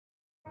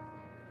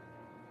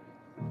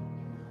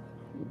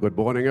Good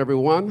morning,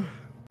 everyone.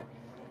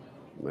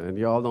 Man,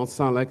 y'all don't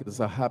sound like it's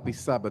a happy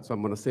Sabbath, so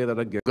I'm going to say that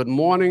again. Good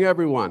morning,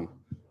 everyone.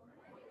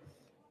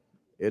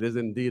 It is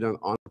indeed an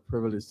honor and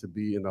privilege to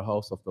be in the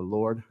house of the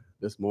Lord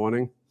this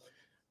morning.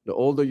 The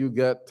older you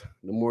get,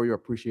 the more you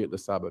appreciate the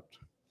Sabbath.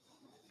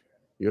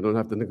 You don't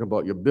have to think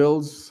about your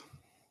bills,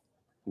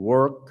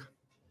 work,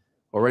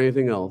 or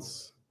anything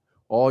else.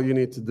 All you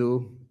need to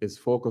do is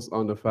focus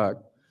on the fact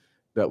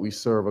that we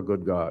serve a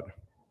good God.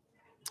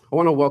 I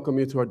want to welcome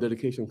you to our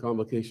Dedication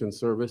Convocation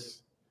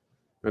service.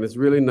 And it's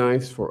really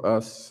nice for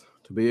us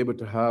to be able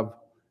to have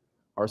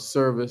our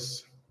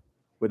service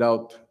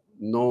without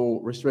no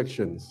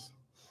restrictions.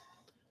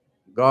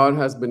 God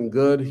has been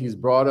good. He's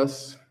brought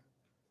us,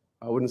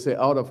 I wouldn't say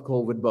out of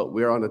COVID, but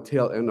we're on the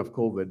tail end of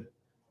COVID.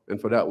 And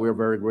for that, we're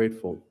very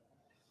grateful.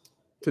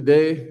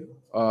 Today,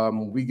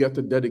 we get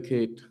to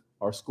dedicate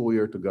our school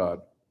year to God.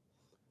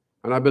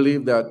 And I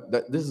believe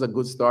that this is a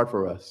good start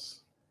for us.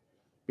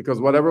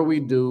 Because whatever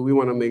we do, we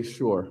want to make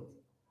sure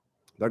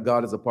that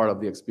God is a part of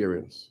the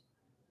experience.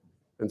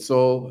 And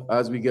so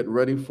as we get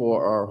ready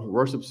for our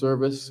worship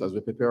service, as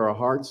we prepare our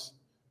hearts,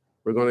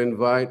 we're going to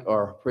invite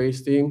our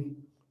praise team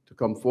to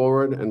come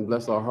forward and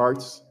bless our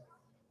hearts,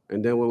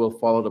 and then we will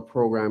follow the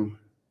program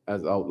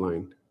as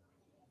outlined.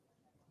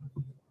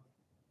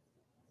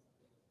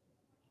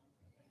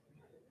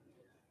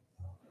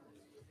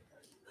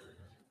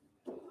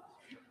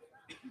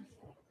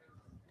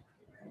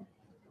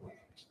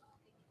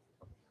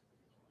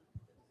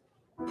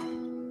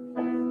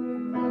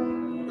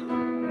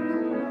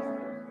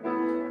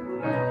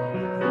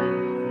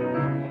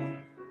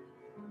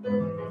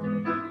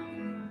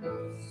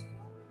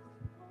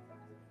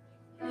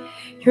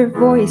 Your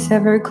voice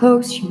ever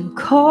close, you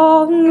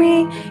called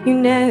me. You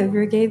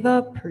never gave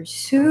up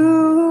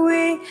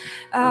pursuing.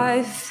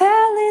 I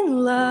fell in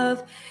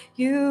love,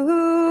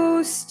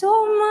 you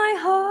stole my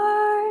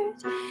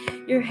heart.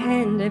 Your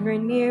hand ever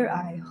near,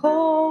 I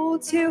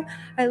hold you.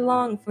 I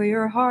long for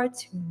your heart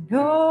to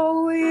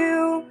know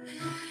you.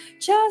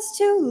 Just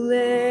to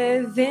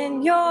live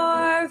in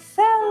your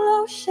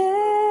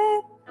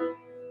fellowship.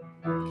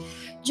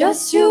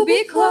 Just to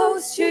be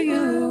close to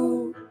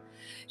you.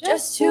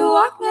 Just to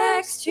walk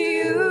next to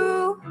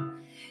you.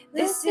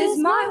 This is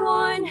my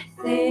one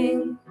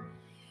thing.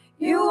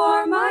 You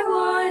are my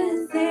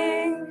one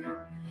thing.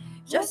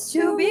 Just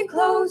to be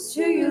close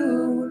to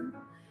you.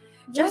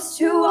 Just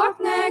to walk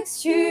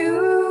next to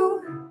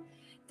you.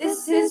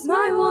 This is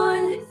my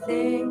one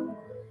thing.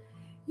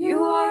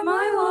 You are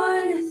my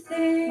one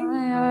thing.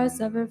 My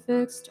eyes ever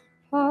fixed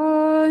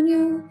upon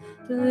you.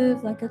 To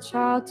live like a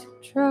child, to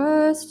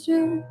trust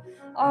you.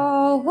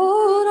 I'll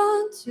hold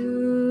on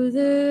to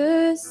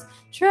this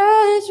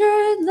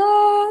treasured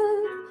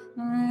love.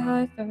 My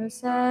life ever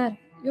sat at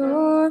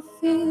your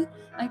feet.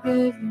 I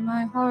give you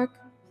my heart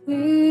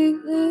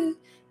completely.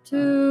 To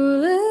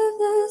live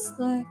this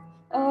life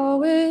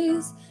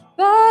always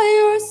by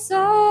your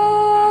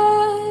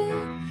side.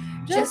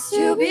 Just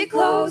to be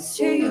close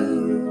to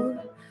you.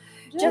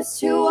 Just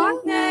to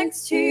walk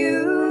next to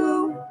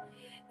you.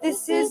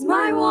 This is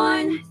my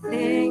one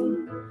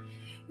thing.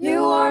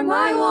 You are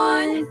my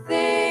one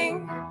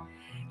thing.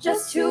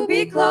 Just to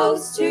be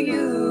close to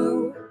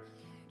you.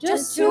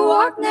 Just to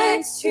walk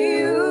next to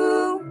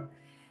you.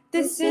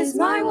 This is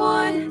my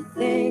one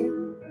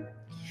thing.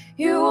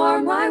 You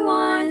are my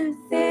one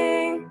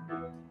thing.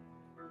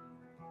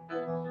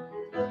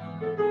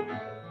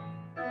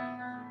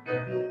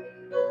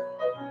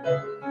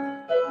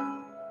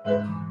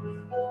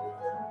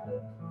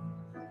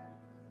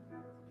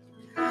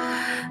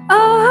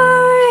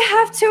 I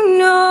have to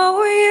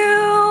know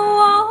you.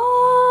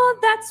 All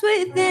that's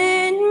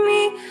within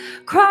me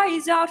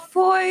cries out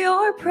for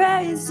your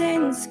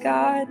presence,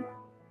 God.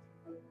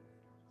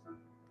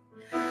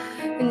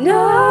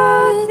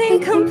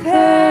 Nothing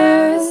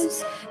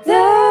compares.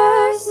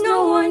 There's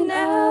no one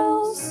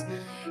else.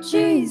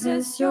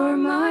 Jesus, you're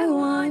my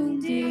one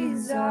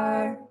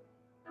desire.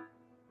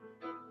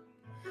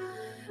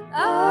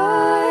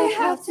 I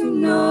have to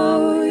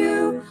know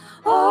you.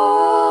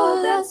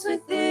 All that's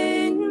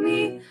within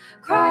me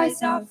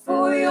cries out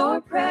for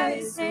your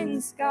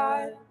presence,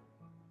 God.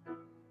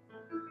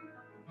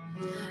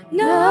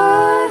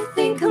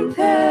 Nothing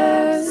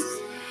compares.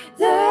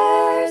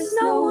 There's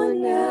no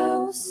one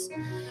else.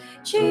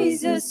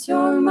 Jesus,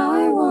 you're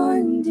my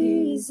one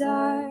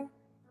desire.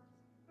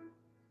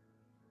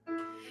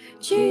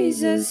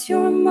 Jesus,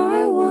 you're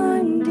my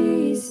one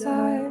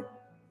desire.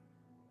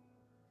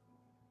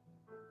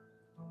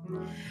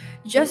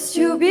 Just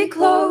to be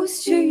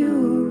close to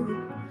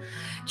you.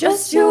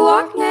 Just to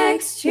walk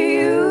next to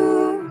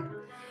you.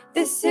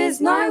 This is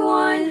my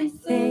one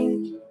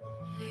thing.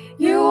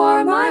 You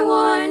are my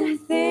one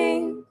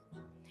thing.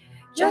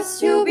 Just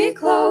to be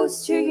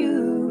close to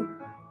you.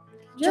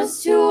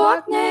 Just to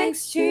walk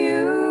next to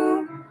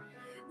you.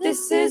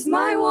 This is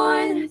my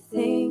one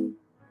thing.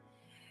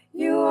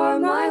 You are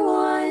my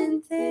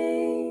one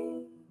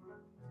thing.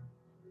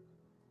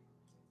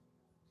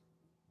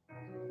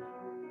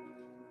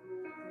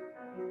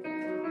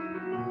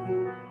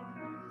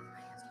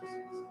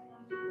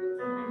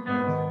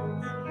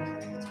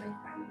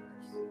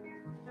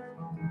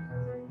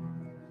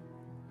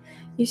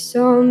 You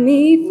saw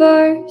me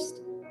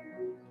first.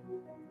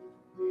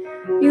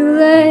 You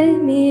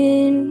let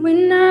me in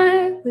when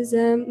I was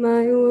at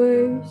my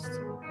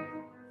worst.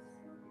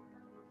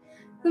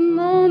 The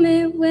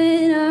moment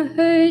when I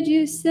heard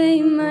you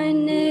say my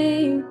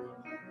name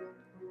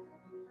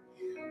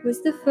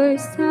was the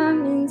first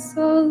time in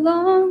so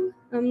long.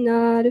 I'm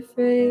not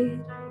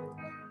afraid.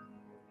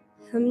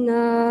 I'm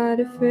not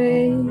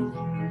afraid.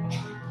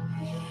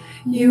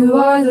 You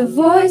are the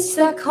voice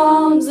that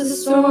calms the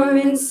storm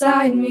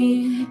inside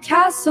me,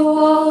 castle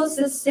walls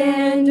that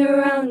stand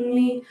around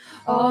me.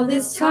 All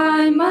this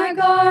time my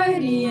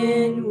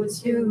guardian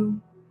was you.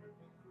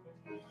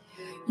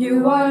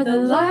 You are the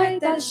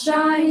light that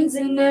shines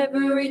in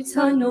every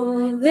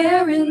tunnel.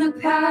 There in the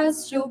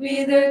past, you'll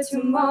be there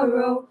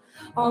tomorrow.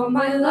 All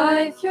my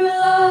life your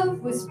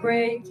love was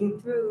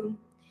breaking through.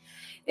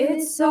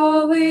 It's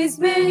always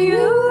been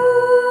you.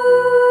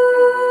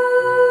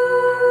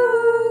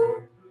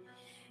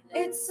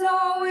 It's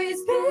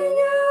always been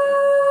you.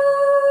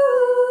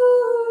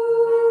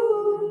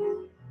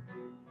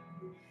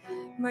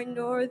 My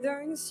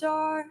northern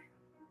star.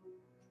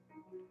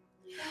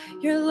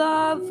 Your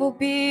love will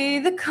be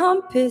the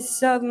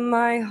compass of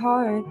my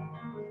heart.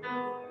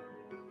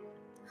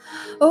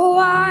 Oh,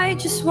 I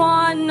just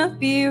wanna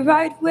be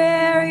right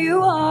where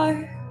you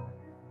are.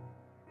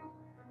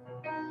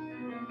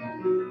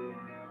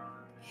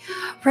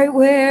 Right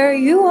where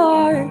you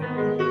are.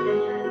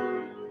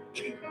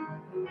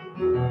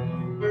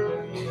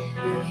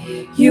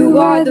 You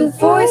are the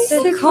voice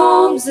that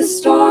calms the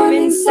storm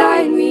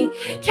inside me,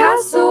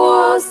 castle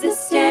walls that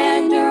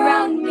stand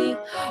around me.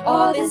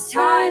 All this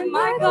time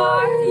my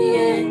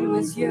guardian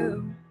was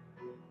you.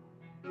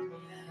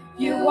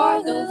 You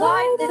are the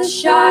light that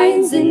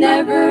shines in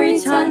every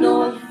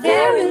tunnel.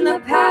 There in the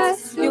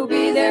past, you'll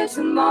be there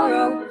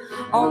tomorrow.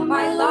 All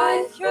my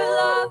life your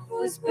love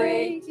was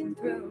breaking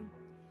through.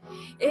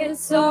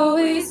 It's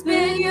always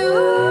been you.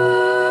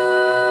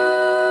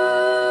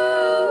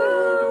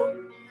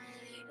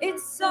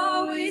 It's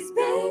always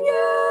been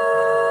you.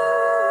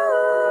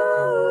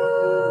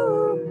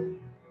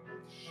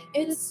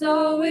 It's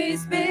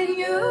always been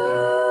you.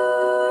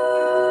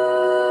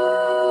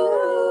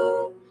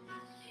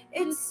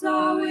 It's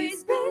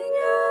always been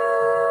you.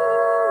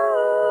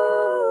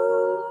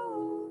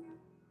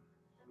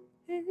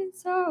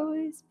 It's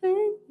always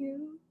been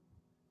you.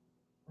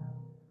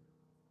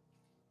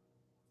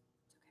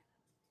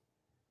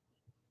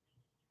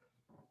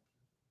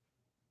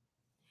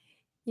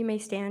 You may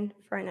stand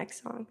for our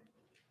next song.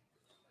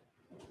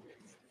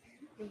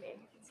 You may.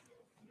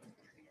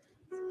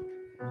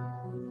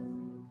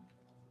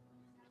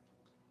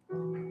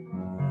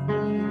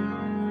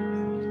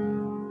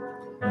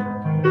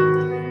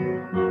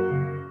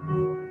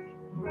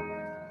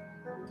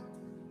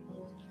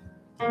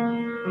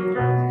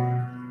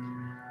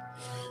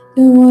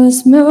 It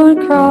was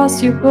milk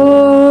cross you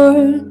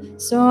bore,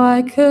 so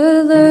I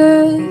could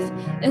live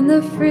in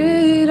the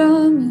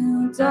freedom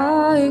you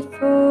died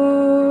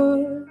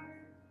for.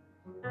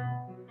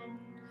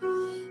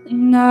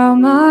 And now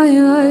my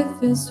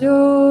life is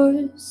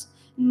yours,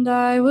 and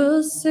I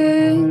will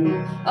sing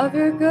of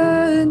your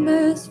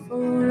goodness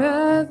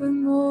forevermore.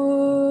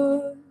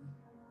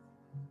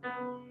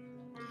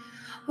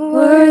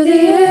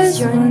 Worthy is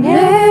your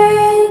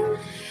name,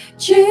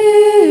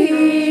 Jesus.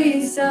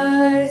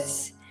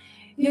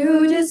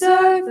 You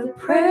deserve the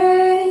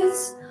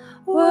praise.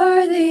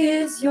 Worthy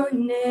is your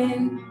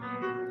name.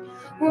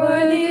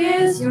 Worthy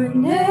is your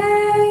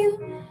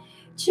name,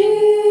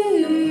 Jesus.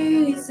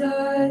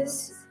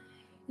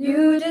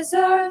 You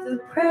deserve the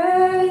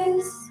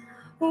praise.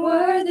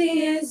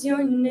 Worthy is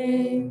your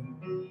name.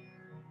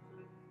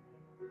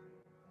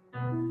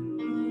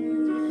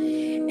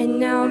 And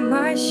now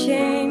my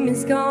shame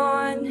is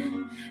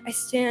gone. I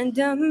stand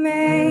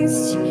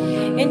amazed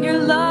in your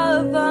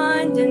love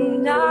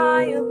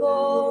undeniable.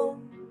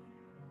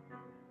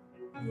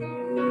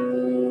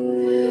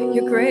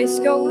 Your grace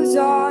goes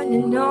on,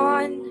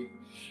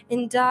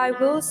 and I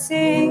will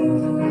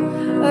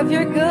sing of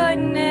your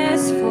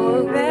goodness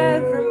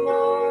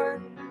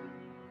forevermore.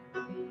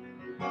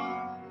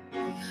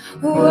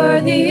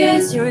 Worthy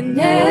is your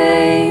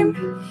name,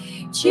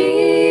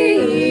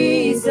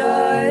 Jesus.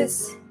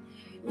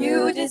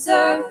 You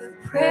deserve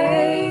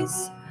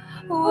praise.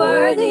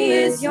 Worthy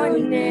is your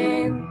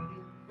name.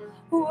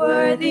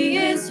 Worthy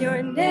is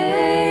your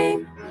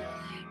name,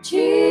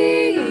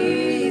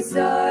 Jesus.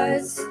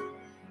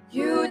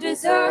 You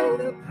deserve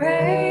the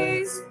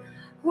praise.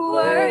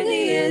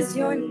 Worthy is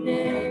your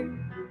name.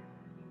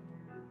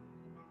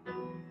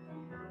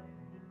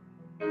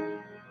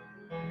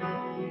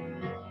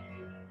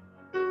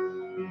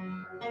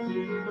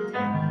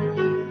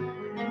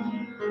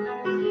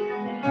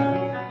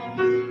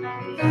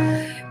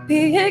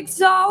 Be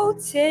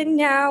exalted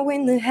now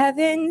in the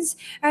heavens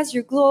as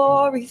your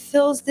glory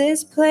fills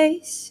this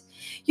place.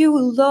 You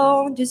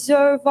alone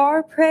deserve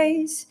our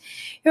praise.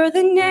 You're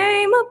the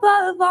name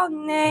above all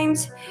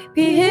names.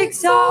 Be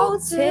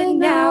exalted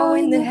now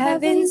in the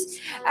heavens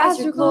as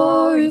your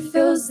glory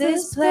fills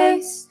this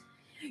place.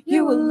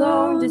 You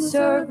alone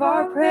deserve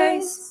our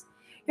praise.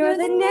 You're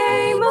the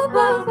name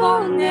above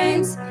all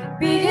names.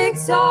 Be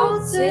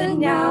exalted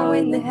now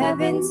in the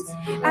heavens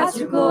as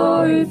your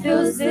glory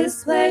fills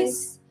this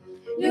place.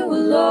 You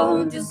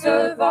alone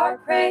deserve our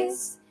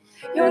praise.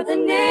 You're the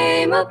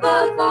name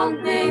above all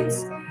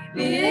names.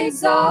 Be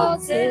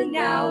exalted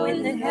now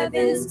in the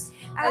heavens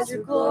as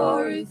your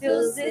glory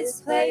fills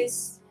this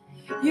place.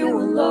 You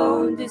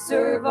alone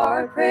deserve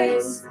our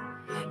praise.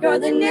 You're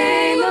the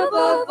name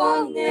above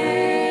all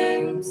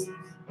names.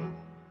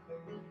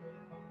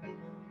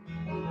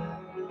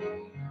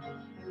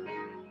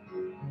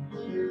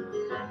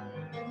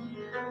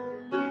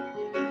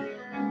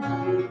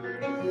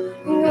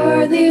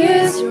 Worthy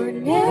is your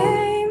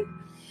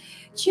name,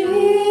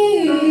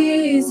 Jesus.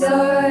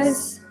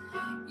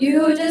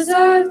 You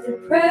deserve the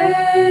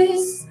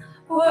praise.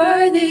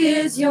 Worthy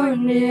is your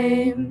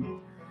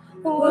name.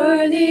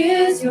 Worthy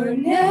is your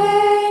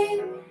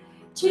name,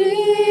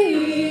 Jesus.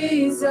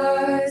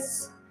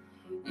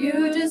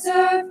 You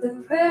deserve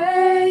the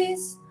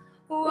praise.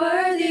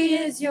 Worthy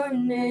is your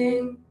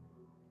name.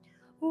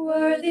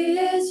 Worthy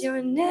is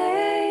your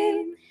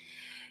name,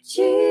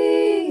 Jesus.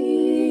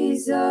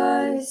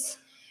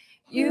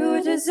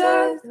 You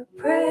deserve the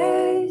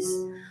praise.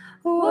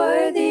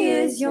 Worthy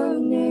is your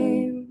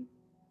name.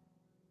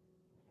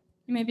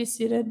 You may be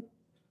seated.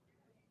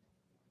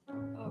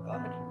 Oh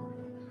God.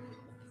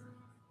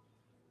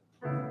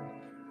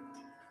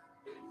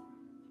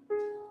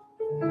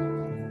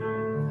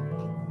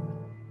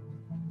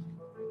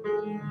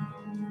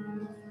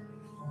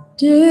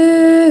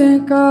 Dear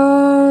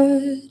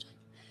God,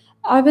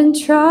 I've been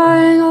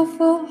trying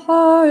awful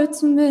hard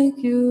to make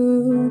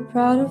you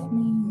proud of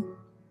me.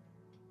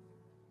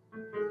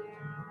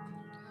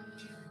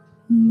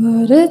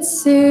 But it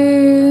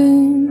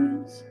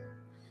seems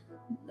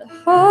the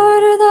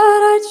harder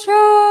that I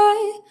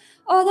try,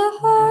 all the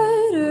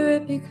harder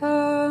it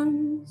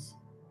becomes.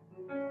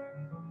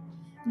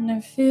 And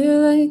I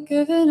feel like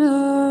giving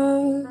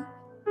up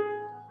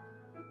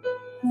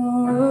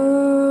most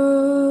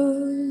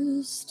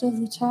of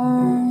the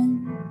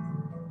time.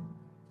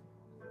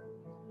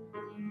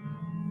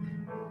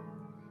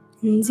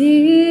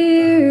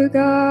 Dear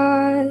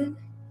God,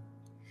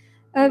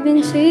 I've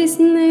been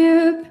chasing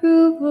their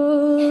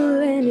approval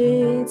and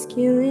it's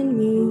killing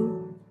me.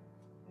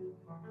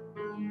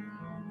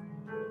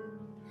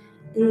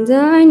 And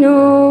I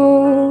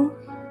know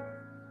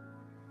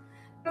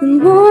the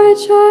more I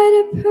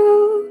try to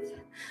prove,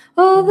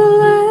 all the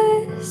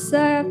less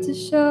I have to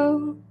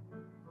show.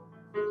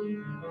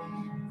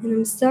 And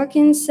I'm stuck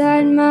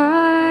inside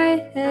my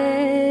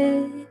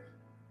head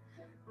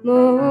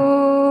most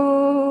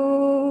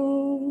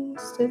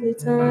of the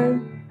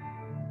time.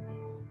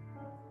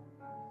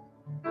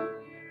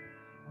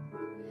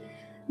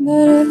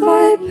 But if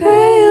I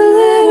pray a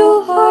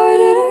little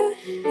harder,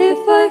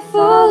 if I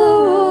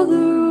follow all the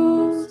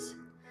rules,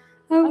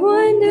 I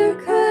wonder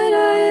could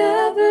I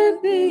ever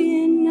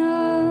be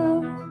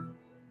enough?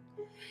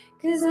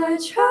 'Cause I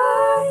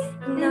try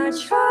and I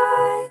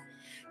try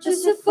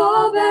just to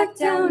fall back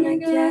down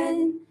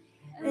again.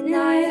 And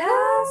I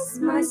ask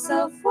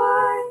myself,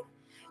 why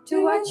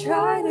do I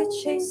try to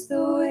chase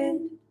the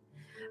wind?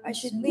 I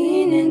should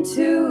lean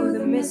into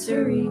the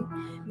misery.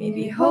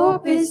 Maybe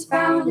hope is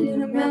found in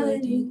the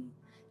melody.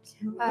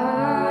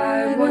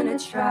 I wanna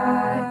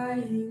try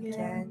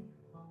again.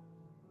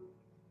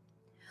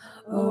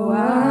 Oh,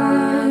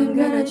 I'm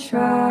gonna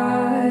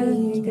try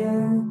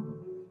again.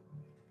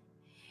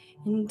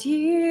 And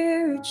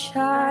dear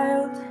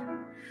child,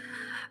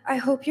 I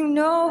hope you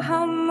know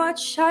how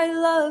much I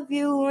love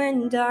you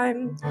and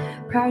I'm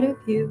proud of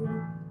you.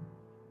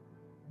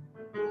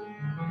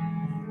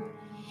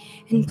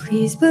 And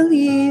please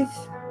believe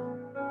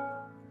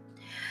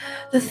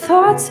the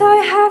thoughts I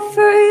have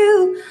for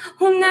you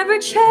will never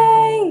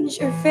change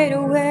or fade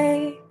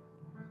away.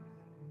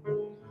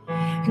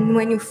 And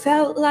when you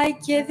felt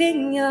like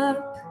giving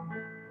up,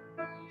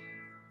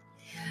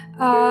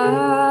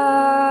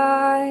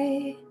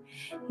 I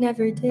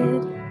never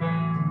did.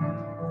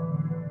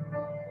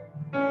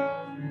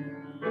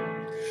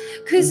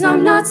 'Cause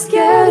I'm not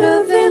scared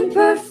of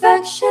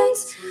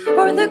imperfections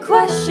or the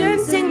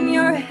questions in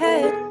your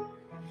head.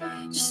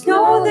 Just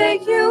know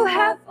that you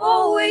have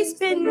always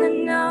been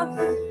enough.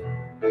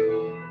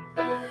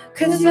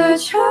 'Cause I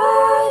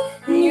tried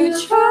and you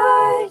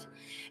tried,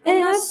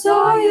 and I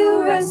saw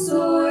you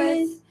wrestle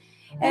with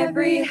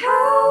every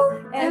how,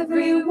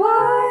 every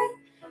why.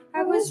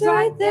 I was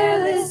right there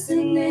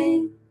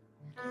listening.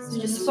 So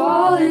just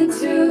fall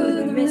into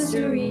the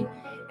mystery,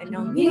 and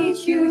I'll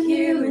meet you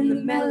here in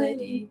the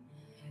melody.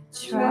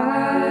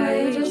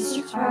 Try,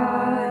 just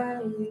try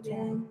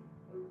again.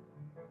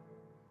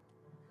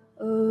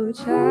 Oh,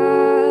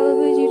 child,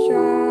 would you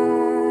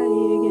try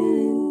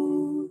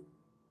again?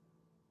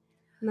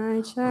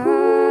 My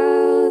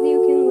child, you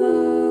can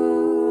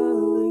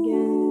love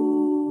again.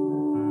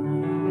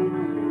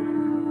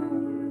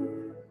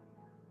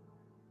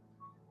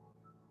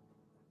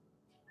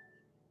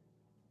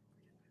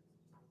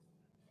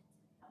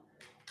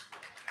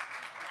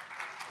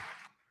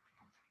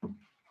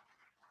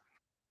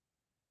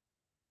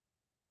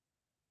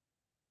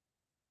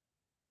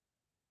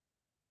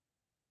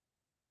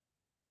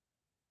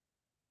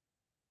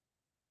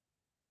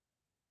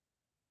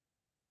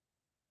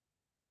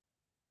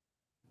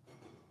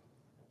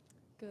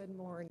 Good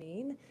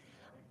morning.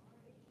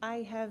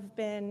 I have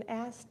been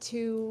asked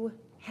to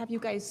have you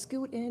guys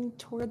scoot in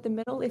toward the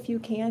middle if you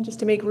can, just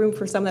to make room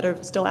for some that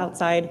are still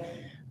outside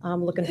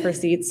looking for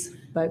seats.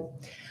 But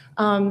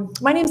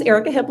my name is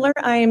Erica Hibbler.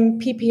 I'm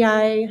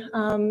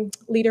PPI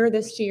leader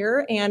this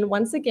year. And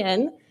once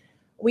again,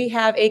 we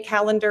have a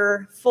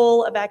calendar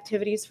full of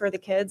activities for the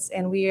kids,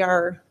 and we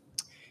are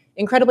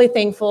incredibly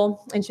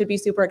thankful and should be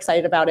super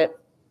excited about it.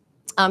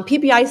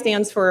 PPI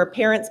stands for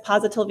Parents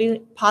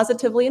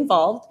Positively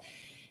Involved.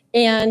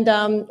 And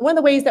one of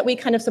the ways that we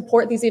kind of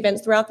support these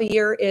events throughout the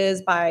year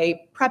is by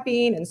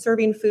prepping and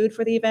serving food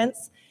for the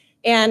events.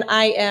 And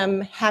I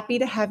am happy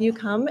to have you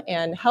come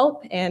and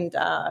help and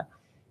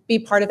be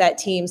part of that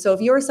team. So if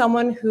you're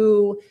someone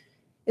who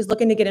is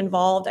looking to get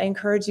involved, I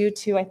encourage you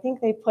to, I think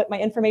they put my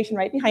information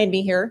right behind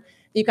me here.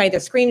 You can either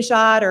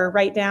screenshot or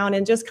write down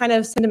and just kind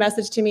of send a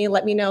message to me,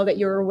 let me know that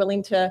you're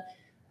willing to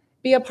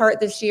be a part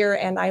this year,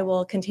 and I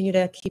will continue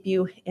to keep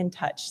you in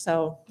touch.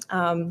 So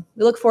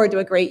we look forward to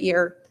a great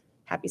year.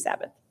 Happy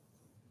Sabbath.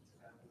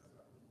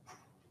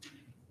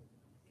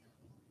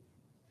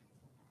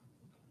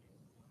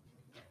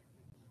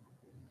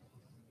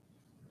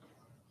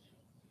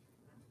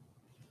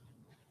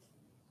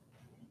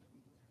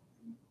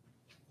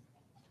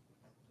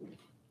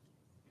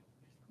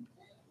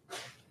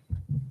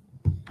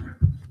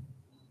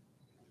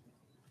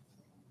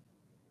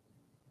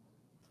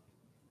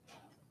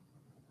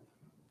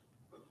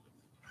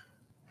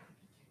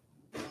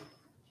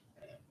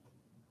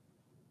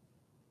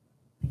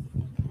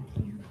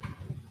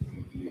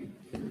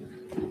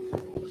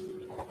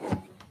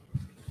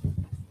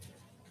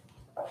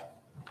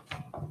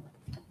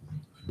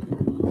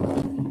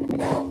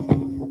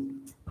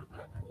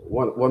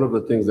 One of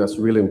the things that's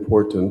really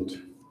important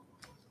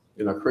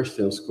in a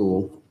Christian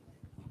school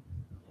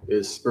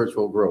is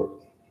spiritual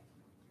growth.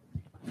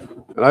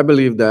 And I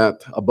believe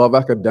that above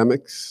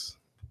academics,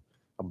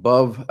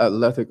 above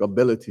athletic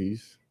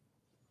abilities,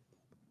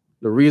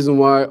 the reason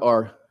why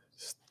our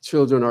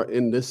children are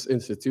in this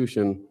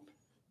institution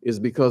is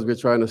because we're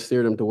trying to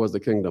steer them towards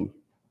the kingdom.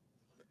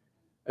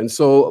 And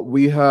so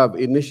we have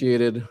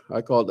initiated,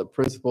 I call it the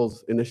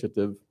Principals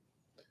Initiative,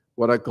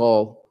 what I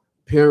call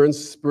Parents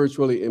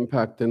Spiritually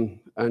Impacting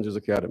Angels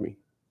Academy.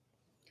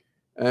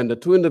 And the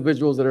two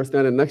individuals that are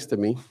standing next to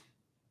me,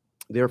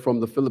 they're from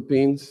the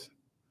Philippines.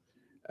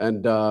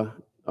 And I'm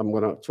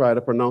going to try to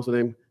pronounce the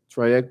name,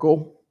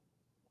 Trayeco.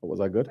 Oh,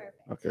 was I good?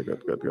 Okay,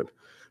 good.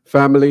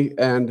 Family.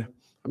 And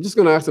I'm just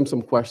going to ask them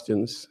some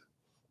questions.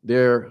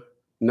 They're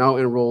now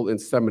enrolled in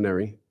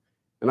seminary.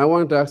 And I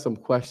wanted to ask some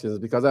questions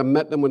because I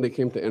met them when they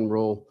came to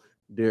enroll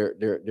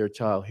their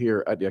child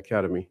here at the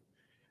academy.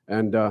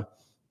 And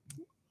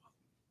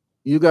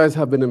you guys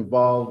have been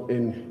involved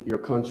in your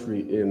country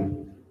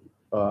in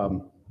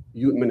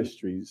youth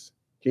ministries.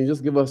 Can you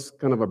just give us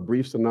kind of a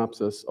brief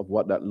synopsis of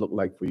what that looked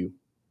like for you?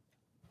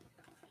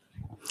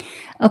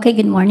 Okay,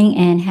 good morning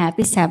and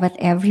happy Sabbath,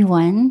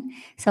 everyone.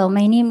 So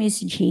my name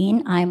is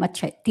Jean. I'm a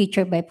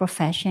teacher by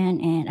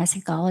profession and a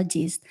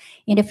psychologist.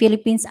 In the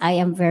Philippines, I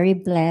am very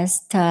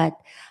blessed that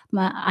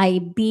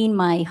I've been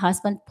my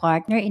husband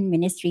partner in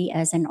ministry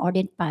as an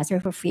ordained pastor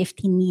for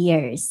 15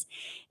 years.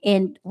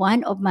 And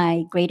one of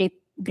my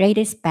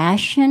greatest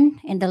passion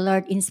and the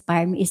Lord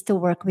inspired me is to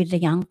work with the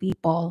young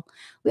people.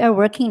 We are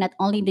working not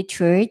only in the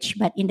church,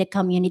 but in the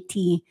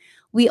community.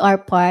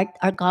 Our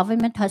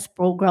government has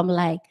program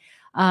like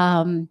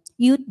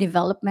youth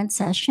development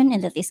session,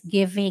 and that is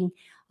giving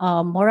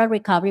moral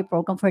recovery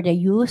program for the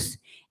youth.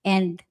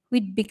 And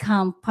we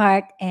become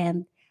part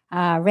and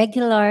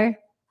regular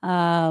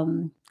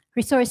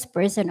resource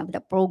person of the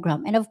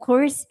program. And of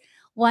course,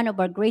 one of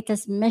our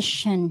greatest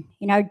mission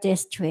in our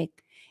district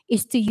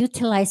is to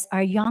utilize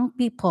our young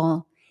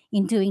people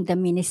in doing the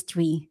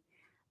ministry.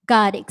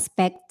 God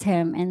expects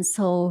them. And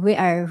so we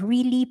are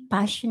really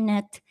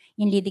passionate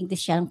in leading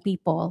these young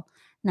people,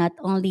 not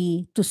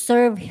only to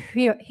serve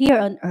here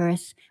on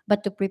earth,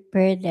 but to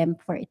prepare them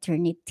for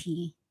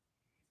eternity.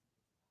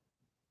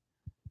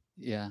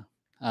 Yeah.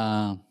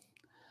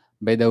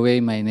 By the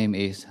way, my name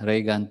is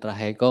Regan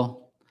Trajeco,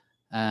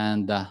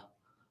 and I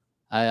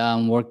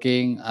am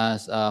working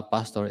as a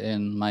pastor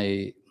in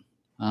my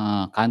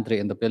country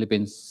in the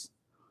Philippines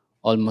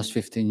almost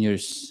 15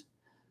 years.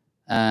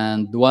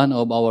 And one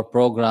of our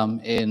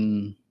program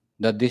in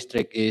the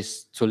district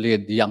is to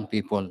lead young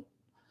people,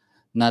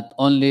 not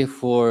only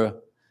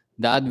for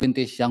the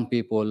Adventist young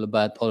people,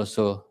 but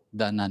also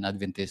the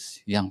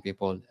non-Adventist young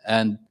people.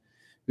 And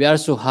we are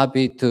so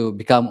happy to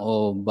become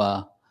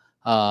the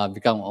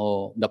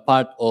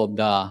part of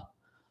the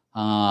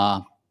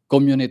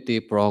community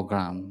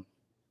program.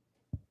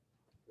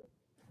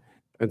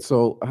 And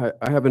so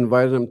I have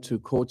invited them to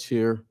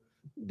co-chair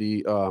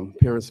the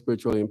Parents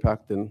Spiritually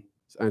Impacting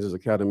Angels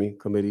Academy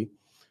Committee.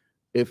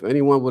 If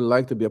anyone would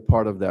like to be a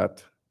part of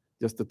that,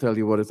 just to tell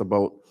you what it's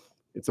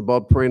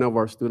about praying over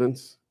our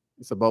students.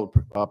 It's about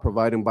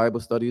providing Bible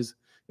studies.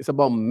 It's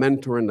about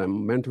mentoring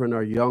them, mentoring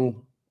our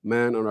young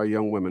men and our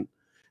young women.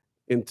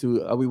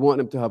 We want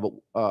them to have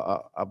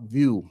a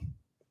view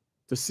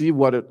to see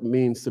what it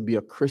means to be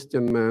a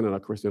Christian man and a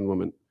Christian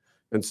woman.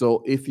 And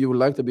so if you would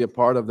like to be a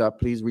part of that,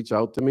 please reach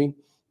out to me,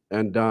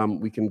 and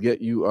we can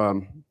get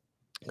you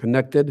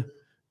connected,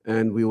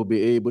 and we will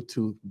be able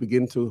to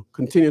begin to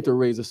continue to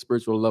raise the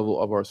spiritual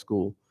level of our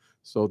school.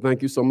 So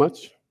thank you so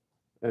much,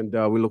 and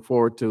we look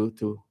forward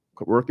to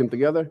working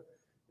together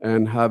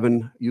and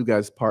having you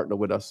guys partner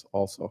with us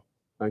also.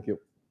 Thank you.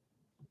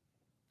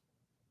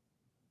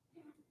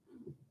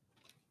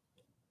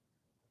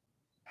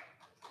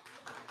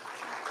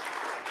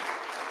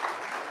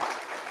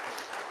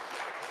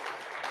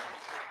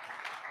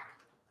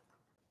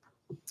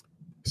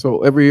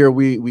 So every year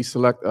we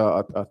select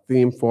a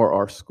theme for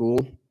our school,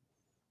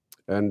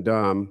 and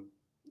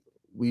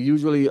we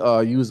usually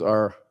use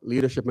our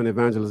leadership and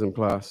evangelism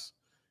class,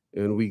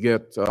 and we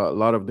get a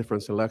lot of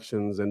different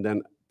selections, and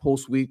then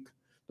post-week,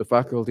 the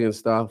faculty and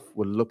staff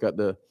would look at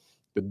the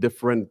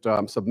different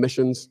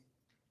submissions,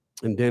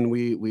 and then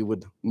we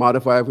would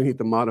modify if we need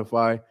to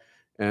modify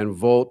and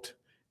vote.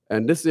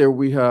 And this year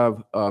we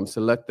have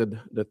selected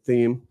the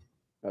theme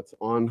that's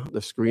on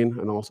the screen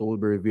and also will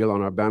be revealed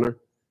on our banner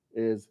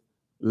is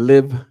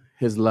Live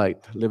His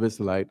Light, Live His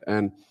Light.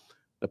 And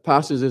the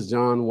passage is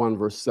John 1,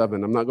 verse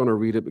 7. I'm not going to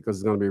read it because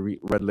it's going to be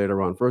read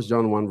later on. 1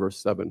 John 1, verse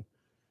 7.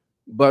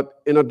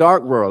 But in a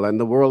dark world, and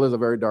the world is a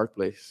very dark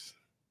place,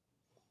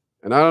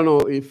 and I don't know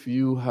if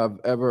you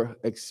have ever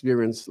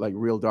experienced like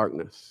real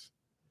darkness.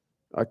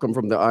 I come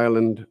from the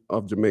island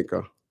of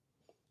Jamaica,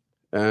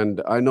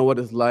 and I know what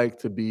it's like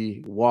to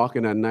be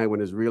walking at night when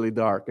it's really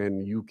dark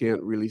and you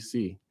can't really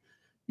see.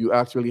 You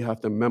actually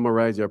have to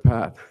memorize your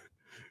path.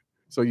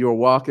 So you're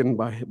walking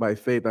by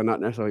faith and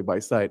not necessarily by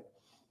sight.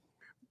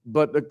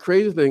 But the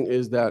crazy thing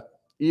is that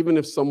even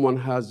if someone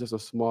has just a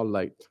small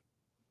light,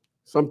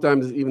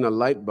 sometimes it's even a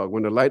light bug.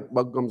 When the light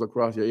bug comes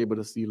across, you're able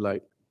to see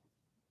light.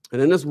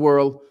 And in this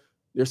world,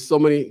 there's so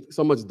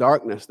much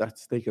darkness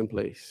that's taking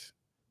place.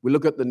 We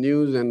look at the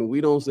news and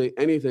we don't say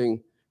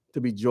anything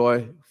to be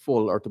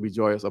joyful or to be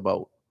joyous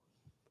about.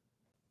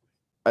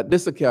 At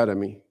this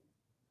academy,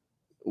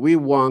 we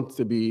want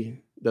to be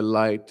the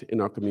light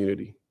in our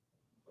community.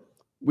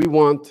 We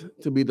want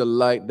to be the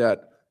light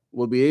that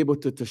will be able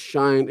to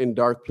shine in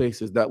dark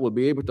places, that will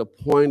be able to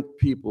point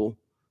people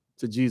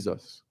to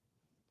Jesus.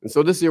 And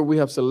so this year we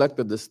have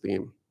selected this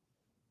theme,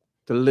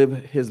 to live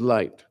His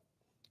light.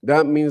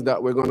 That means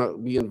that we're going to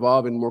be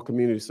involved in more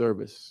community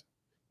service.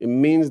 It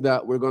means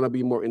that we're going to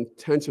be more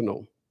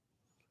intentional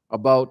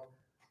about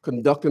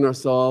conducting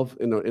ourselves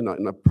in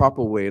a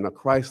proper way, in a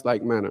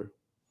Christ-like manner.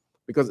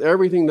 Because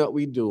everything that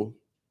we do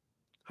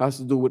has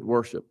to do with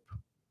worship.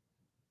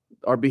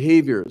 Our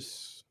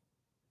behaviors,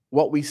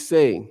 what we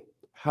say,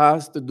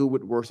 has to do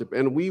with worship.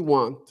 And we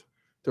want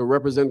to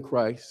represent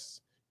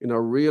Christ in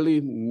a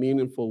really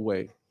meaningful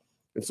way.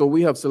 And so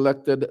we have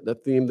selected the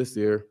theme this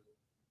year,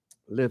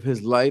 Live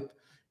His Light.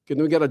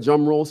 Can we get a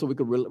drum roll so we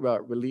could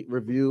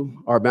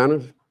review our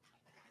banners?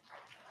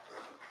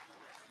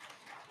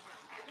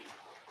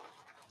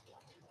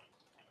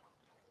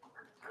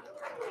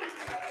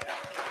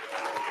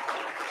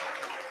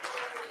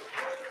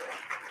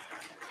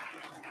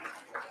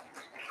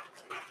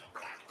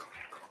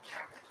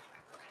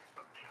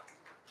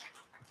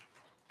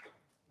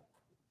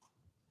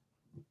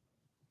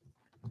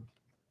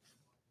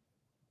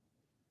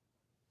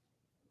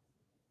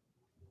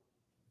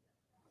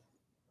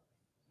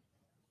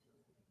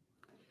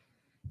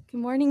 Good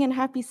morning and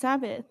happy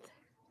Sabbath.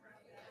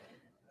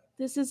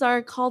 This is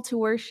our call to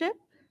worship.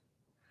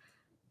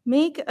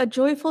 Make a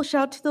joyful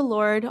shout to the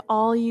Lord,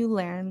 all you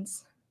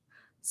lands.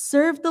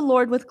 Serve the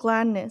Lord with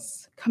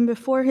gladness. Come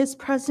before His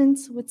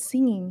presence with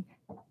singing.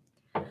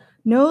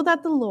 Know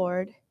that the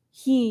Lord,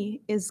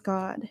 He is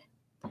God.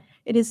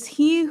 It is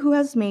He who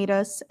has made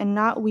us and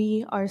not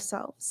we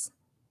ourselves.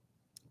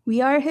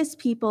 We are His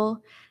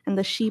people and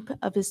the sheep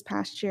of His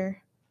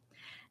pasture.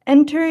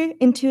 Enter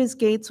into His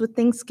gates with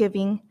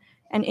thanksgiving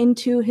and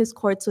into His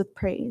courts with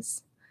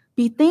praise.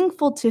 Be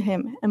thankful to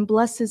Him and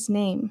bless His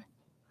name.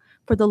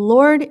 For the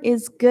Lord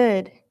is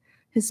good,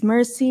 His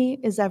mercy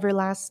is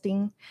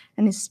everlasting,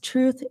 and His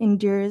truth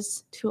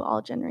endures to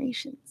all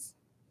generations.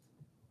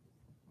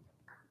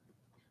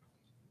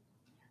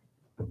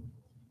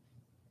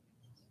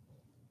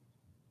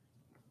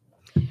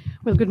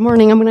 Well, good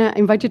morning. I'm going to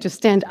invite you to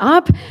stand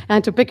up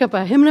and to pick up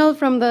a hymnal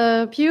from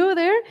the pew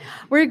there.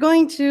 We're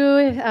going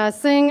to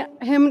sing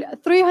hymn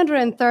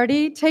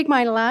 330, Take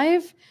My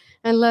Life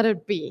and Let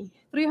It Be.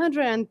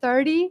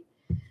 330,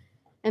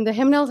 and the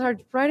hymnals are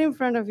right in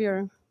front of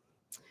your,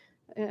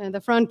 the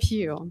front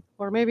pew,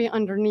 or maybe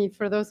underneath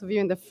for those of you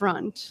in the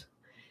front.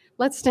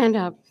 Let's stand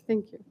up.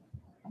 Thank you.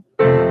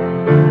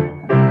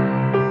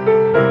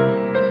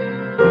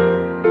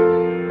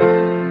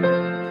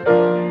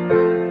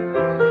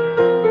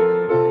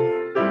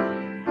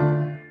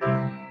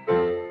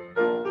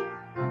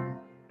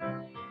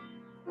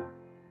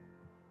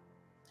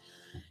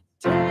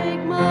 Take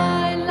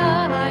my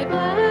life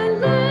and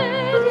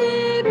let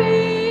it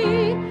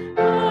be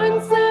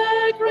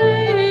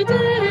consecrated,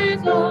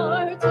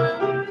 Lord,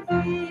 to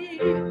Thee.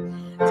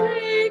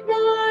 Take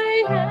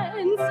my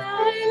hands,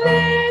 I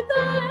let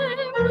them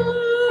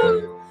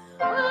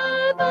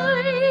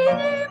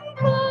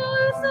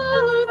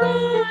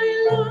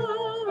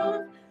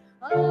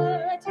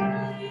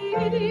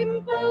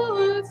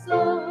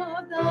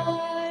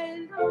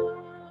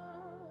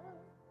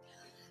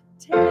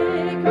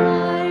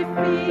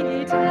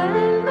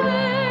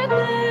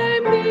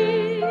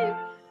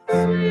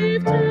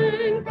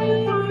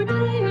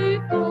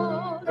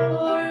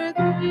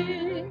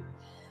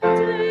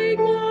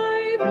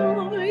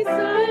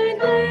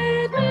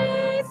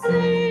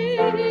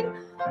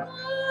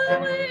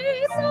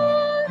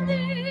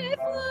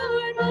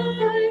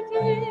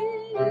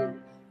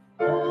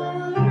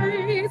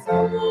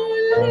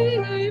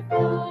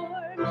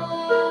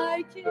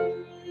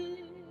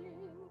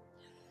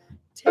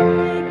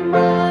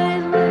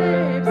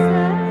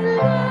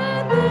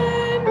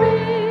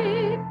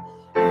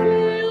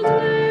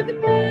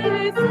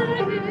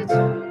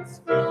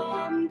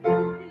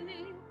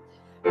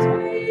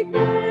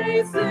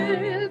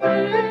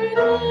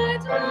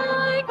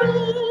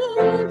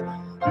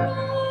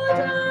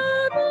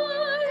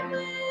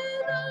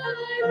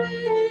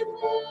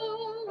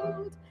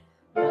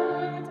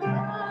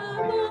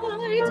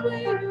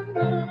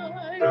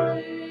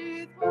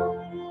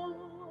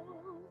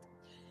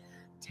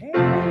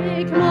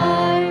Take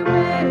my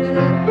will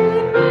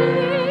and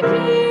make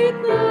it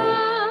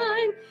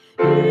thine.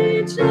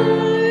 It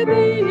shall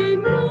be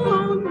no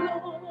longer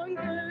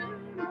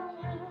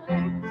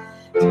mine.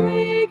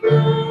 Take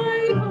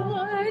my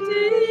heart,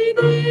 it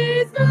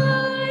is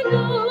thine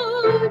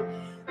own.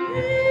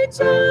 It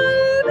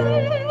shall be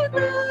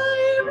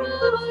thy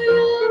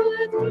royal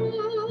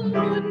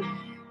throne.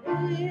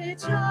 It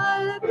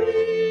shall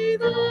be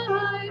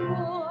thy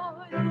royal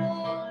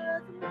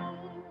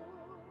throne.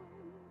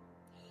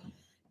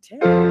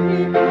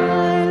 Take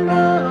my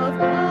love,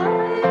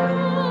 my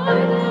heart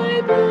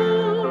I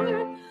pour,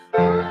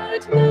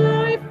 at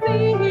thy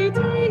feet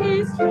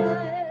is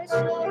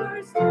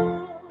treasure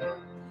store.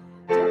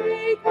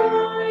 Take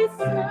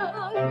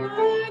myself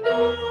and I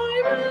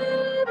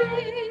will be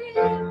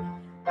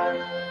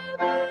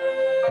ever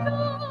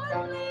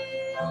only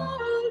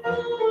all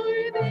for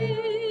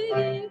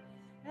thee,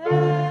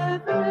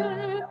 ever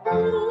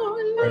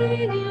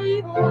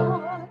only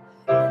all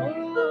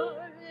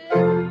for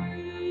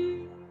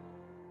thee.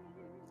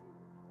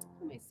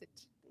 You may sit.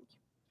 Thank you.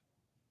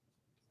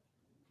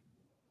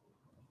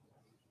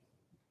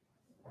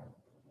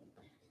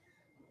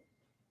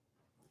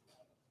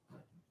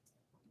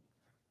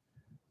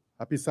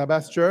 Happy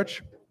Sabbath,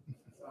 church.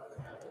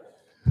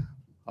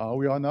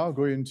 We are now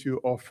going to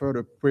offer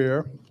the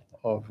prayer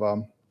of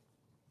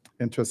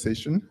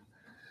intercession.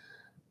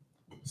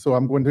 So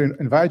I'm going to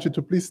invite you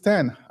to please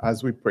stand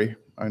as we pray.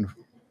 And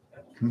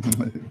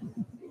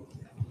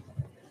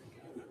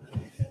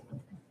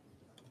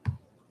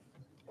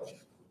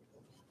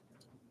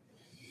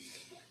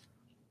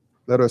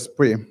let us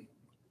pray.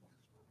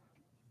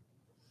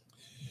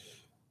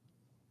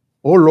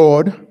 O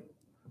Lord,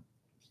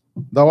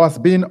 thou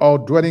hast been our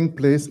dwelling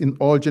place in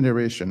all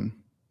generation.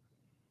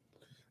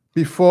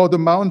 Before the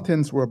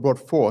mountains were brought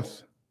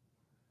forth,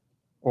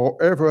 or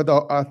ever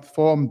thou art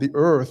formed the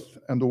earth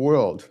and the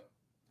world,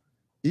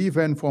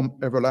 even from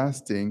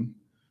everlasting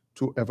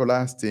to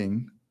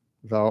everlasting,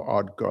 thou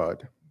art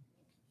God.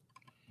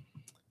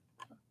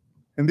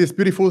 In this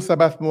beautiful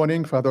Sabbath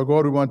morning, Father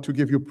God, we want to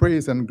give you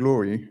praise and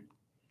glory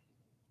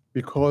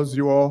because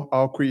you are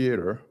our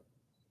Creator,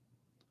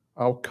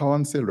 our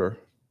Counselor,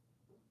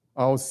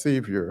 our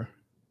Savior,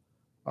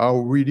 our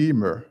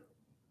Redeemer,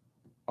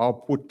 our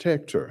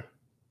Protector,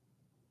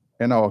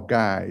 and our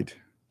Guide.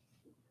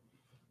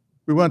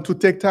 We want to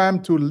take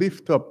time to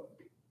lift up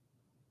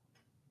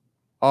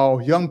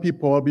our young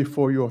people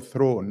before your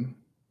throne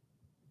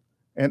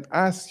and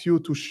ask you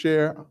to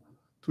share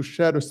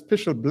a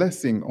special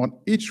blessing on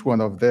each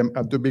one of them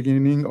at the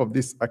beginning of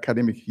this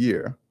academic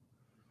year.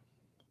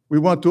 We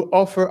want to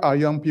offer our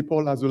young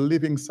people as a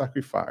living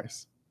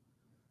sacrifice,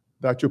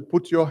 that you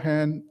put your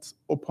hands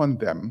upon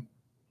them,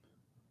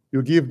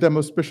 you give them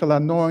a special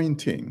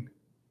anointing,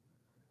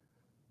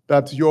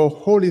 that your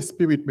Holy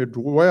Spirit may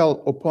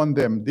dwell upon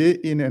them day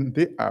in and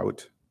day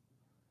out.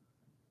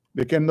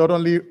 They can not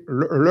only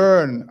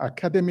learn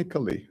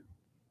academically,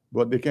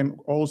 but they can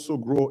also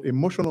grow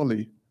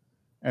emotionally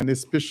and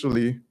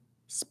especially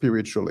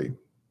spiritually.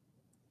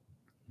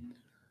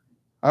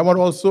 I want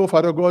also,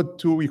 Father God,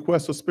 to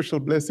request a special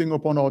blessing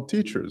upon our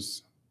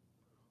teachers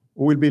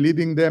who will be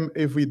leading them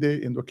every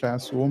day in the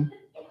classroom,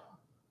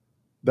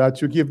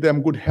 that you give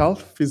them good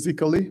health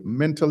physically,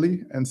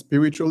 mentally, and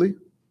spiritually,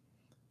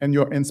 and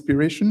your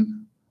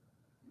inspiration,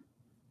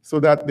 so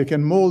that they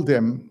can mold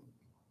them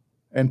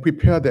and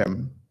prepare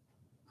them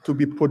to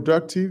be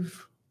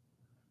productive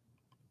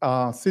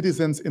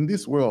citizens in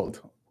this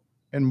world,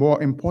 and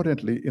more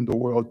importantly, in the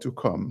world to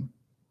come.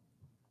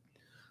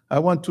 I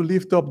want to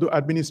lift up the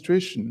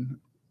administration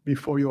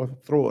before your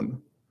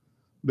throne.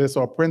 Bless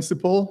our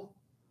principal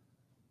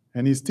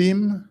and his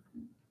team,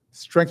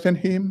 strengthen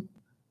him,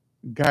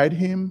 guide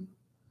him,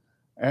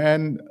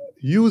 and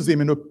use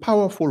him in a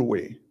powerful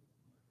way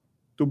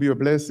to be a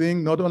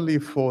blessing, not only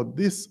for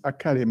this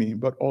academy,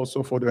 but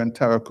also for the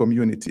entire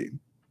community.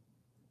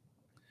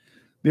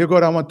 Dear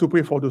God, I want to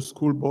pray for the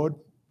school board,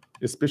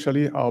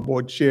 especially our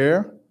board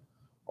chair,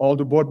 all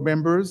the board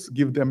members.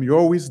 Give them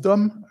your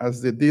wisdom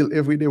as they deal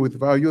every day with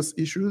various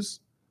issues.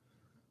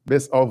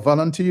 Bless our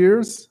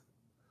volunteers.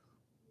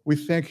 We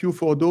thank you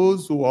for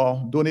those who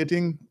are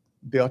donating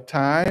their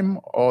time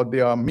or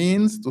their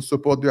means to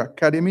support the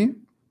academy.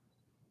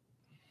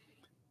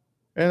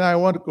 And I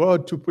want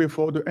God to pray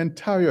for the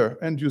entire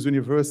Andrews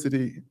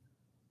University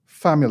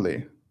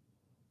family.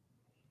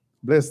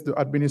 Bless the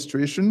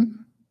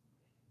administration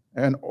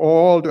and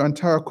all the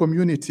entire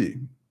community.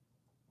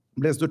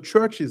 Bless the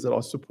churches that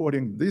are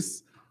supporting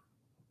this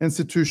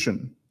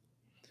institution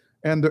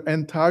and the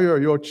entire,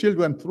 your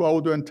children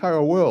throughout the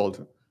entire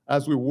world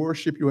as we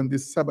worship you on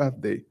this Sabbath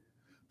day.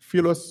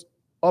 Fill us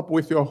up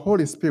with your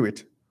Holy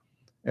Spirit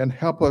and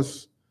help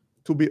us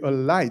to be a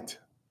light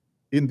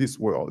in this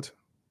world.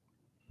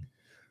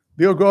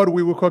 Dear God,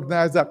 we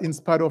recognize that in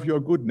spite of your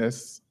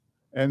goodness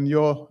and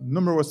your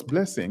numerous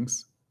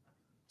blessings,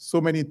 so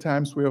many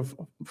times we have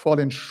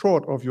fallen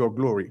short of your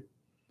glory.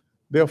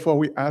 Therefore,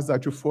 we ask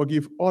that you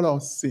forgive all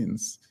our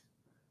sins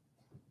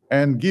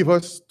and give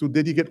us to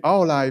dedicate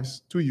our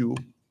lives to you,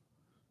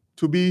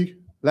 to be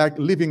like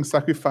living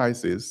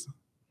sacrifices,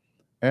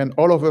 and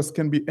all of us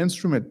can be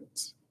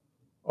instruments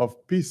of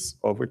peace,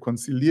 of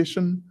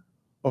reconciliation,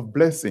 of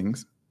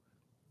blessings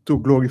to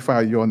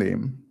glorify your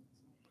name.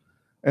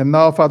 And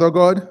now, Father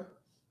God,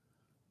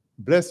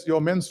 bless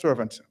your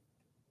manservant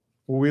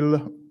who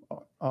will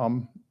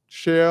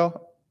share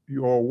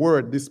your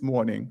word this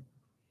morning.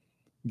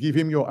 Give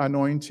him your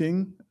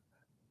anointing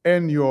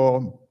and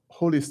your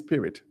Holy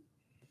Spirit,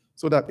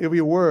 so that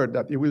every word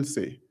that he will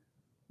say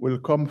will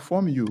come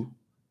from you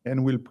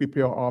and will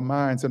prepare our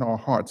minds and our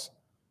hearts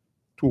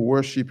to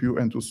worship you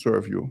and to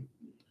serve you.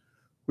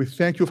 We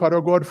thank you,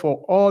 Father God,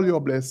 for all your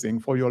blessing,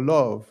 for your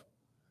love,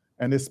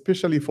 and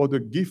especially for the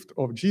gift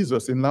of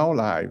Jesus in our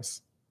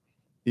lives.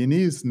 In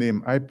his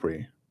name I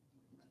pray.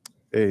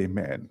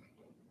 Amen.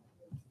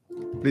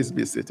 Please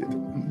be seated.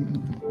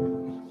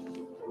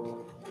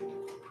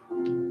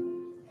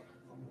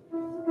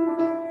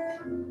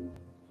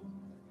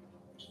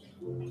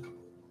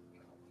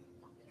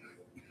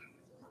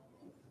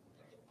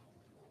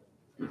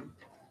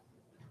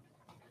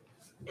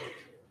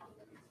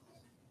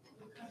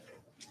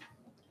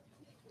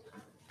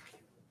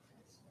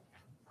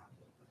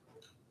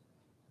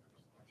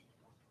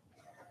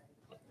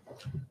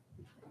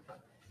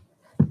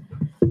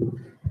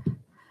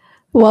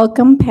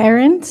 Welcome,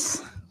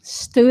 parents,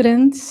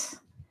 students,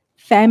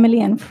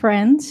 family, and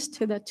friends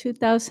to the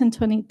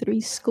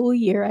 2023 school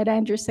year at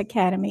Andrews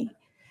Academy.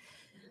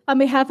 On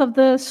behalf of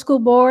the school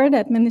board,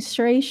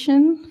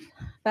 administration,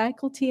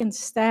 faculty, and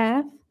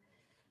staff,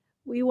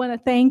 we want to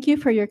thank you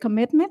for your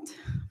commitment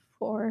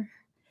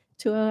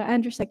to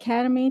Andrews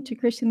Academy, to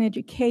Christian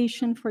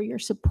education, for your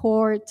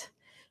support,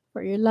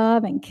 for your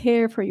love and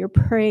care, for your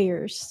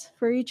prayers,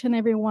 for each and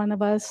every one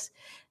of us.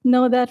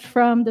 Know that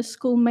from the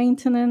school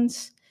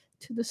maintenance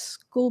to the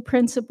school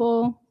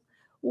principal,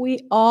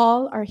 we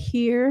all are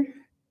here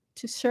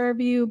to serve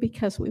you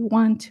because we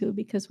want to,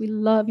 because we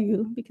love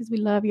you, because we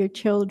love your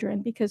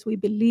children, because we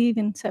believe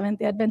in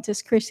Seventh-day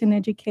Adventist Christian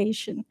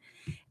education.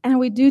 And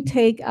we do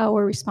take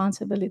our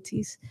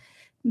responsibilities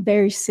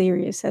very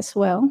serious as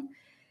well.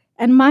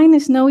 And mine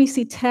is no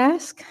easy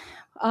task.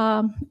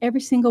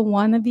 Every single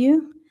one of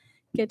you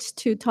gets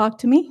to talk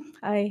to me.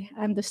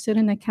 I'm the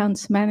student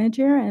accounts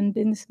manager and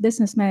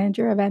business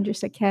manager of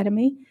Andrews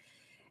Academy.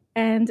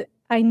 And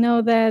I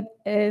know that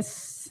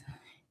as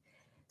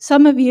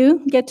some of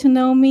you get to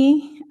know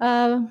me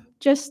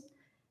just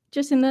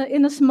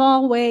in a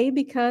small way,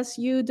 because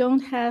you don't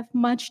have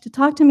much to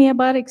talk to me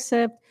about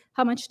except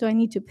how much do I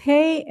need to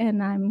pay,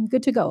 and I'm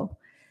good to go.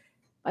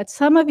 But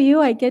some of you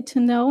I get to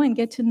know and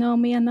get to know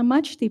me on a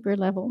much deeper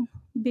level,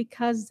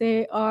 because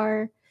there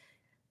are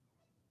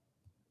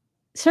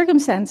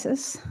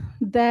circumstances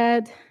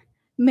that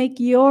make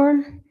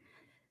your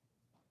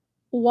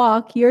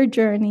walk, your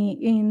journey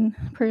in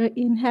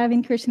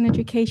having Christian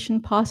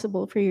education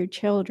possible for your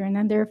children.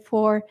 And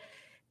therefore,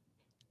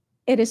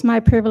 it is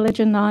my privilege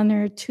and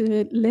honor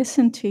to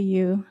listen to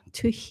you,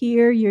 to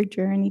hear your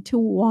journey, to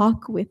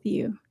walk with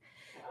you,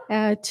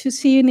 to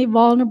see you in a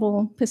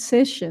vulnerable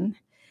position.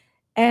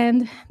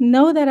 And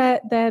know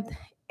that that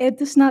it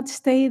does not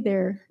stay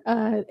there.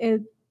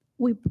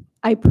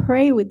 I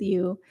pray with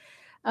you.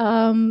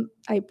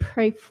 I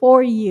pray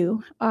for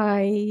you.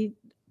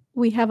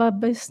 We have a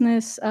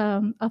business,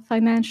 a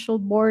financial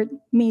board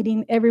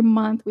meeting every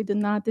month. We do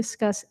not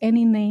discuss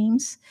any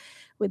names.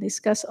 We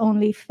discuss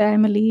only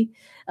family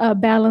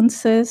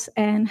balances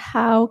and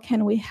how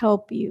can we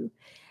help you.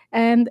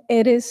 And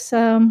it is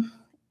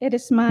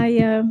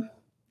my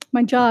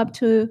job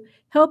to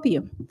help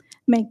you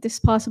make this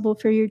possible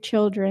for your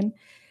children.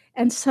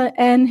 And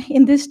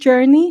in this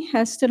journey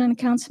as student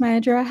accounts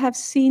manager, I have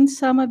seen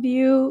some of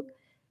you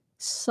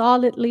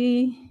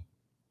solidly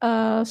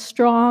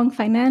strong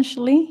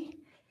financially,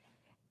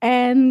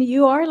 and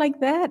you are like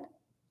that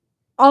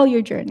all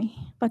your journey.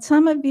 But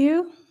some of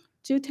you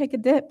do take a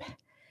dip,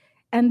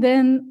 and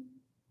then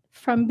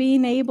from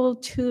being able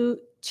to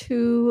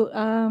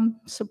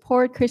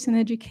support Christian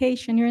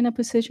education, you're in a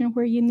position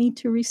where you need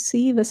to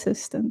receive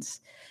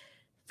assistance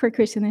for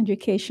Christian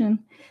education.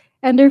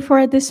 And therefore,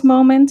 at this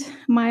moment,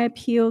 my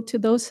appeal to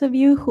those of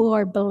you who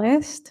are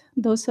blessed,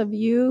 those of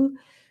you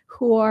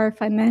who are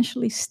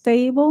financially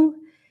stable,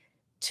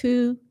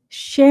 to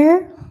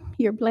share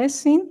your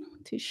blessing,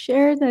 to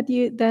share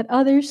that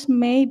others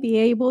may be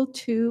able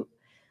to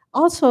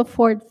also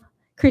afford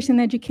Christian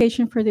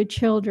education for their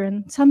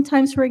children.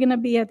 Sometimes we're going to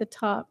be at the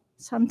top.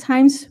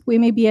 Sometimes we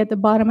may be at the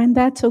bottom, and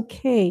that's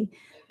okay.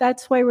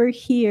 That's why we're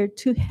here,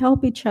 to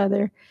help each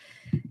other.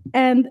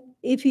 And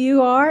if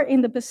you are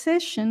in the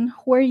position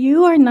where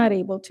you are not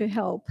able to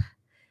help,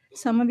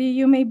 some of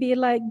you may be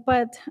like,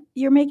 but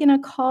you're making a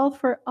call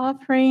for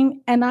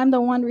offering, and I'm the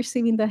one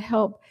receiving the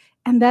help,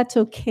 and that's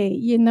okay.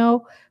 You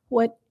know,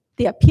 what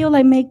the appeal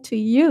I make to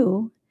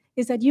you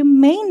is that you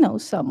may know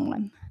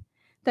someone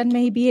that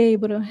may be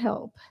able to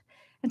help.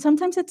 And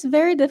sometimes it's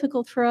very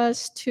difficult for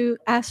us to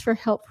ask for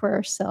help for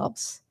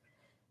ourselves.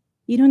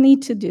 You don't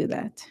need to do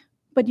that.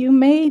 But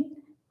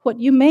what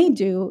you may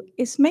do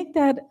is make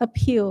that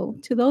appeal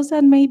to those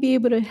that may be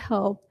able to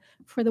help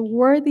for the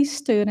Worthy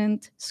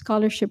Student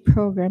Scholarship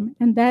Program,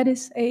 and that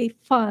is a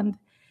fund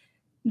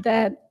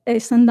that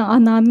is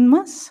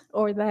anonymous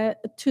or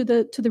that to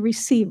the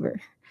receiver.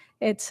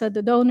 It's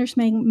the donors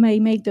may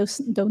make those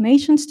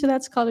donations to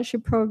that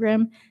scholarship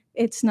program.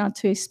 It's not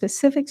to a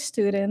specific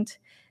student.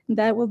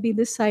 That will be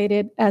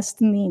decided as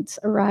the needs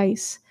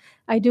arise.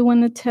 I do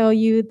want to tell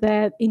you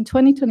that in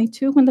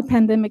 2022, when the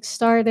pandemic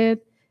started,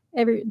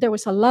 there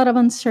was a lot of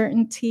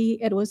uncertainty.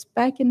 It was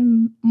back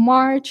in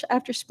March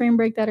after spring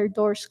break that our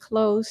doors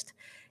closed.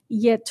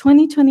 Yet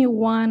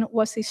 2021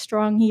 was a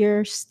strong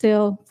year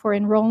still for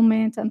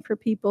enrollment and for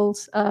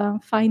people's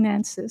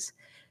finances.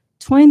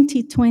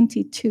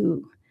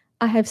 2022,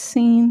 I have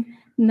seen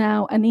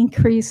now an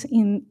increase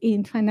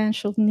in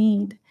financial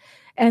need.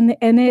 And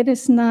it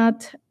is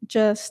not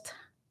just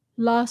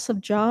loss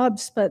of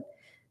jobs, but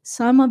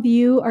some of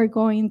you are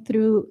going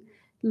through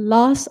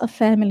loss of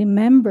family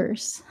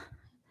members,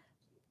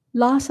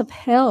 loss of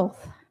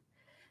health,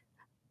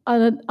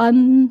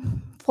 unforeseen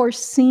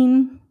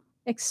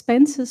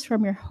expenses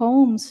from your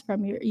homes,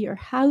 from your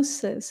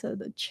houses,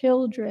 the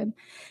children.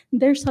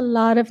 There's a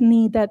lot of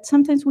need that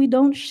sometimes we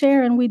don't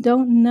share and we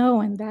don't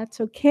know, and that's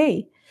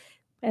okay.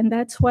 And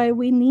that's why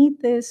we need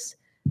this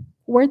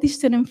Worthy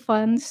Student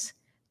Funds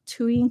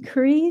to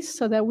increase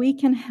so that we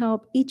can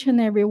help each and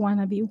every one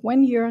of you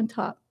when you're on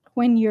top,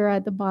 when you're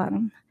at the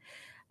bottom.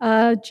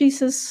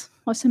 Jesus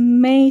was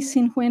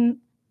amazing when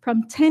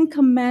from 10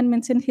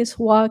 commandments in his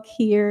walk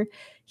here,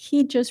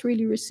 he just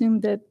really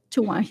resumed it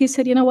to one. He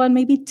said, you know what,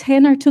 maybe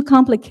 10 are too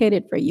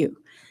complicated for you.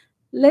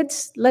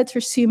 Let's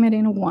resume it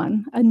in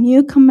one. A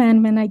new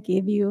commandment I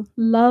give you,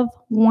 love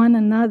one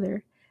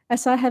another.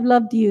 As I have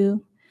loved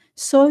you,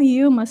 so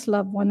you must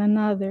love one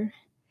another.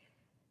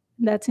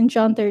 That's in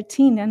John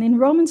 13. And in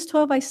Romans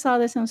 12, I saw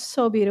this and it was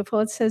so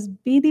beautiful. It says,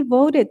 be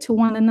devoted to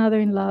one another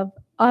in love,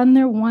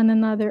 honor one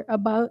another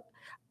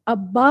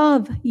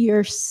above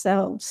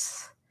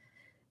yourselves.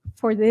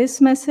 For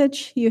this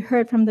message you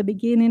heard from the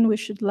beginning, we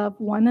should love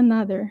one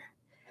another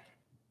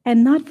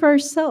and not for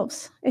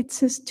ourselves. It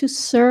says to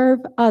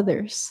serve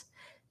others.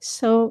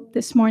 So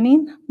this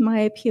morning, my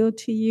appeal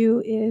to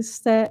you is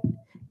that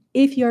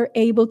if you're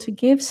able to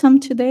give some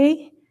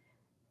today,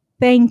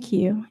 thank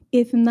you.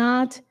 If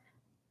not,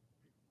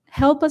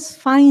 help us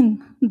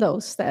find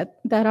those that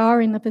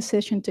are in a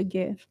position to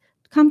give.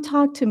 Come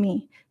talk to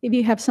me. If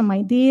you have some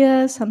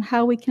ideas on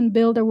how we can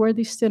build a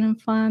Worthy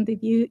Student Fund,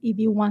 if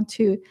you want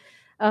to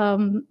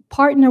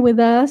partner with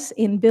us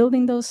in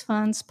building those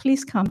funds,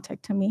 please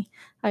contact me.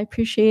 I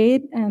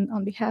appreciate, and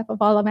on behalf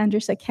of all of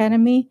Andrews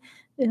Academy,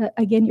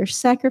 again, your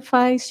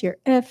sacrifice, your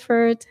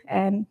effort,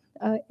 and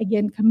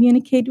again,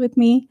 communicate with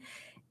me.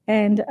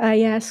 And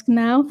I ask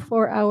now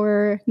for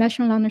our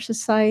National Honor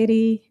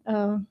Society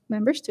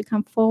members to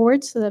come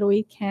forward so that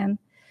we can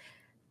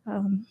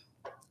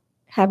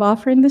have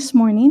offering this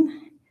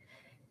morning.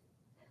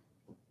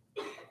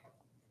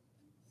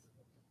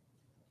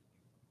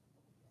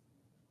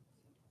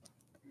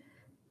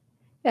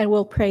 And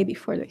we'll pray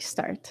before they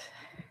start.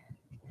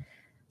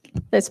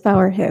 Let's bow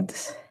our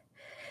heads.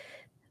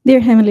 Dear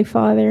Heavenly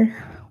Father,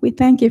 we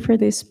thank you for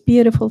this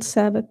beautiful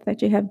Sabbath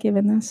that you have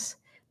given us.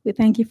 We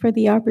thank you for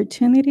the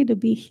opportunity to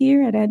be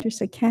here at Andrews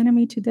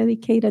Academy to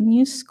dedicate a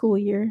new school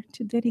year,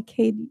 to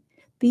dedicate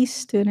these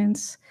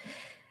students,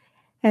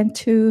 and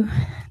to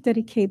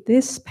dedicate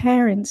these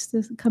parents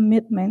this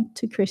commitment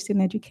to Christian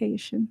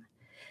education.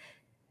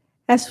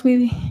 As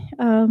we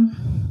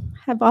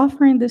have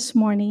offering this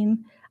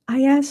morning,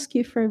 I ask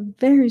you for a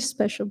very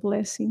special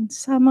blessing.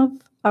 Some of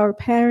our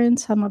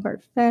parents, some of our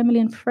family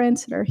and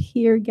friends that are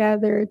here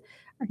gathered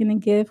are going to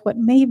give what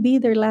may be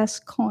their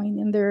last coin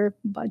in their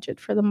budget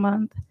for the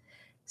month.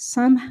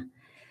 Some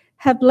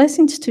have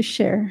blessings to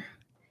share.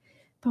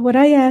 But what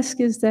I ask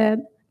is that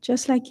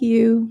just like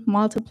you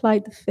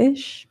multiplied the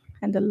fish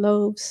and the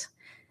loaves,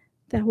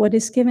 that what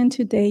is given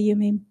today you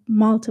may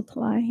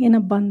multiply in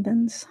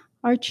abundance.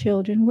 Our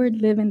children, we're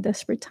living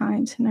desperate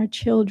times, and our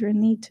children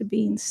need to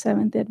be in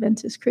Seventh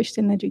Adventist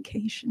Christian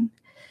education.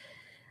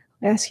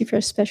 I ask you for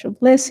a special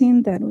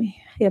blessing that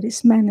it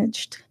is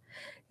managed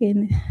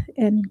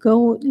and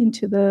go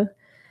into the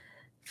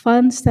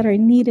funds that are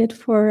needed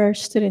for our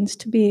students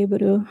to be able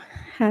to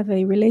have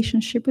a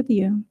relationship with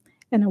you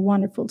and a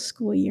wonderful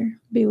school year.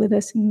 Be with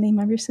us in the name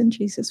of your Son,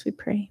 Jesus, we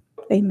pray.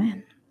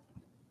 Amen.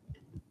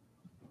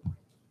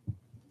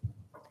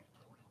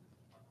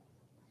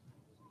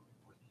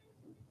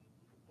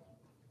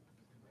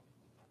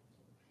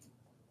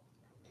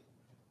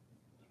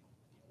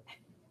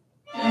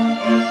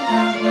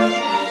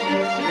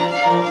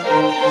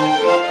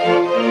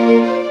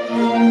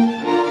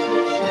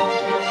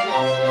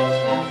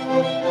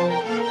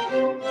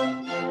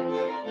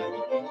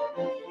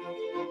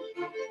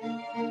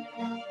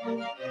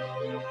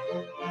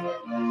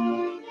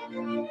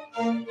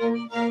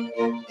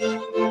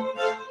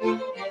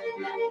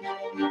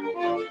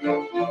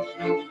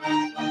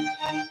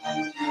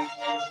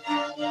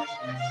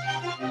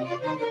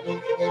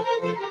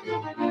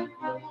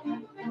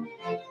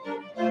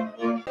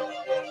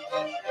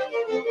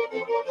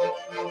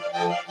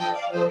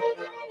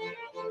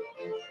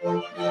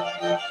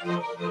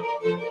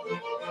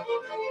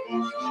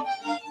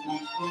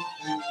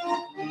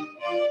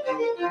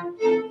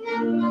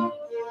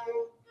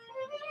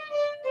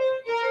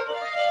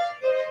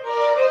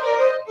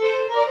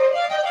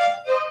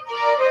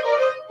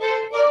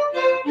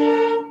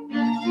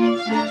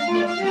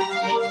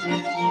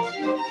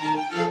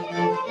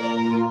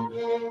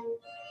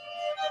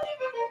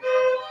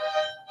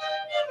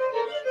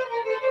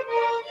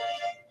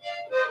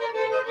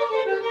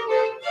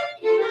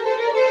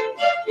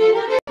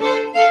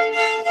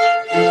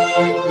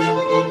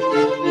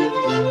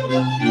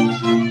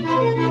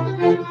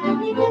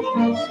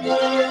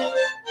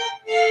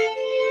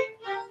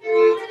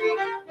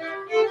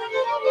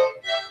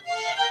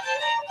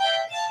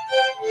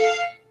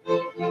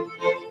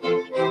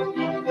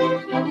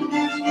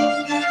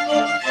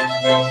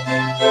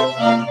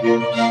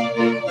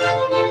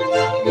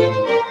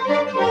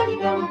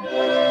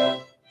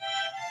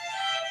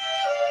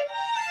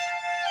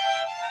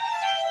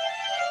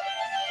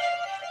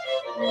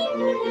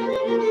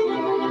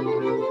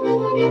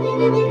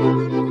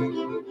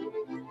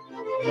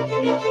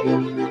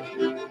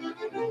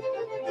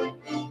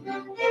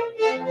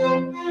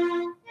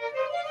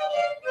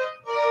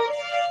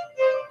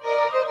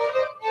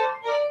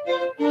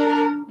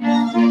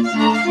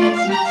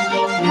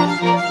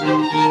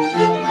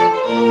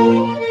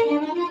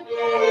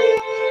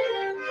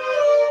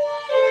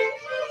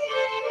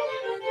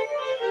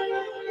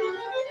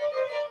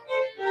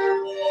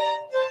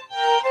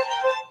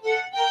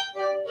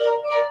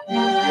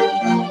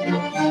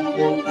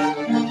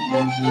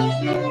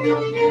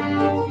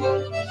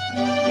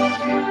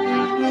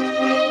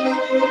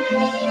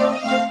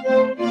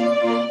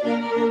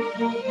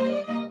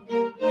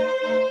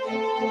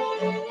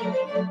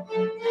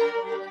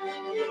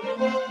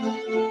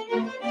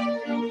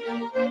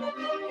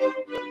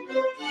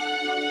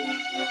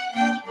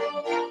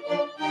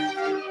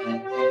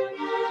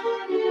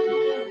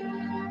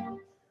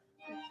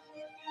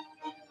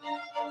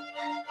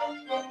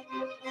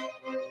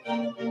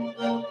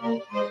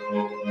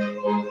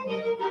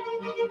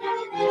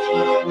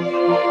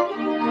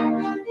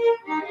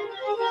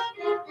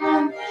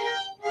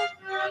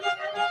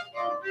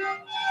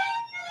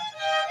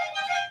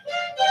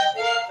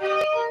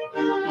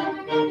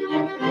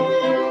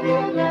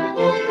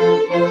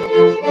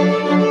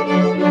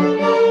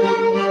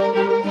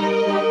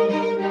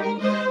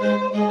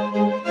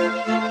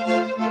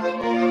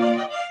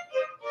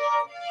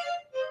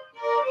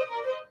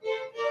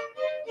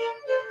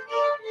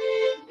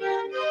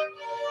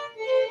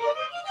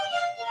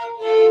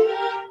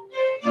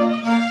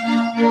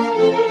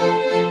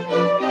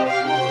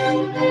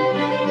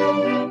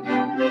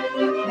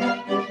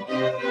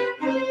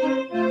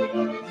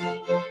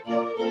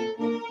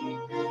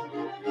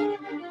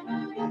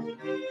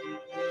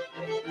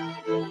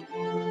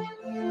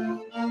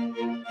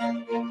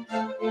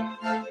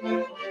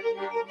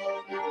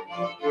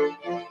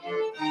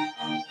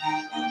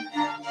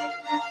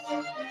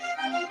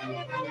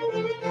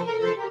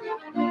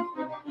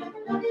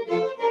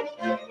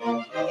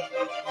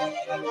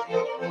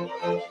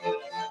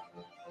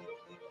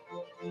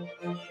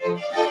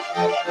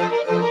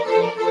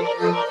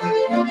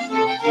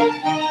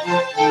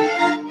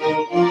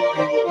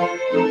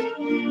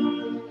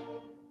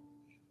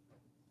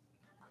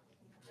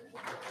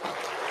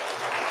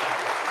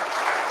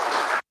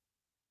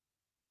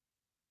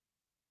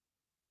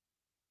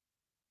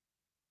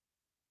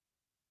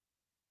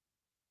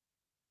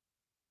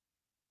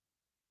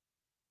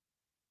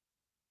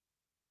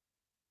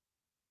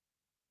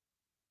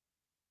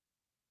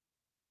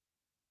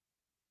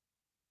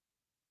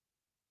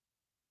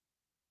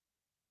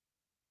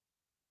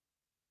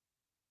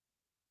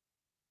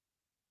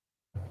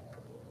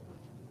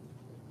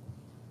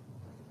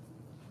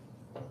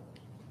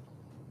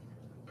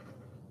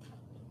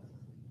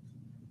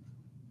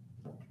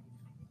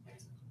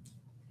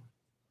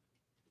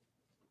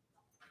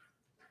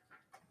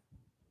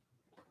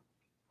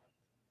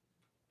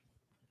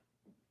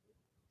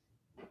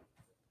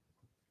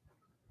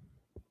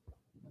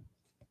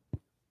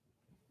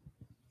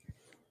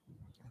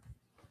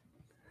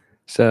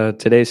 So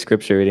today's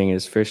scripture reading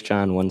is 1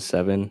 John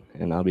 1:7,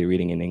 and I'll be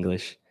reading in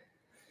English.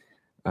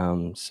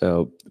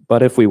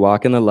 But if we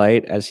walk in the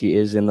light as he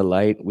is in the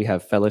light, we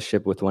have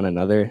fellowship with one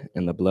another,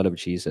 and the blood of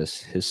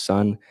Jesus, his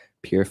son,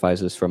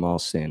 purifies us from all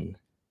sin.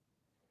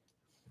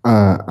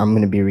 I'm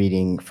going to be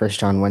reading 1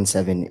 John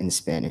 1:7 in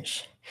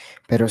Spanish.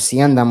 Pero si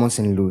andamos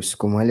en luz,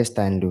 como Él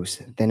está en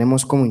luz,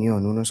 tenemos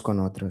comunión unos con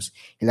otros,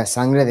 y la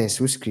sangre de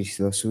Jesús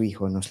Cristo, su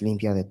Hijo, nos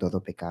limpia de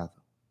todo pecado.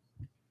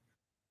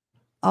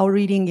 Our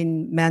reading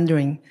in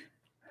Mandarin.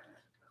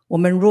 我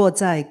们若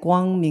在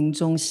光明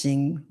中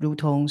行，如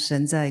同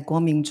神在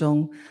光明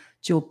中，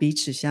就彼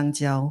此相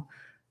交。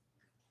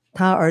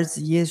他儿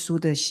子耶稣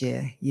的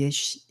血也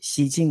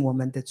洗净我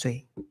们的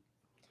罪。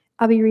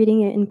I'll be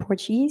reading it in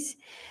Portuguese.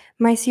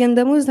 Mas se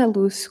andamos na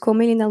luz,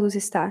 como ele na luz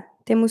está,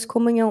 temos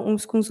comunhão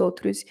uns com os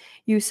outros,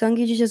 e o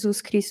sangue de Jesus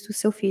Cristo,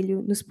 seu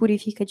Filho, nos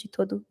purifica de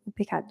todo o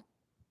pecado.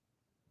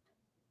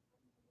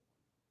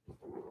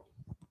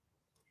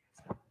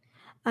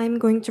 I'm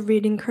going to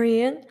read in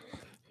Korean.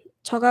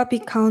 저가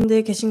빛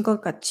가운데 계신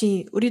것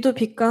같이 우리도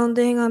빛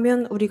가운데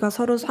행하면 우리가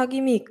서로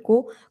사귐이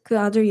있고 그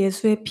아들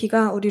예수의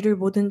피가 우리를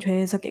모든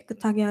죄에서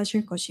깨끗하게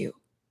하실 것이요.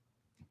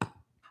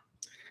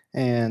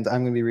 And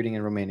I'm going to be reading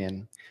in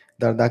Romanian.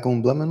 Dar dacă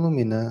umblăm în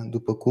lumină,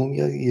 după cum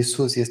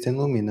Iisus este în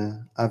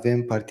lumină,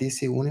 avem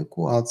partiții unii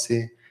cu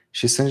alții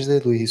și sângele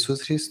lui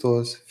Iisus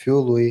Hristos,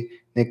 Fiul lui,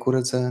 ne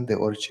curăță de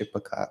orice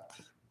păcat.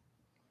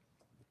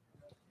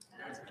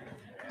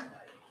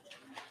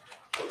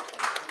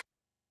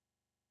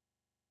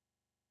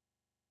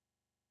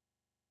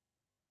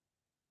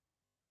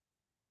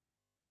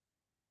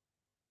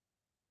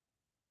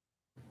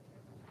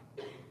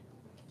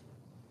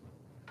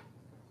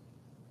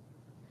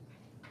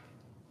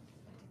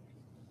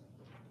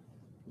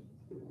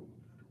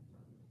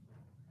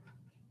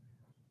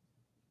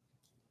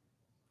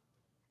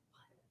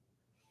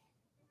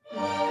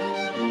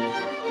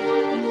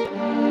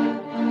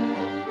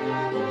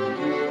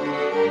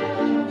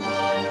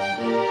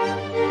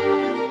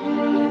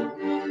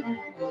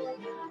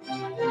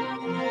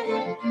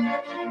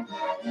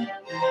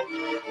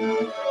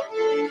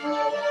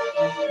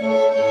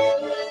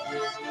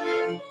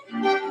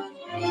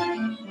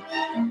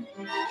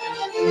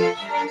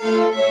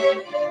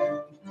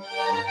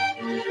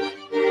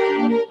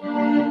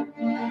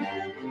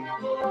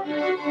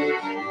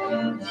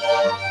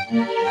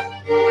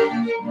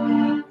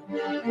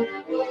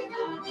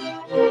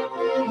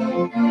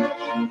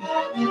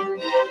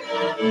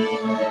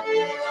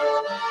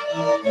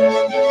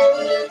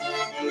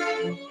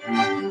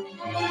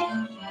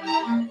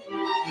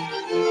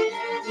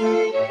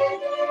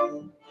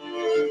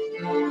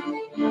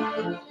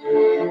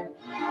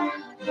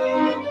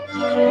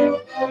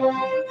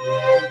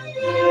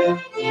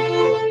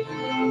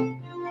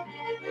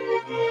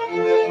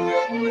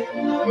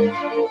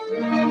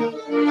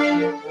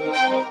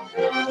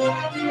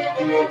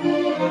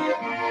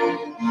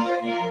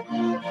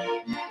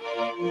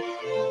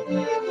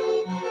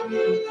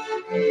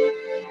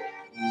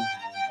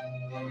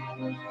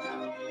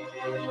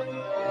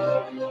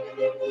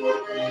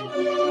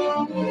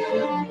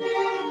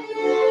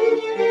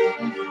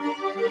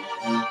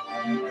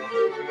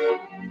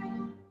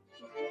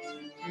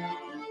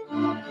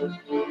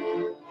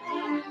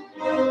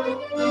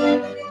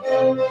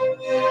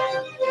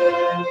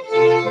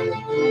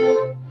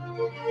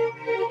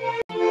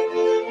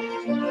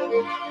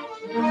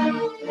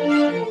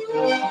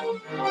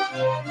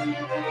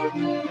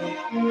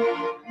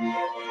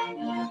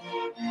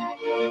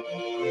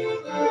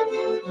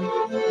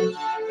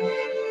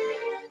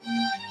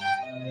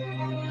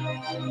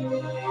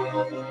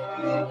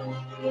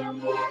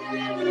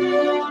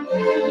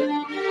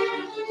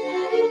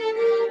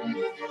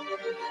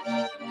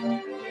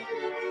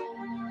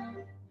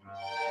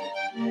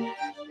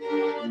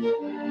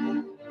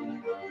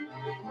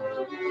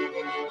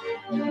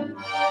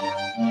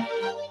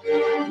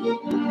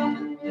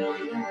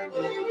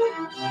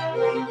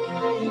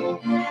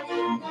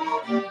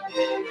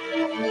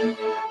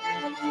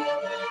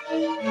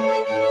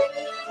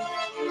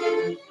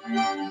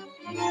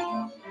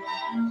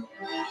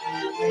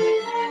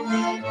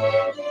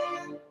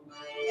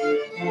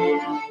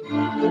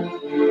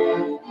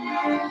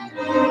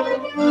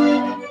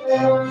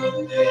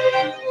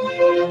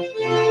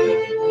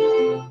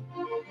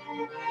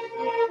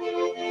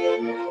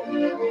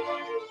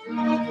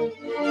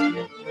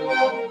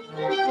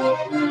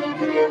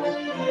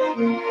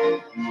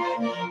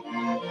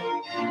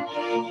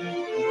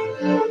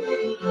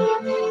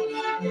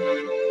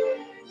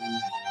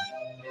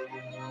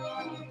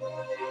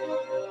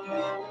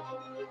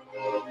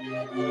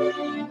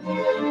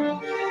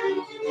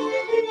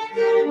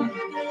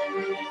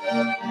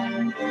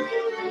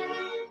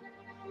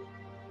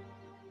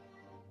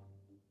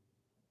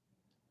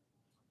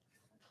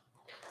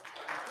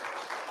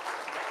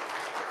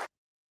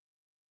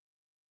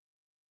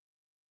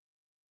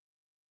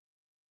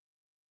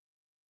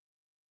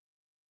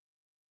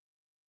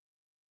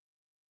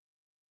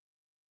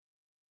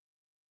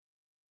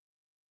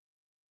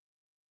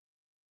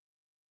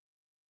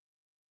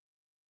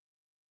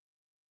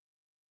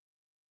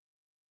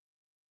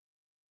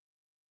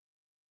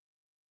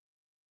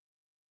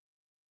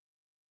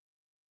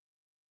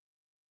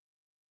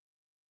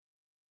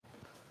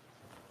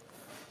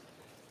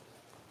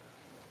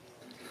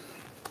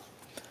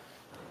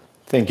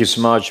 Thank you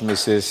so much,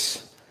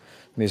 Ms.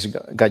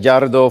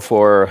 Gallardo,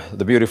 for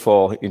the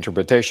beautiful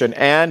interpretation.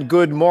 And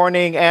good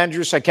morning,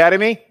 Andrews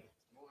Academy,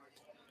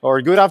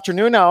 or good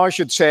afternoon now, I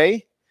should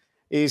say.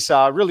 It's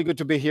really good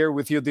to be here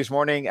with you this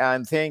morning.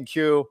 And thank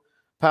you,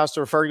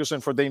 Pastor Ferguson,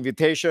 for the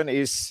invitation.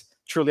 It's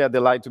truly a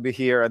delight to be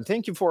here. And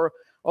thank you for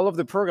all of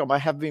the program. I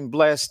have been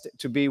blessed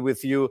to be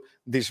with you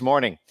this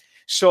morning.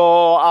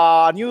 So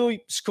a new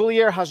school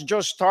year has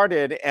just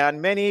started, and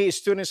many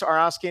students are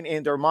asking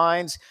in their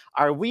minds,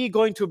 are we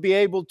going to be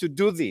able to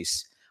do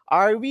this?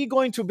 Are we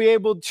going to be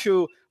able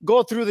to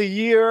go through the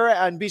year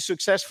and be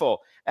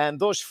successful? And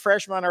those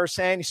freshmen are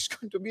saying it's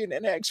going to be in the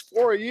next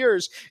 4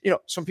 years. You know,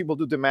 some people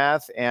do the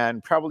math,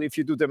 and probably if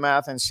you do the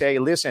math and say,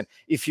 listen,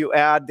 if you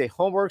add the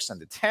homeworks and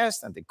the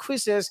tests and the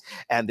quizzes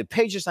and the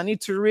pages I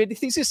need to read,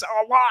 this is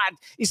a lot.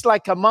 It's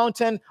like a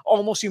mountain,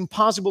 almost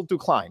impossible to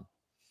climb.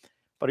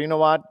 But you know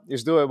what?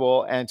 It's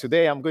doable. And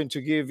today I'm going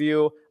to give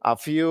you a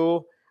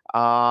few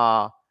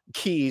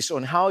keys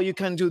on how you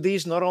can do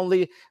this, not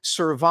only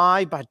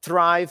survive, but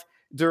thrive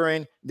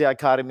during the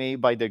academy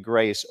by the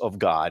grace of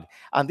God.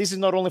 And this is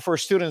not only for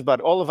students, but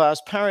all of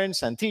us,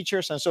 parents and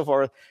teachers and so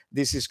forth.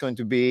 This is going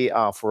to be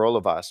for all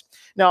of us.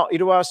 Now,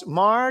 it was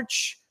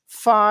March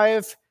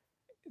 5,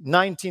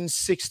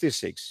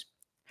 1966.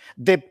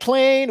 The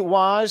plane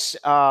was,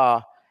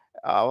 the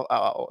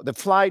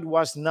flight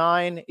was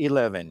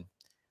 911.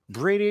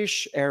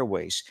 British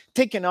Airways,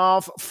 taken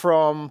off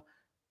from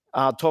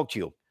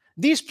Tokyo.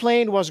 This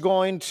plane was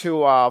going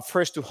to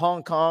first to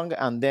Hong Kong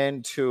and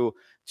then to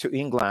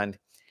England.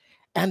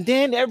 And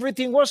then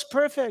everything was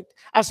perfect.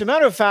 As a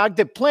matter of fact,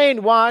 the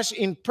plane was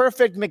in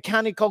perfect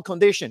mechanical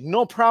condition,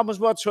 no problems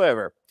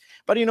whatsoever.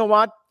 But you know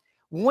what?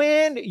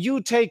 When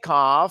you take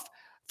off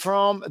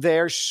from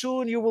there,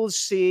 soon you will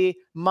see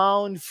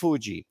Mount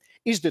Fuji.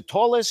 It's the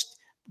tallest,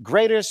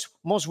 greatest,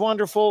 most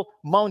wonderful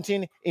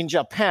mountain in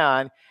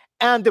Japan.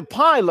 And the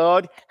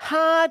pilot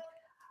had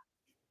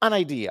an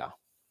idea.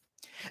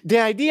 The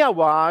idea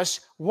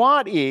was,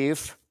 what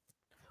if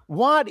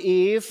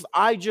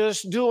I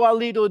just do a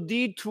little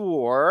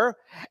detour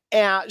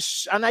and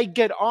I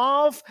get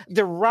off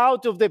the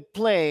route of the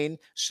plane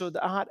so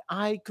that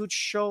I could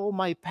show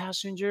my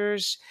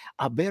passengers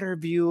a better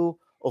view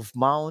of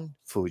Mount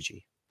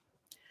Fuji?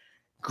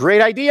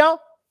 Great idea.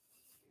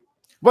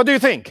 What do you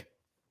think?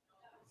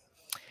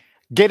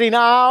 Getting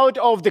out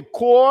of the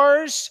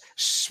course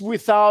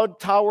without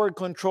tower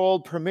control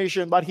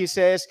permission. But he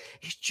says,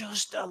 it's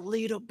just a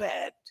little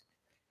bit.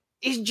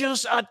 It's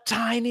just a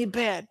tiny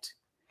bit.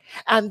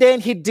 And then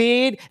he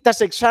did.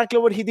 That's exactly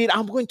what he did.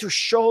 I'm going to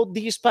show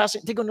these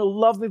passengers. They're going to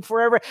love me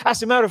forever.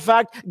 As a matter of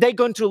fact, they're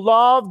going to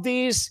love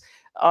this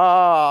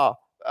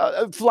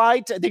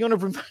flight. They're going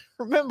to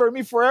remember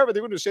me forever.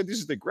 They're going to say, this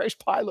is the greatest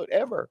pilot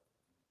ever.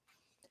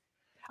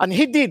 And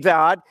he did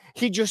that.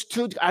 He just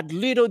took a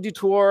little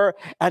detour,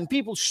 and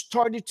people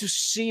started to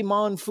see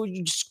Mount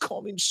Fuji just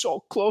coming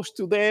so close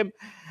to them.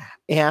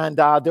 And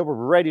they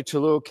were ready to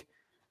look.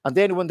 And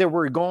then when they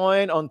were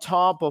going on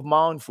top of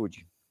Mount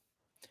Fuji,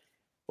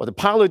 what the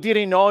pilot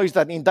didn't know is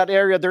that in that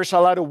area, there's a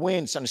lot of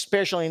winds, and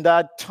especially in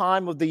that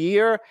time of the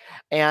year.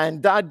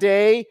 And that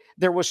day,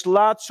 there was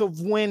lots of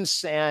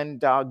winds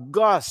and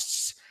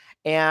gusts,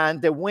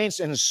 and the winds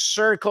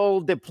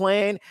encircled the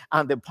plane,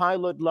 and the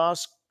pilot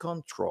lost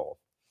control.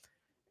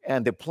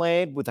 And the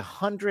plane with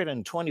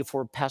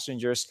 124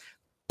 passengers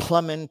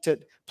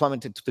plummeted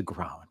to the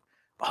ground.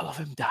 All of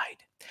them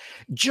died.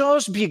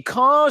 Just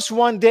because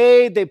one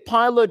day the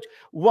pilot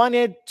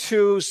wanted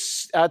to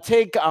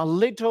take a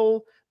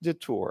little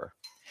detour.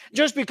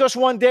 Just because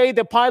one day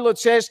the pilot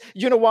says,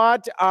 you know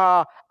what,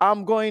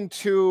 I'm going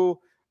to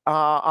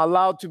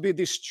allow to be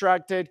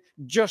distracted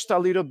just a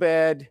little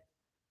bit.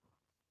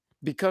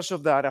 Because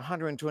of that,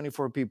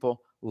 124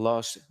 people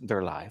lost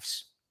their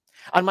lives.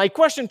 And my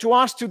question to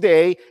us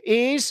today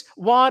is,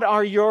 what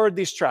are your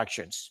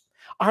distractions?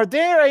 Are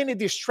there any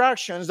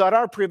distractions that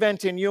are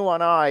preventing you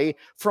and I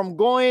from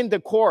going the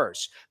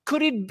course?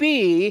 Could it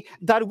be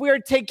that we're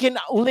taking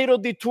little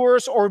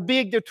detours or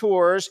big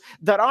detours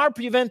that are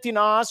preventing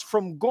us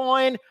from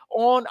going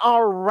on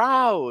our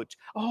route?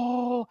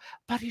 Oh,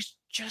 but it's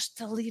just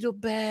a little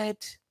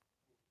bit.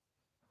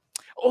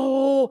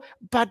 Oh,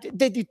 but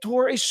the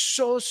detour is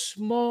so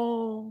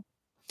small.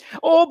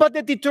 Oh, but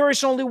the detour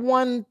is only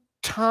one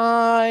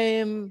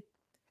time.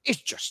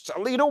 It's just a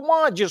little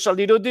one, just a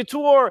little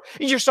detour.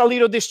 It's just a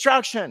little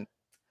distraction.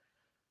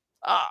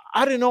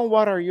 I don't know,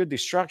 what are your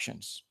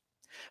distractions?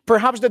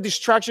 Perhaps the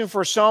distraction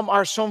for some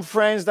are some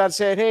friends that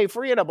said, hey,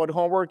 forget about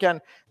homework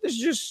and let's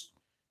just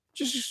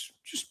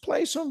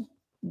play some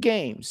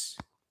games.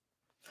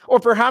 Or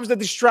perhaps the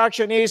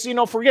distraction is,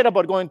 forget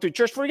about going to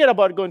church, forget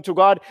about going to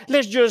God.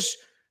 Let's just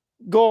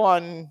go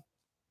and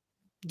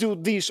do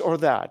this or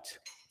that.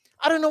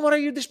 I don't know, what are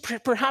you?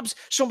 Perhaps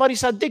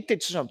somebody's addicted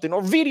to something,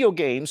 or video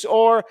games,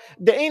 or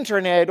the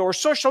internet, or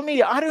social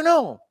media. I don't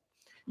know.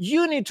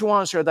 You need to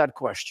answer that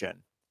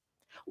question.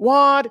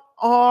 What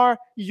are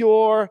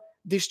your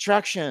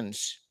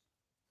distractions?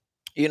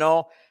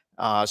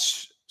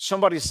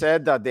 Somebody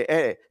said that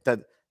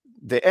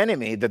the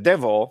enemy, the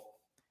devil,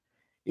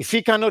 if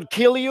he cannot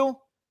kill you,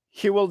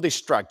 he will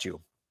distract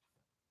you.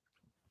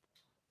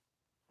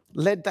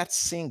 Let that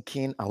sink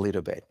in a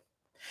little bit.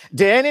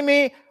 The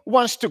enemy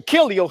wants to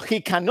kill you.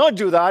 He cannot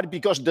do that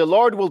because the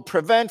Lord will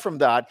prevent from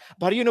that.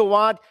 But you know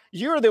what?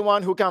 You're the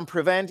one who can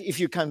prevent if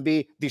you can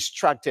be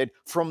distracted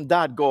from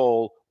that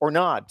goal or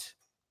not.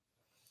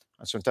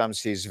 And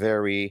sometimes he's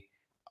very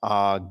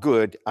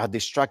good at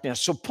distracting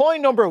us. So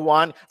point number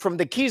one from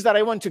the keys that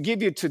I want to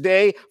give you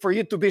today for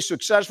you to be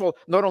successful,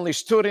 not only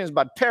students,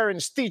 but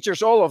parents,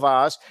 teachers, all of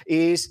us,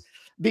 is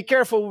be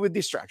careful with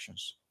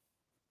distractions.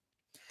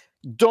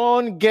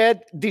 Don't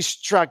get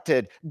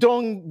distracted.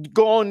 Don't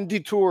go on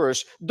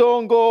detours.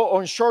 Don't go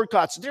on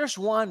shortcuts. There's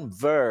one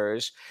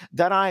verse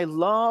that I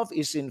love,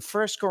 is in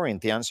 1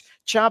 Corinthians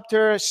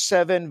chapter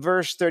 7,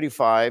 verse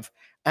 35.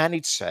 And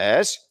it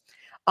says,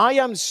 I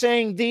am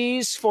saying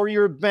this for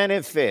your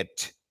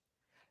benefit,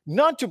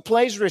 not to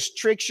place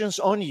restrictions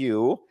on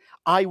you.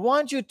 I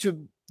want you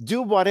to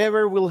do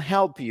whatever will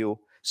help you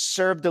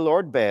serve the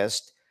Lord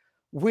best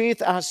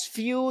with as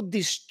few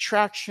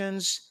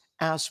distractions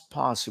as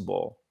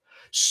possible.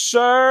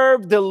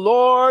 Serve the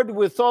Lord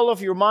with all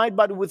of your might,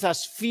 but with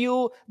as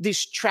few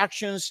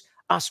distractions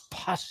as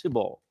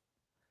possible.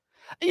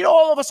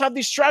 All of us have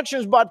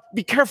distractions, but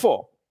be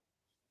careful.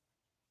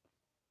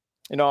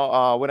 When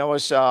I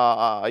was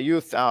a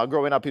youth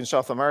growing up in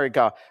South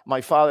America,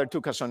 my father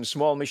took us on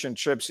small mission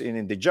trips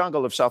in the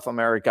jungle of South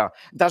America.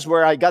 That's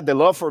where I got the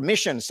love for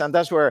missions, and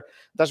that's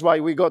why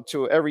we go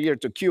to every year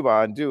to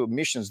Cuba and do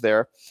missions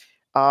there.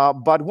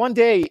 But one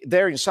day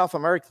there in South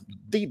America,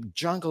 deep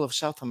jungle of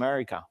South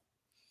America,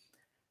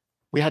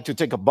 we had to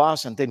take a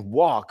bus and then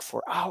walk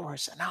for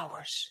hours and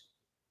hours.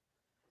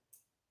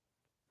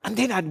 And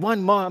then at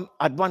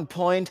one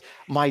point,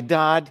 my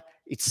dad,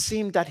 it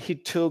seemed that he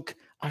took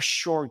a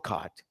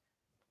shortcut.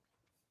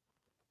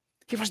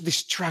 He was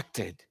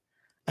distracted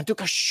and took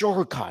a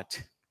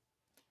shortcut.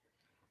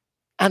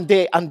 And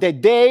the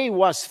day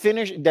was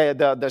finished,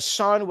 the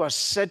sun was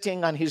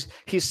setting, and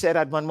he said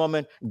at one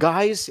moment,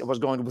 guys, I was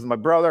going with my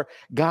brother,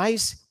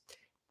 guys,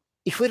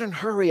 if we don't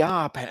hurry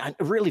up and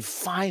really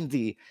find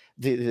the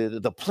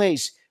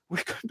place,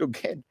 we're going to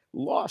get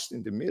lost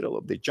in the middle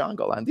of the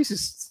jungle. And this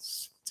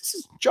is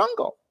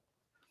jungle.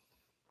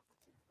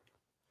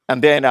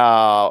 And then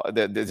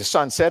the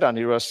sun set and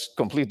it was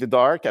completely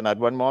dark. And at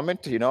one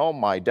moment,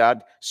 my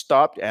dad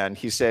stopped and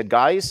he said,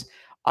 guys,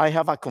 I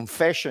have a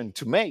confession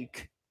to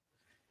make.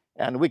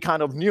 And we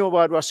kind of knew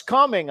what was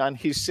coming. And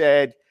he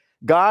said,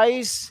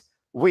 guys,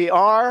 we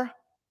are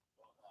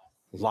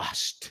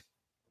lost.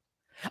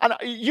 And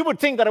you would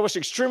think that I was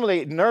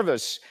extremely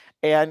nervous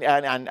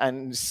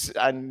and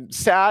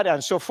sad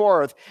and so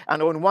forth.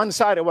 And on one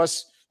side, I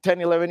was 10,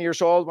 11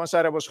 years old. One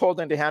side, I was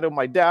holding the hand of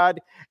my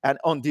dad. And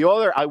on the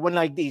other, I went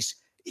like this.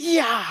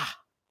 Yeah,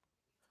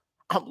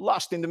 I'm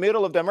lost in the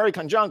middle of the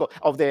American jungle,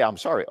 of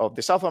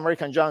the South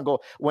American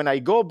jungle. When I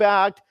go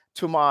back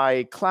to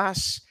my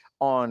class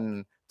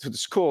to the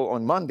school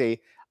on Monday,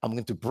 I'm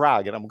going to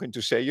brag and I'm going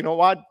to say, you know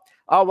what?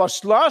 I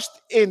was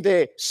lost in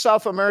the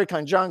South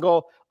American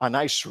jungle and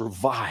I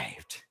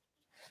survived.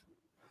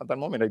 At that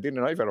moment, I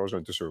didn't know if I was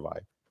going to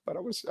survive, but I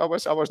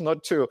was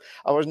not too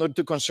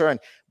concerned.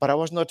 But I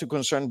was not too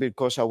concerned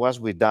because I was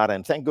with Dad,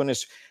 and thank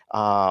goodness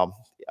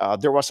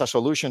there was a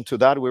solution to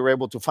that. We were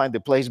able to find the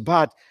place,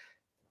 but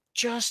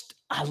just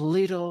a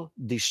little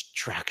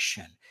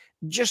distraction,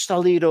 just a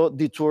little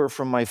detour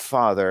from my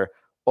father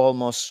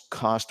almost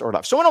cost our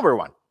life. So number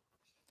one,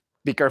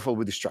 be careful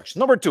with distraction.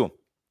 Number two,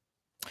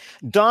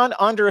 don't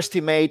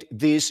underestimate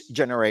this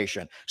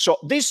generation. So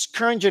this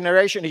current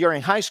generation, you're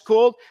in high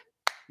school,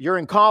 you're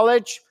in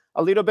college,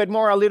 a little bit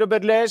more, a little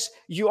bit less,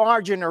 you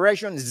are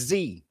Generation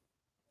Z.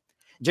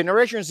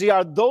 Generation Z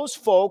are those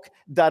folk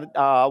that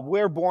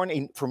were born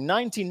from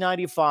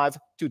 1995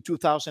 to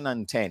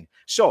 2010.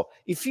 So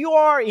if you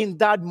are in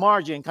that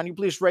margin, can you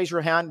please raise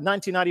your hand?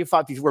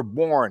 1995, if you were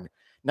born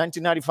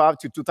 1995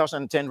 to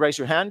 2010, raise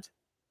your hand.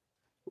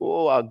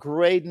 Oh, a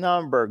great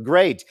number.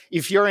 Great.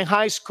 If you're in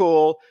high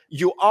school,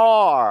 you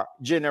are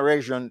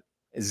Generation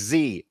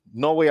Z.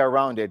 No way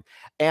around it.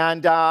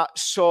 And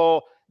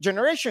so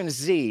Generation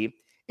Z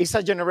is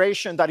a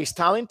generation that is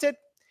talented.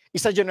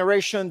 It's a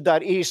generation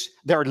that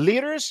they're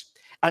leaders.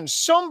 And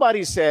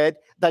somebody said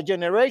that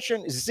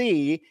Generation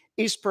Z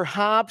is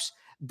perhaps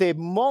the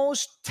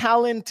most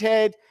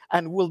talented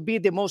and will be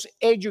the most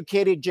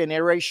educated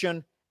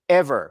generation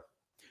ever.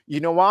 You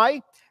know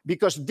why?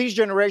 Because this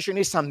generation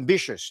is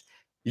ambitious.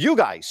 You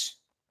guys,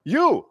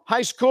 you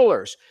high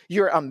schoolers,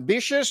 you're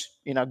ambitious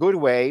in a good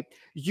way.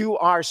 You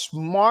are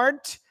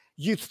smart.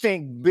 You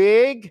think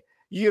big.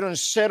 You don't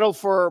settle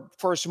for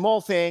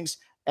small things.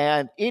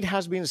 And it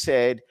has been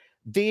said,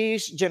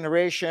 this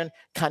generation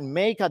can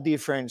make a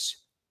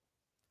difference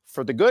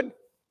for the good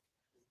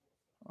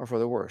or for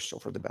the worse or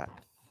for the bad.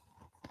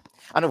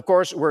 And of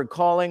course, we're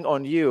calling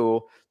on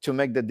you to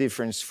make the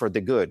difference for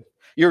the good.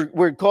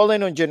 We're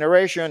calling on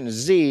Generation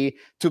Z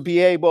to be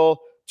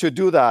able to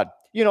do that.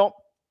 You know,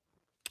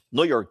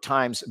 New York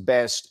Times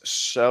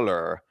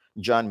bestseller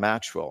John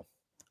Maxwell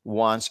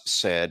once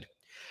said,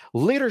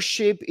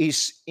 leadership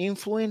is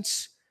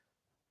influence,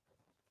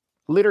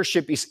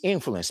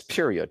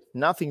 period.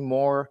 Nothing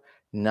more,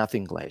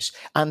 nothing less.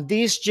 And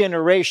this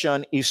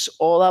generation is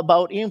all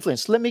about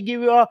influence. Let me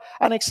give you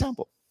an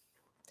example.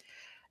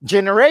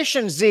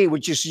 Generation Z,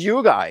 which is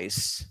you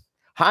guys,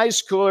 high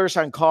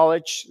schoolers and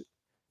college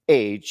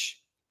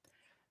age,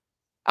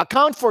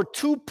 account for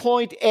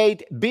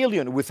 2.8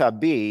 billion with a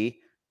B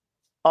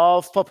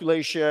of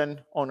population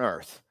on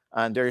Earth.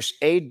 And there's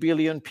 8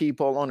 billion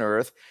people on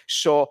Earth.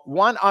 So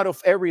 1 out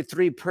of every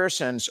 3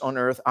 persons on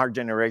Earth are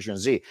Generation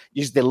Z.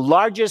 It's the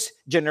largest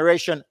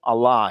generation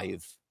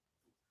alive.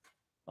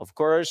 Of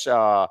course,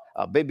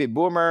 baby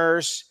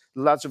boomers,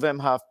 lots of them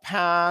have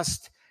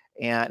passed,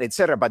 and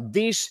etc. But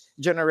this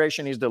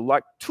generation is the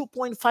large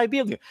 2.5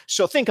 billion.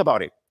 So think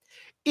about it.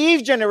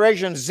 If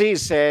Generation Z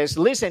says,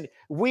 listen,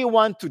 we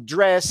want to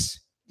dress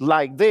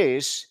like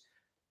this,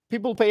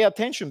 people pay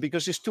attention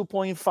because it's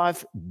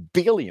 2.5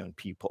 billion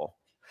people.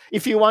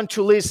 If you want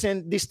to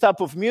listen this type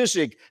of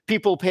music,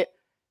 people pay.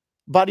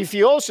 But if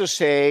you also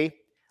say,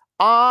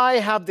 I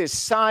have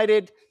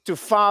decided to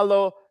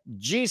follow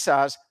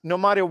Jesus no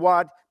matter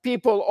what,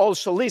 people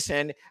also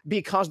listen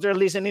because they're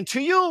listening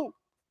to you.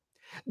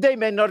 They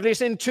may not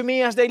listen to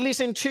me as they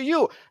listen to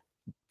you.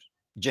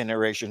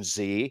 Generation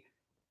Z,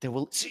 they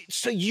will see.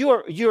 So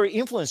your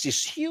influence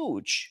is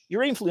huge.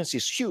 Your influence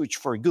is huge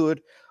for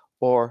good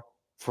or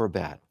for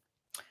bad.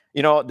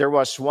 You know, there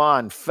was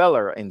one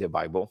fellow in the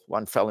Bible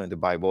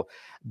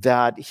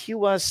that he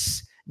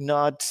was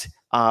not,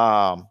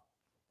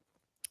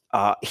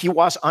 he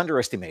was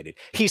underestimated.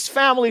 His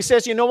family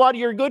says, you know what,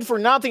 you're good for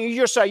nothing.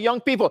 You're just a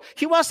young people.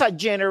 He was a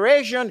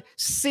Generation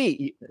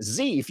Z,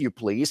 if you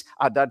please,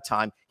 at that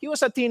time. He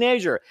was a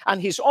teenager. And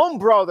his own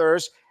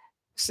brothers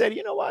said,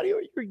 you know what,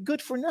 you're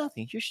good for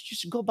nothing. You should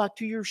just go back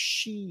to your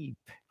sheep.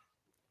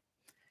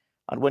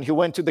 And when he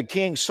went to the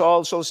king,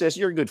 Saul says,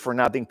 you're good for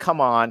nothing. Come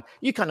on.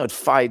 You cannot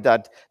fight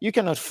that. You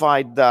cannot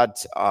fight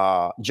that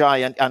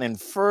giant. And in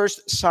 1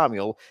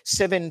 Samuel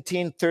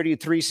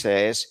 17:33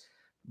 says,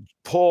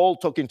 Paul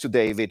talking to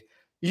David,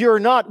 you're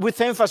not,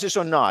 with emphasis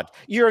on not,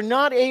 you're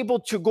not able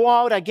to go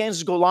out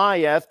against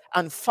Goliath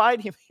and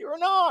fight him. You're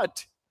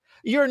not.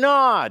 You're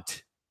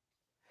not.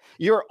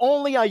 You're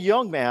only a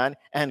young man,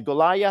 and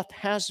Goliath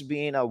has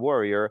been a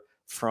warrior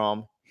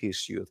from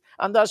his youth.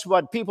 And that's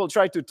what people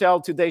try to tell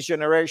today's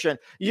generation.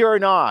 You're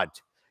not.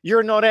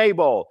 You're not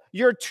able.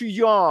 You're too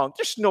young.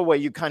 There's no way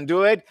you can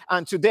do it.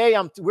 And today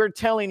we're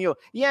telling you,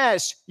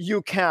 yes,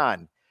 you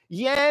can.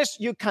 Yes,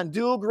 you can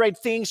do great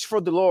things for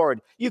the Lord.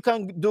 You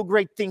can do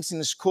great things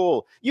in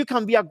school. You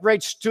can be a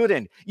great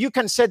student. You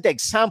can set the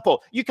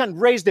example. You can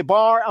raise the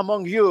bar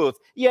among youth.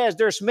 Yes,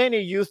 there's many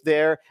youth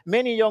there,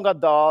 many young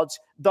adults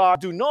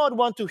that do not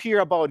want to hear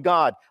about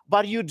God,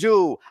 but you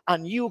do,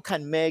 and you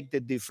can make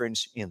the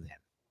difference in them.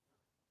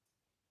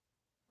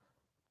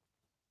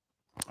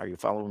 Are you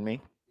following me?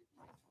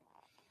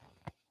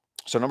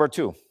 So number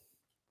 2,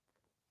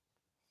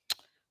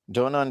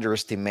 don't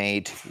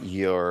underestimate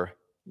your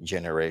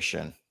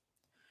generation.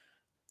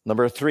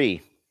 Number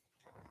 3,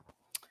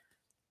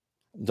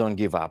 don't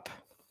give up.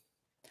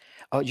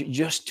 Oh,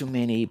 just too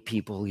many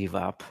people give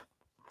up.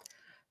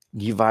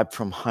 Give up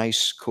from high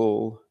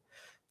school,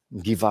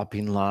 give up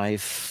in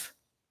life.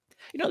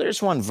 You know,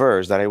 there's one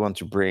verse that I want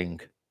to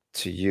bring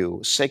to you,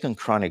 2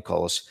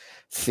 Chronicles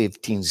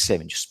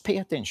 15:7. Just pay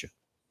attention.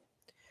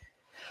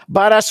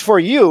 But as for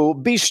you,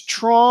 be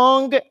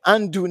strong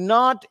and do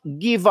not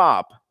give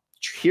up.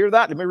 Did you hear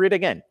that? Let me read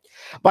again.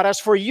 But as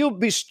for you,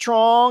 be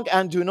strong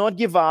and do not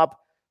give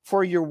up,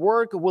 for your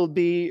work will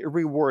be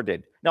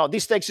rewarded. Now,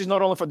 this text is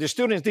not only for the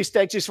students, this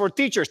text is for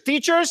teachers.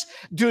 Teachers,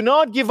 do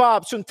not give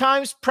up.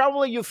 Sometimes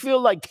probably you feel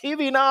like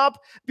giving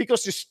up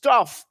because it's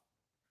tough.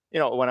 You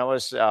know, when I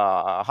was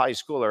a high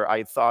schooler,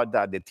 I thought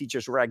that the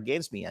teachers were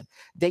against me and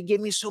they gave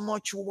me so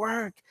much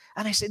work.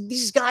 And I said,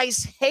 these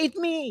guys hate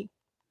me.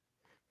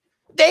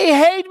 They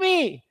hate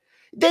me.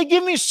 They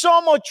give me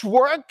so much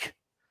work.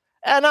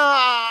 And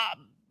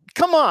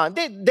come on,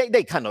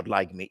 they cannot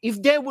like me.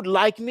 If they would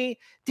like me,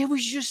 they would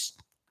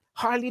just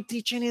hardly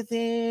teach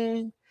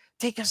anything,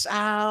 take us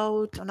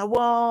out on a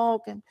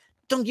walk, and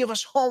don't give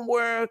us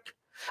homework.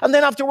 And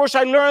then afterwards,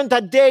 I learned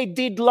that they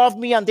did love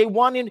me and they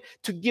wanted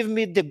to give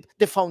me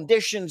the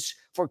foundations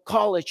for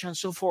college and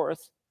so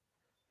forth.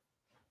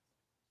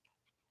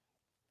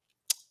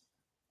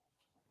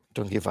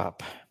 Don't give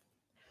up.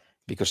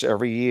 Because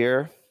every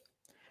year,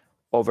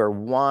 over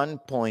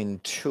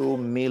 1.2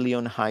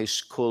 million high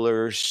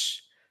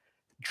schoolers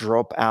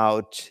drop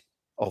out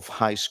of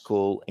high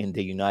school in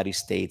the United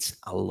States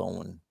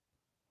alone.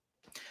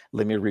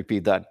 Let me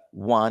repeat that,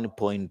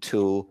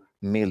 1.2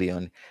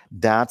 million.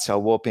 That's a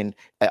whopping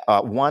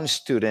one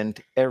student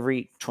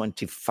every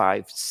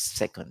 25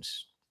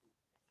 seconds.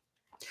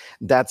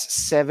 That's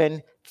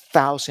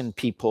 7,000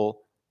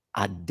 people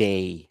a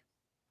day.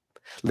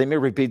 Let me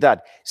repeat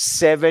that,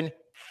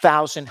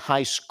 7,000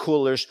 high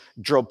schoolers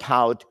drop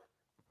out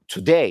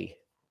today,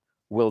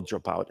 will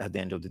drop out at the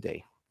end of the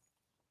day.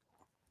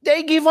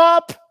 They give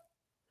up.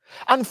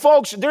 And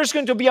folks, there's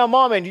going to be a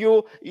moment,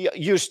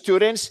 you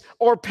students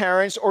or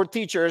parents or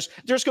teachers,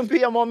 there's going to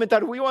be a moment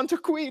that we want to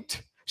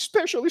quit.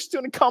 Especially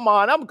students, come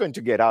on, I'm going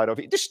to get out of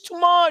it. This is too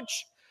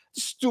much.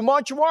 It's too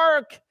much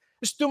work.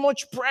 It's too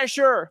much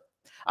pressure.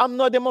 I'm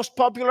not the most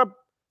popular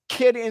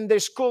kid in the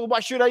school.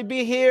 Why should I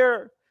be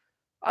here?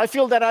 I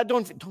feel that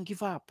don't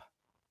give up.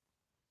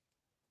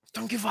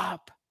 Don't give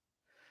up.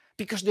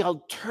 Because the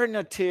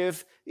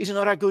alternative is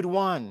not a good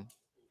one.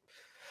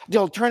 The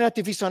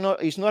alternative is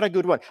not a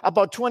good one.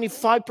 About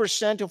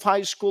 25% of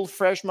high school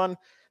freshmen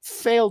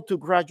fail to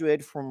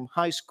graduate from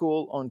high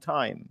school on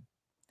time.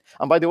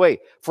 And by the way,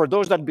 for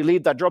those that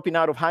believe that dropping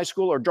out of high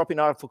school or dropping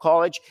out of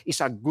college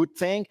is a good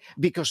thing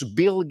because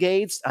Bill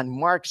Gates and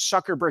Mark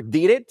Zuckerberg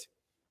did it,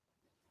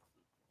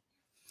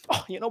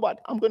 oh, you know what?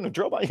 I'm going to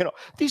drop out. You know,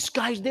 these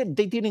guys they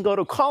didn't go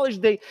to college.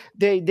 They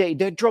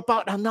drop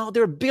out and now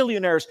they're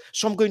billionaires.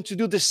 So I'm going to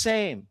do the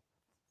same.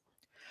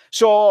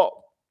 So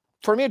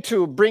for me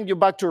to bring you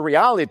back to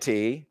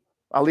reality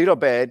a little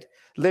bit,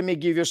 let me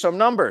give you some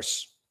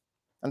numbers.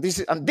 And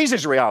this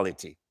is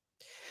reality.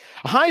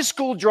 High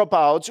school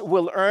dropouts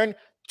will earn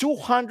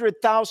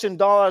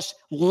 $200,000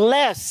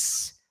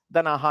 less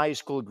than a high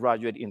school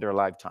graduate in their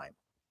lifetime.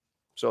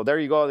 So there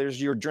you go. There's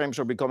your dreams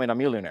of becoming a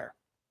millionaire.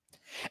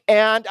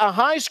 And a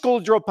high school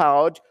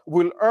dropout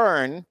will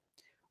earn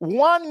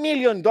 $1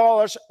 million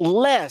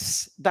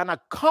less than a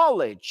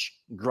college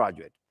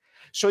graduate.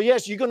 So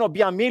yes, you're going to be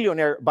a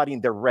millionaire, but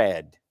in the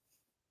red.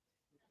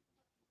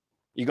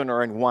 You're going to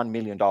earn $1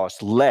 million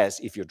less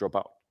if you drop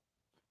out.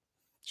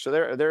 So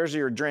there's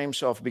your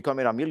dreams of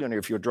becoming a millionaire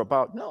if you drop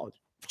out. No,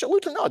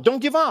 absolutely not. Don't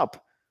give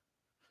up.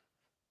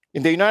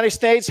 In the United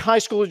States, high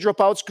school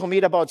dropouts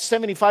commit about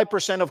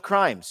 75% of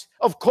crimes.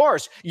 Of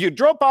course, you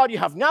drop out, you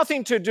have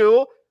nothing to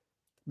do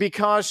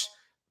because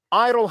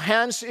idle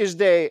hands is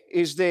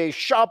the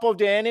shop of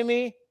the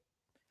enemy.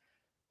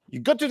 You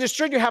go to the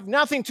street, you have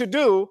nothing to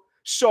do,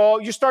 so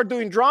you start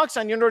doing drugs,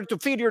 and in order to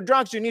feed your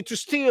drugs, you need to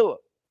steal,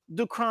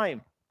 do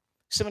crime.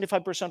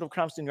 75% of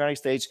crimes in the United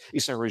States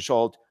is a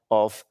result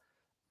of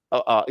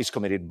is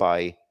committed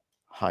by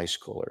high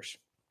schoolers.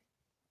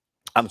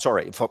 I'm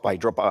sorry, by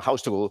high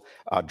school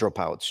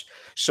dropouts.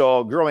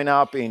 So growing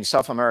up in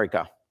South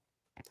America,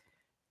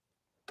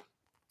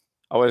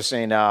 I was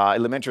in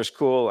elementary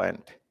school,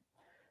 and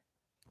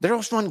there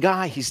was one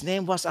guy, his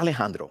name was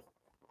Alejandro.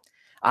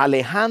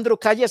 Alejandro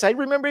Calles, I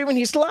remember even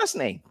his last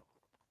name.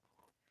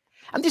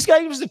 And this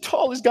guy was the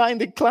tallest guy in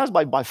the class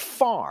by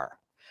far.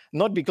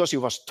 Not because he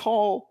was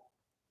tall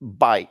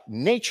by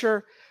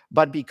nature,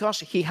 but because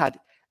he had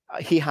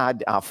he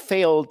had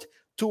failed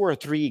 2 or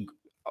 3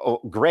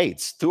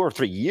 grades, 2 or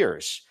 3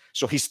 years.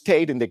 So he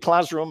stayed in the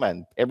classroom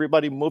and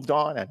everybody moved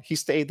on and he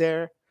stayed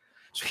there.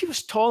 So he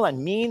was tall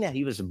and mean and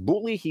he was a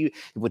bully. He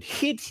would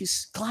hit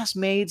his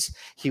classmates.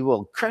 He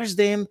will curse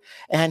them.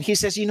 And he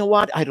says, you know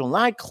what? I don't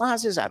like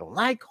classes. I don't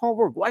like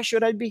homework. Why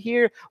should I be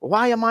here?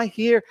 Why am I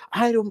here?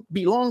 I don't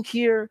belong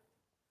here.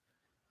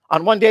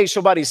 And one day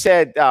somebody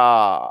said,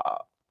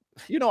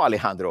 you know,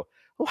 Alejandro,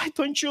 why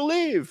don't you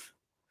leave?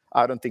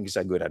 I don't think it's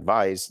a good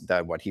advice,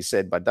 that what he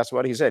said, but that's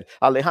what he said.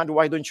 Alejandro,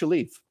 why don't you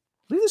leave?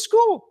 Leave the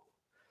school.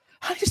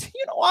 And he said,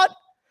 you know what?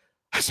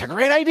 That's a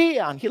great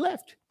idea. And he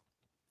left.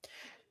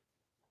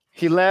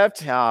 He left.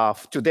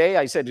 Today,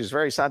 I said it's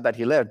very sad that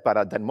he left, but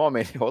at that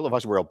moment, all of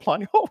us were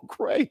applauding. Oh,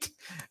 great.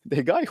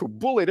 The guy who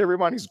bullied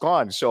everyone is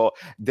gone. So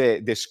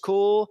the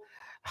school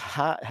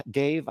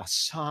gave a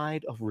sigh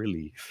of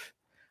relief.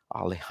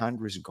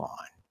 Alejandro is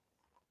gone.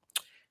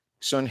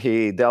 Soon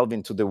he delved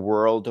into the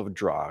world of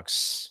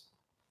drugs.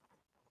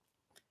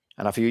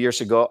 And a few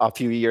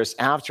years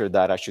after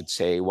that, I should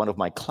say, one of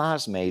my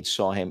classmates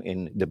saw him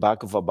in the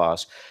back of a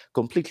bus,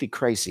 completely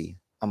crazy,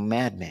 a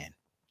madman.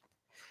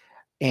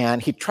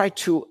 And he tried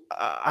to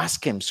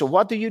ask him, so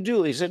what do you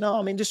do? He said, no,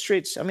 I'm in the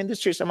streets. I'm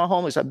a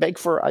homeless. I beg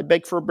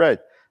for bread.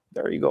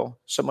 There you go.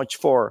 So much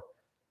for.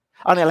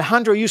 And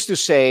Alejandro used to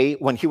say,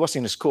 when he was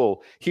in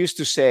school, he used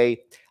to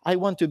say, I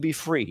want to be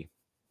free.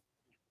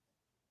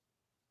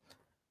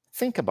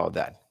 Think about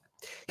that.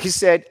 He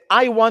said,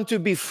 I want to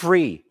be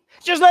free.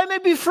 Just let me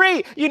be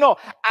free. You know,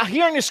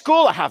 here in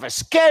school, I have a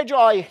schedule.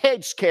 I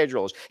hate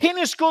schedules. Here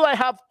in school, I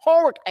have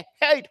homework. I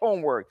hate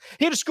homework.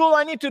 Here in school,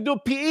 I need to do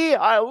PE.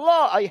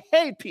 I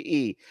hate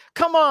PE.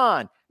 Come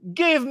on,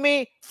 give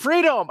me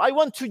freedom. I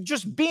want to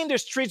just be in the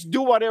streets,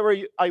 do whatever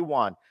I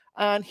want.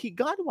 And he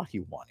got what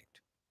he wanted.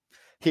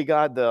 He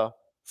got the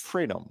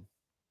freedom.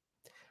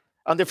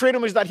 And the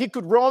freedom is that he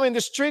could roam in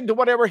the street, do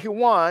whatever he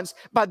wants.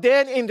 But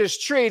then in the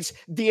streets,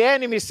 the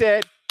enemy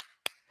said,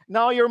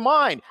 now you're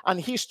mine.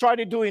 And he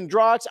started doing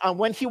drugs. And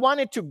when he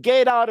wanted to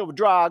get out of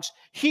drugs,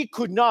 he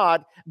could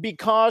not,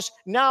 because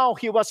now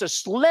he was a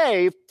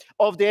slave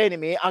of the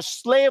enemy, a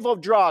slave of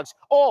drugs.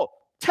 Oh,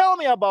 tell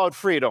me about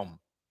freedom.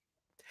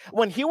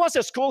 When he was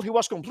at school, he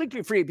was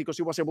completely free because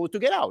he was able to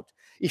get out.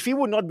 If he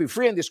would not be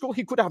free in the school,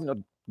 he could have not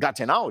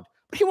gotten out.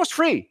 But he was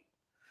free.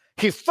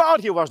 He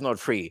thought he was not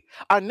free.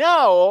 And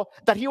now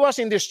that he was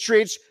in the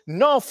streets,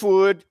 no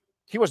food,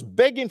 he was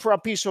begging for a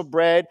piece of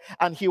bread,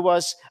 and he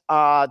was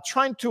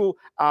trying to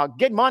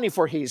get money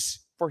for his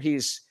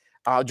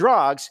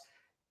drugs.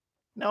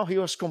 Now he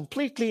was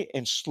completely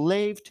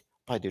enslaved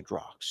by the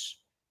drugs.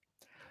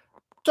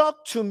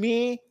 Talk to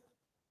me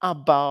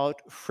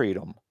about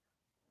freedom.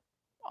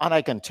 And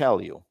I can tell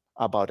you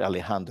about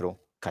Alejandro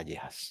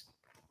Callejas.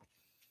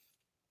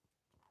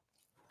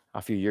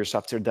 A few years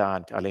after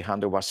that,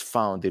 Alejandro was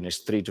found in the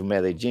street of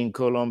Medellin,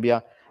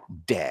 Colombia,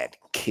 dead,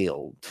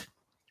 killed.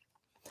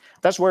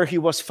 That's where he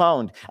was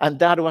found, and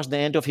that was the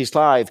end of his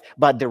life.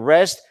 But the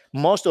rest,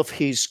 most of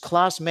his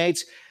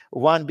classmates,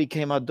 one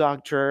became a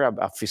doctor,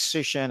 a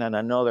physician, and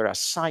another a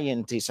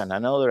scientist, and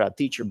another a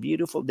teacher.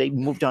 Beautiful, they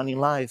moved on in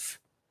life.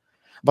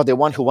 But the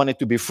one who wanted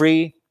to be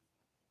free,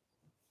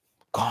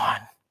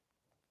 gone.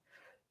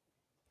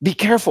 Be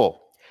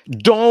careful.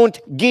 Don't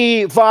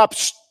give up.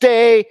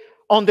 Stay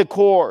on the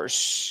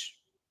course.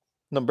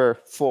 Number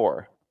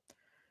 4,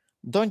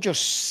 don't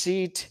just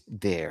sit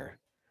there.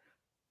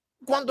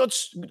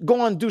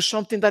 Go and do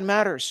something that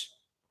matters.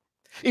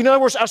 In other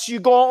words, as you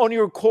go on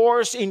your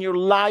course in your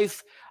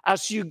life,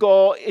 as you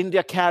go in the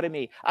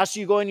academy, as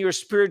you go in your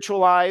spiritual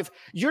life,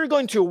 you're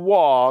going to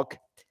walk,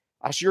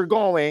 as you're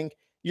going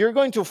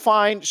to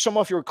find some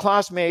of your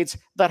classmates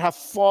that have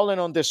fallen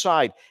on the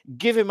side.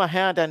 Give him a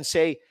hand and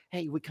say,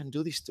 hey, we can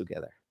do this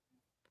together.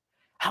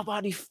 How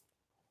about if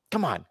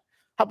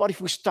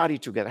we study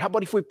together? How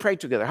about if we pray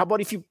together? How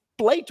about if you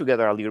play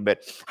together a little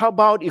bit? How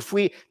about if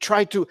we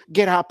try to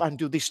get up and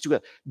do this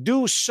together?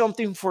 Do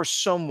something for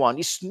someone.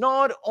 It's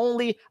not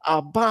only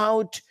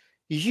about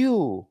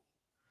you.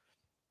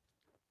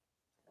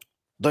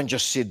 Don't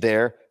just sit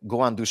there.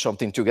 Go and do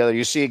something together.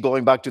 You see,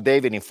 going back to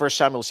David in 1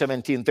 Samuel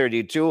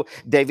 17:32,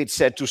 David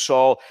said to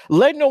Saul,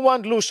 let no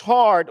one lose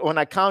heart on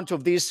account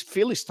of this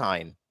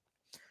Philistine.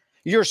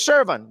 Your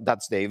servant,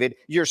 that's David,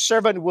 your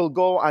servant will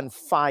go and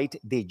fight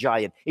the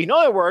giant. In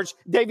other words,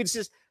 David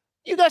says,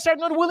 you guys are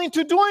not willing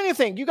to do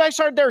anything. You guys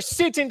are there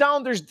sitting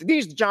down. There's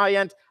this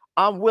giant.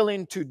 I'm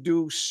willing to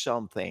do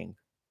something.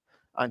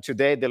 And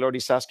today the Lord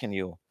is asking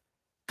you,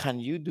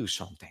 can you do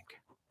something?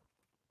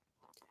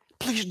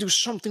 Please do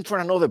something for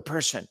another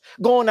person.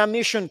 Go on a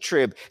mission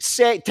trip.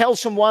 Tell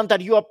someone that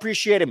you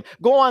appreciate him.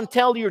 Go and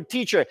tell your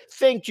teacher,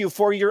 thank you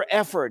for your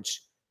efforts.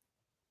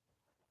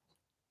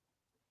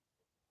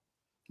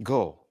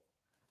 Go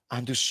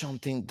and do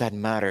something that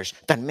matters,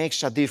 that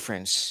makes a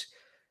difference.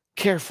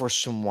 Care for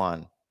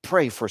someone.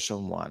 Pray for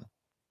someone.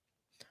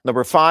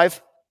 Number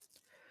 5,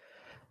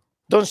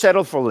 don't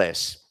settle for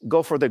less.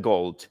 Go for the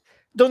gold.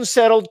 Don't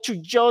settle to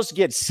just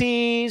get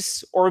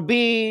C's or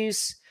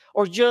B's,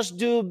 or just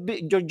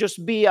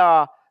be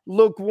a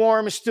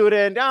lukewarm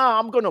student.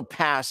 I'm going to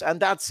pass, and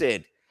that's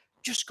it.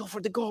 Just go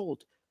for the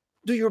gold.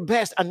 Do your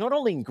best, and not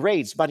only in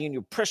grades, but in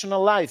your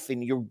personal life,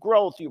 in your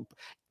growth. You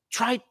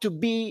try to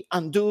be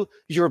and do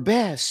your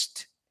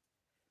best.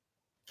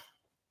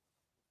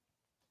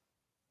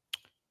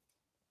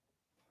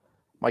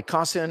 My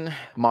cousin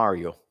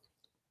Mario.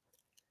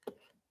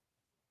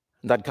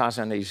 That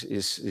cousin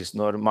is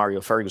not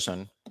Mario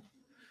Ferguson.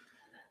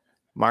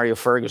 Mario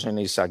Ferguson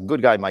is a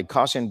good guy. My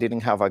cousin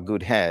didn't have a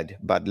good head,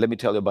 but let me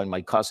tell you about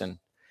my cousin.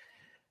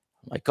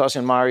 My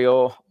cousin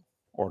Mario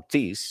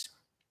Ortiz.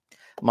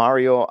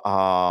 Mario,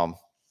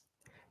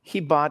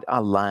 he bought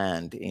a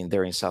land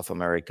there in South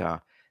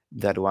America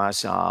that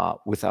was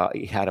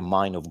it had a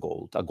mine of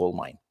gold, a gold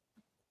mine.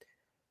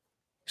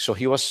 So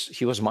he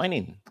was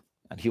mining,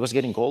 and he was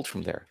getting gold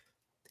from there.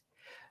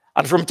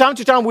 And from time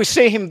to time, we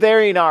see him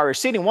there in our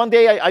city. One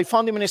day, I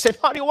found him and I said,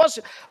 Mario,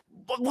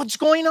 what's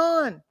going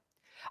on?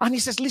 And he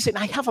says, listen,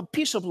 I have a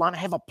piece of land, I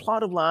have a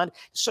plot of land,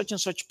 such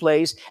and such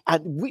place,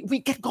 and we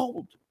get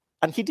gold.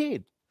 And he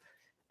did.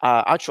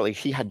 Actually,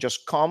 he had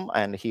just come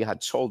and he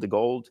had sold the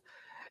gold.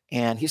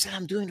 And he said,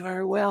 I'm doing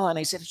very well. And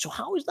I said, so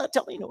how is that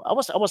telling you? I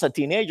was a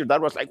teenager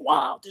that was like,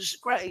 wow, this is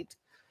great.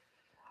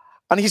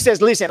 And he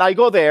says, listen, I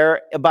go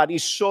there, but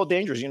it's so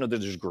dangerous. You know,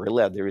 there's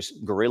guerrilla, there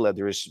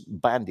is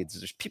bandits,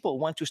 there's people who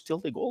want to steal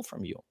the gold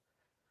from you.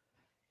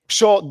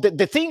 So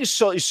the thing is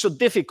so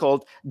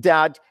difficult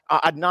that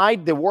at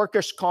night the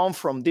workers come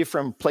from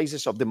different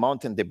places of the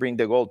mountain. They bring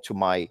the gold to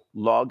my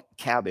log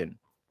cabin.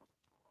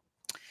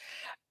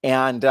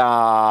 And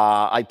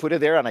I put it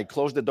there and I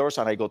close the doors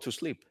and I go to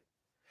sleep.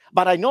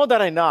 But I know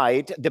that at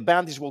night the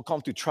bandits will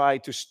come to try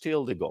to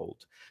steal the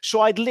gold. So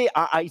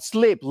I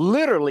sleep,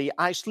 literally,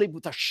 I sleep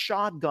with a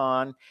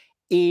shotgun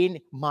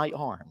in my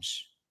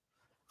arms.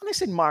 And I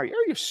said, Mario,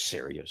 are you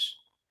serious?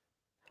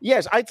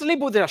 Yes, I sleep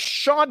with a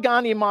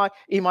shotgun in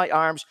my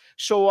arms.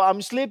 So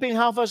I'm sleeping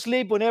half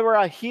asleep whenever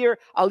I hear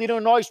a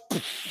little noise.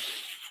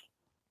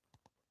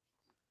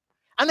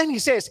 And then he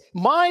says,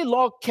 my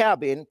log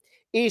cabin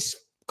is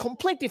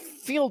completely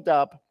filled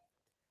up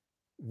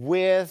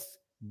with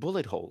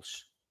bullet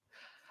holes.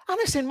 And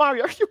I said,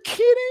 Mario, are you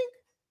kidding?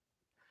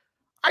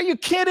 Are you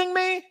kidding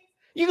me?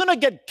 You're going to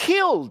get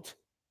killed.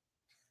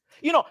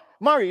 You know,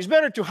 Mario, it's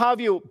better to have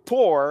you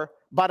poor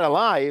but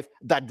alive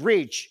than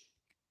rich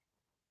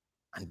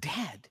and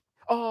dead.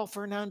 Oh,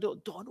 Fernando,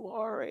 don't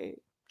worry.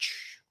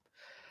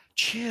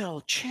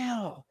 Chill.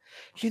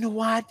 You know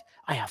what?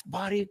 I have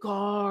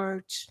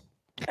bodyguards.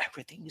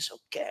 Everything is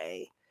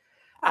okay.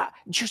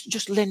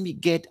 Just let me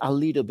get a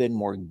little bit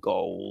more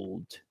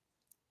gold.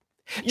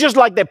 Just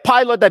like the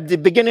pilot at the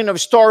beginning of the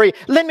story,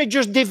 let me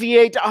just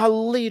deviate a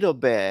little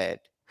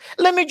bit.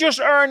 Let me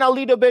just earn a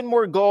little bit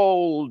more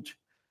gold,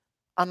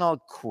 and I'll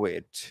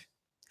quit.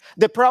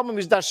 The problem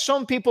is that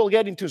some people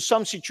get into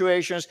some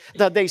situations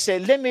that they say,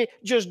 let me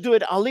just do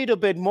it a little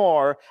bit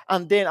more,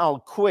 and then I'll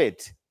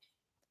quit.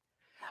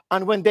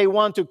 And when they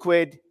want to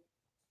quit,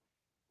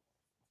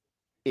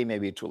 it may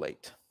be too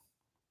late.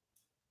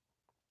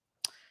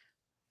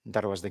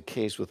 That was the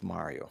case with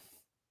Mario.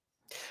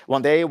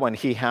 One day when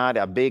he had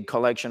a big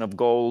collection of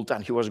gold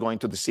and he was going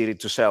to the city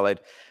to sell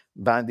it,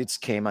 bandits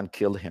came and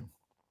killed him.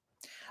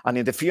 And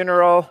in the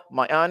funeral,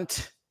 my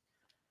aunt,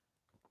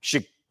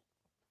 she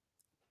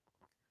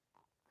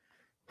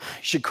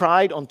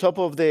cried on top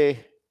of the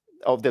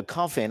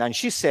coffin, and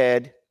she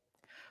said,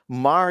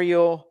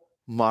 Mario,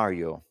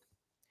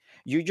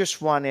 you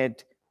just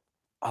wanted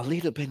a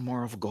little bit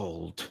more of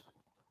gold.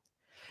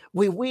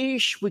 We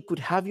wish we could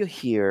have you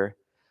here,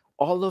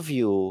 all of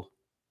you,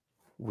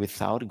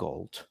 without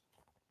gold.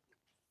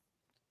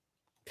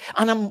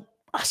 And I'm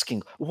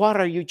asking, what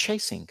are you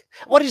chasing?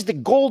 What is the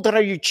gold that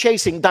are you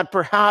chasing that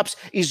perhaps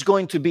is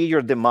going to be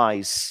your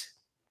demise?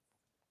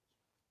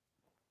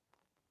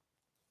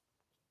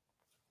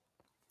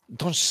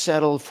 Don't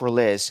settle for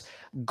less.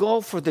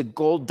 Go for the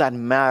gold that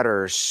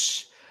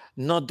matters,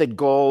 not the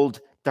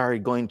gold that are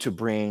going to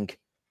bring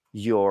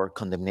your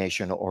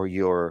condemnation or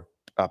your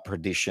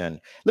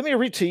perdition. Let me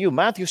read to you.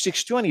 Matthew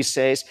 6:20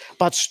 says,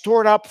 but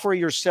store up for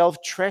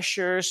yourself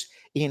treasures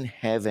in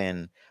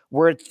heaven,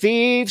 where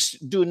thieves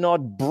do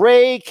not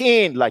break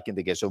in, like in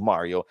the case of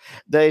Mario.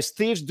 The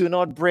thieves do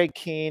not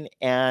break in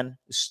and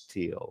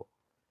steal.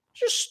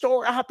 Just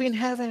store up in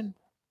heaven.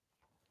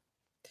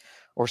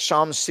 Or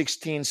Proverbs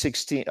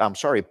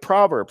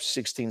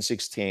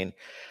 16:16.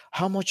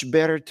 How much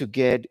better to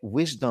get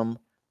wisdom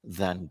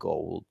than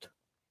gold?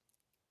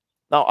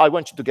 Now, I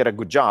want you to get a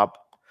good job.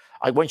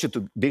 I want you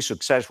to be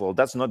successful.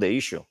 That's not the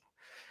issue.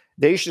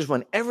 The issue is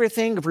when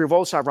everything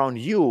revolves around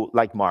you,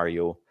 like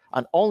Mario,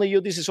 and only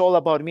you, this is all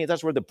about me.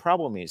 That's where the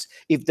problem is.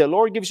 If the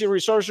Lord gives you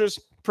resources,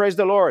 praise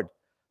the Lord.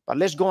 But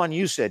let's go and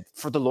use it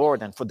for the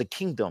Lord and for the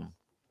kingdom.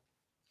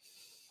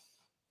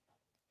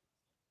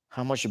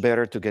 How much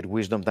better to get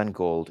wisdom than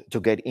gold,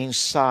 to get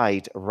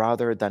insight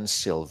rather than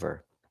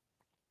silver.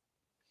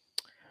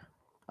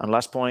 And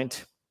last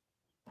point,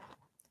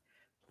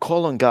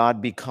 call on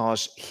God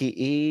because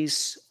He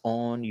is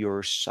on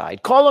your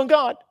side. Call on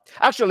God.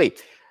 Actually,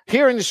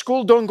 here in the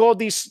school, don't go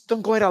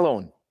it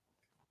alone.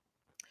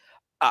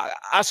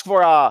 ask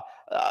for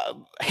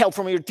help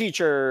from your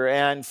teacher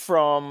and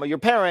from your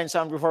parents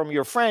and from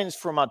your friends,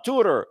 from a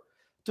tutor.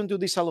 Don't do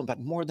this alone. But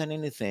more than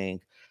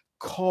anything,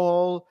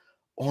 call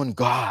on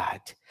God.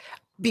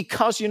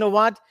 Because you know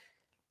what?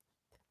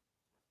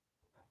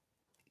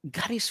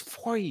 God is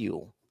for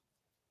you.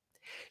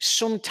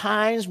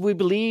 Sometimes we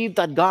believe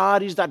that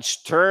God is that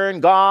stern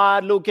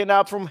God looking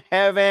up from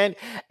heaven,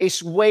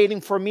 is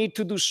waiting for me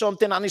to do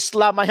something and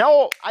slap my hand.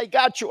 Oh, I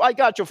got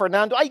you,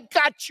 Fernando. I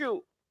got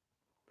you.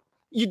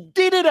 You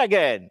did it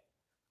again.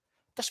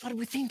 That's what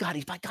we think God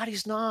is, but God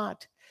is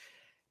not.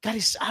 God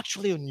is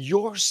actually on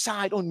your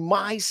side, on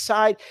my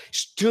side.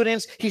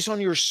 Students, He's on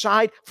your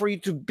side for you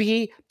to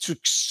be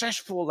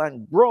successful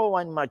and grow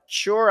and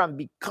mature and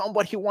become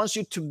what He wants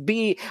you to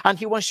be. And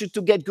He wants you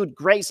to get good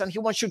grades and He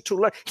wants you to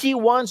learn. He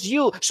wants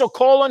you. So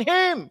call on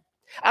Him.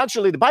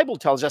 Actually, the Bible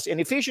tells us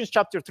in Ephesians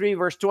chapter 3,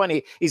 verse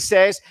 20, it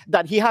says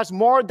that He has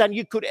more than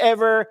you could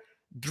ever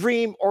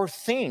dream or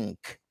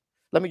think.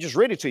 Let me just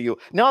read it to you.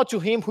 Now to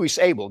Him who is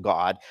able,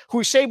 God, who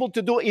is able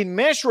to do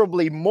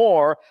immeasurably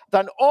more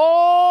than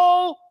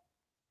all,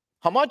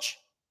 how much?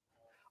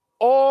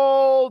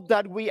 All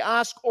that we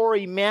ask or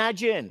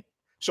imagine.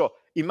 So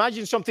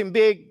imagine something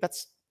big,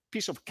 that's a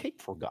piece of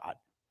cake for God.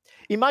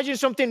 Imagine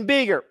something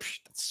bigger,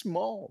 that's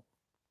small.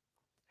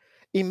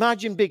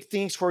 Imagine big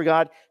things for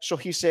God. So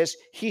He says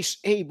He's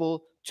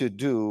able to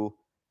do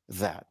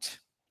that.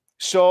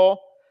 So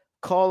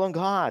call on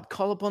God.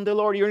 Call upon the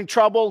Lord. You're in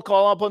trouble,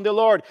 call upon the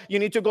Lord. You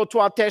need to go to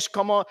a test,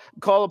 come on,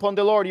 call upon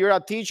the Lord. You're a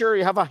teacher,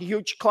 you have a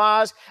huge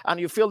class, and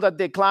you feel that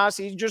the class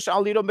is just a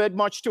little bit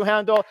much to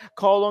handle.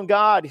 Call on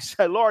God. You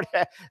say, Lord,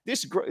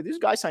 these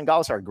guys and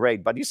gals are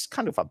great, but it's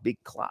kind of a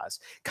big class.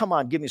 Come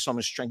on, give me some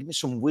strength, give me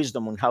some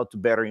wisdom on how to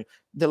better.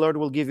 The Lord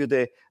will give you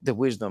the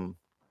wisdom.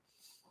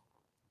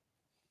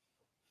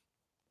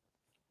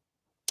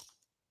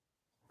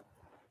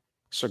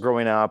 So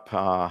growing up,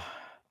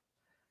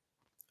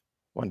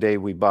 one day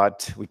we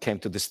came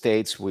to the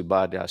States, we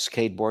bought a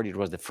skateboard. It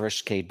was the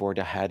first skateboard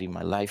I had in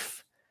my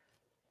life.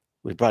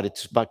 We brought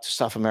it back to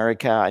South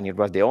America, and it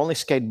was the only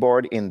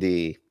skateboard in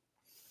the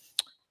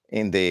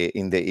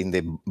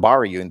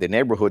barrio, in the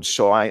neighborhood.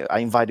 So I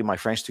invited my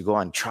friends to go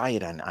and try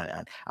it and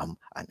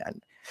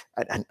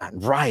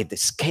ride the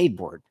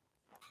skateboard.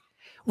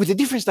 With the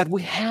difference that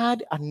we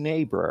had a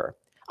neighbor,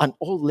 an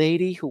old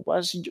lady who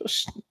was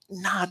just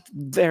not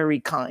very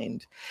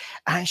kind.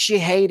 And she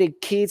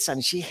hated kids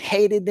and she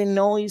hated the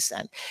noise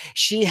and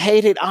she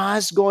hated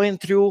us going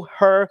through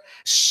her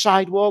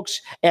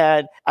sidewalks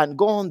and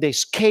go on the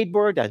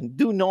skateboard and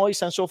do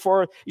noise and so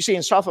forth. You see,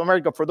 in South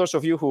America, for those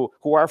of you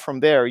who are from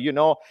there, you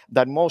know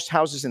that most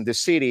houses in the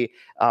city,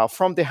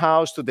 from the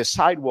house to the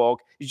sidewalk,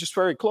 is just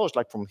very close,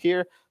 like from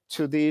here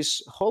to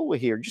this hallway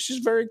here. This is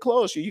very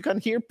close. You can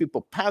hear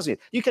people passing.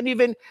 You can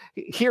even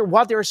hear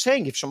what they're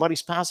saying. If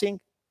somebody's passing,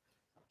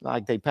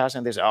 like they pass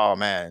and they say, oh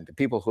man, the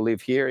people who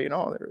live here, you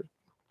know,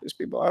 these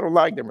people, I don't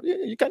like them.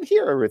 You can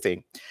hear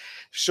everything.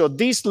 So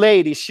this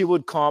lady, she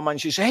would come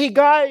and she say, hey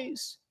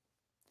guys,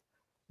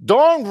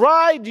 don't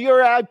ride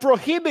I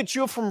prohibit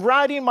you from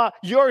riding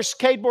your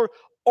skateboard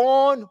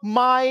on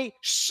my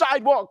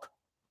sidewalk.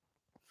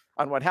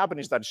 And what happened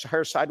is that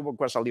her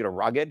sidewalk was a little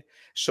rugged.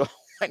 So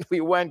when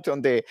we went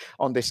on the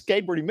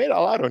skateboard, it made a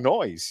lot of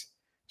noise.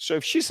 So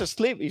if she's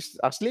asleep,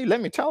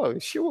 let me tell her,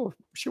 she will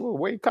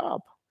wake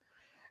up.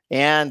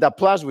 And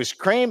plus we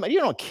scream, you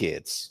know,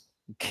 kids.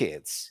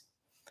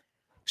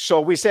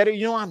 So we said,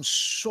 you know, I'm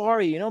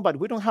sorry, you know, but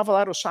we don't have a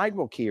lot of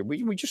sidewalk here.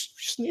 We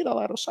just need a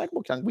lot of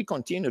sidewalk. And we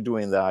continue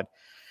doing that.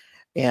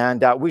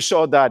 And we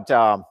saw that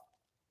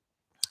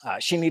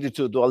she needed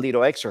to do a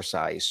little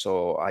exercise.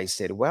 So I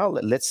said, well,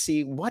 let's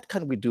see what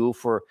can we do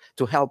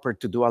to help her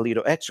to do a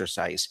little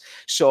exercise.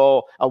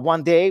 So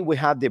one day we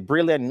had the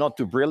brilliant, not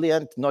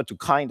too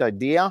kind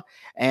idea,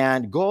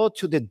 and go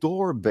to the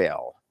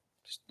doorbell,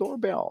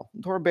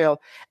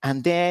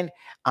 and then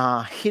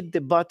hit the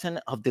button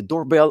of the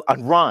doorbell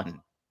and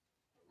run.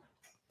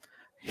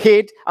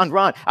 Hit and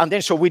run. And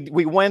then so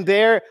we went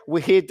there,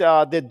 we hit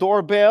the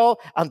doorbell,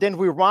 and then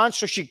we ran.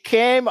 So she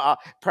came,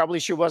 probably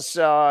she was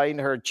in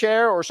her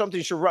chair or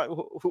something. She ran.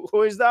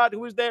 Who is that?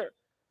 Who is there?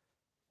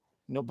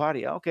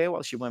 Nobody. Okay,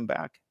 well, she went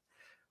back.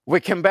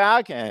 We came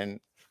back and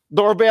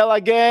doorbell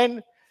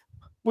again.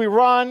 We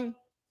run.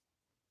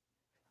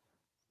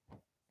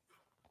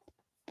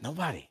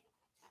 Nobody.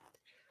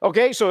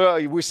 Okay, so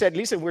we said,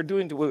 listen, we're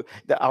doing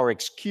our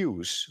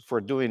excuse for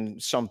doing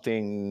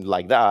something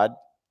like that,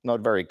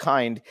 not very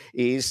kind,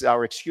 is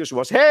our excuse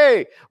was,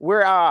 hey,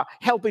 we're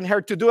helping her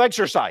to do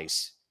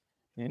exercise.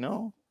 You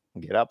know,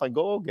 get up and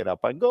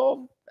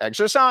go,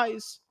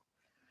 exercise.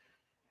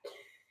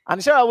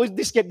 And so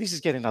this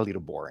is getting a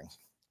little boring.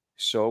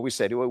 So we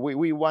said,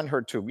 we want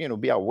her to, you know,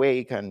 be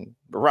awake and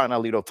run a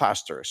little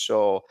faster.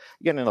 So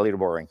getting a little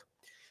boring.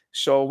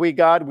 So we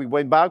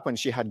went back when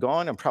she had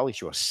gone, and probably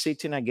she was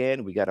sitting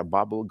again. We got a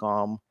bubble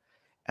gum,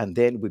 and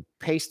then we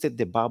pasted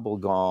the bubble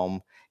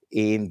gum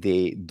in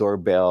the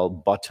doorbell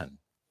button.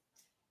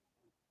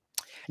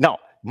 Now,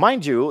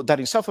 mind you that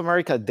in South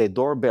America, the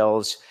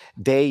doorbells,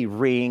 they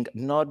ring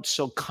not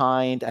so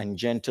kind and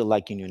gentle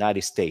like in the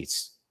United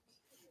States.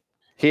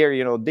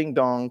 Here, ding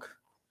dong.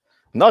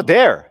 Not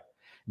there.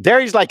 There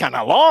is like an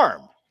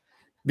alarm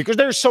because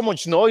there's so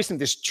much noise in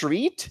the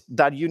street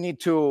that you need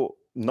to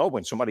know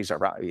when somebody's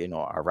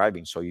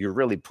arriving. So you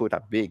really put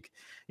a big,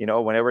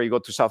 whenever you go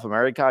to South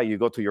America, you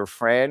go to your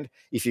friend.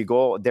 If you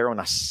go there on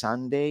a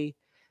Sunday,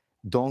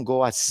 don't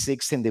go at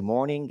 6 in the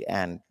morning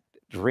and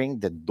ring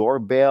the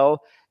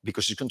doorbell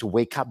because it's going to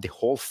wake up the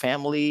whole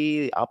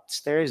family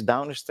upstairs,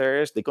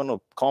 downstairs. They're going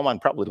to come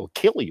and probably will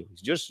kill you.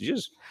 It's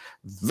just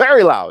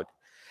very loud.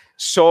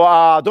 So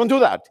don't do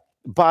that.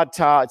 But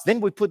then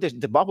we put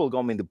the bubble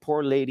gum in the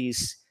poor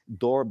lady's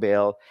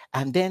doorbell,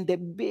 and then the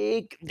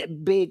big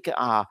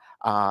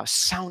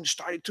sound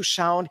started to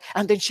sound,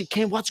 and then she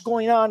came, what's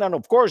going on? And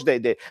of course,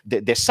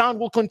 the sound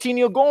will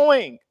continue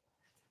going.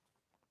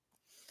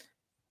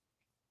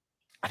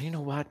 And you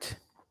know what?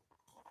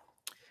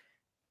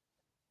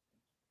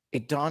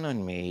 It dawned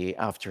on me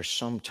after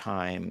some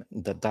time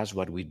that that's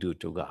what we do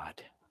to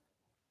God.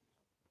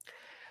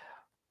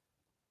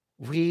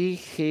 We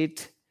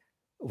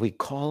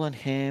call on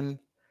him,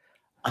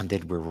 and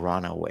then we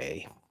run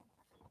away.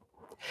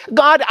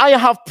 God, I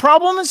have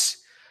problems,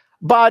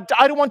 but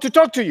I don't want to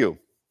talk to you.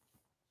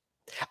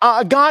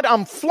 God,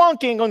 I'm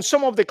flunking on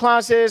some of the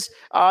classes.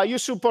 You're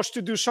supposed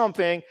to do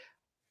something,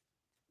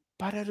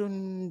 but I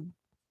don't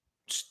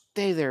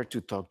stay there to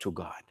talk to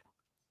God.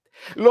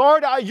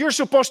 Lord, you're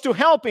supposed to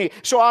help me.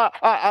 So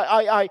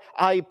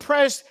I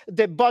press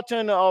the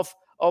button of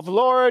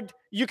Lord,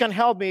 you can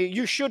help me.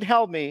 You should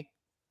help me.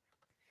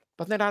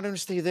 But then I don't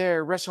stay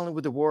there wrestling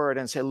with the word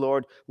and say,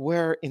 Lord,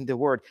 where in the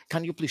word?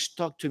 Can you please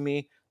talk to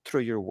me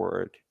through your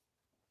word?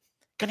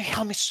 Can you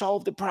help me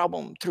solve the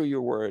problem through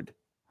your word?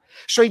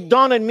 So it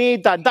dawned on me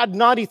that that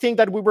naughty thing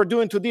that we were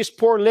doing to this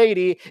poor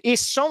lady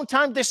is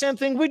sometimes the same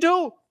thing we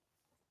do.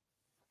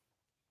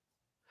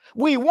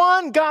 We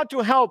want God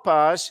to help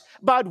us,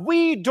 but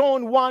we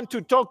don't want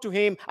to talk to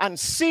him and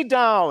sit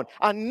down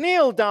and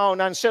kneel down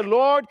and say,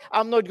 Lord,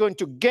 I'm not going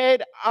to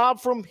get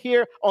up from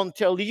here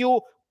until you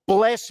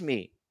bless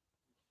me.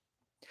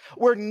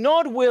 We're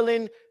not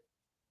willing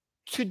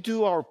to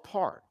do our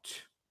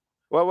part.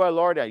 Well,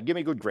 Lord, give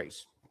me good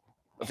grace.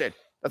 That's it.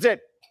 That's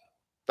it.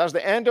 That's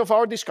the end of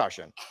our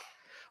discussion.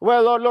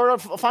 Well,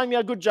 Lord, find me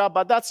a good job,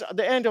 but that's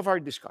the end of our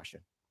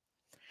discussion.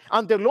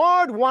 And the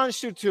Lord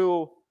wants you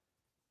to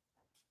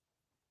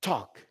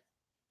talk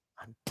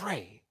and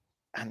pray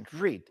and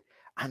read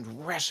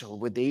and wrestle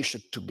with the issue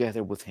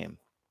together with him.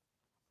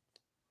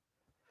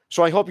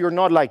 So I hope you're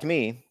not like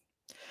me.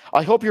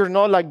 I hope you're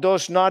not like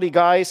those naughty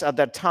guys at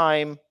that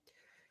time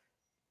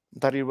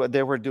that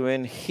they were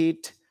doing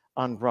hit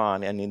and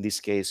run, and in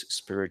this case,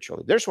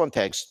 spiritually. There's one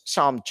text,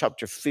 Psalm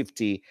chapter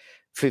 15,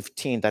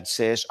 that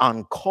says,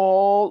 and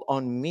call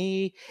on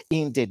me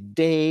in the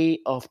day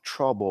of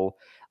trouble,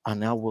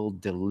 and I will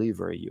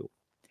deliver you.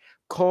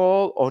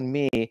 Call on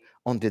me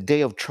on the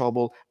day of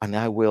trouble, and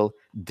I will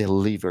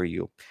deliver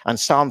you. And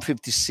Psalm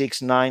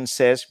 56:9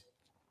 says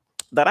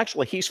that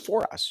actually he's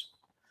for us.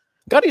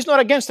 God is not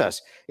against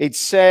us. It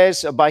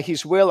says, by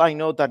his will, I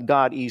know that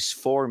God is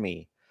for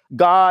me.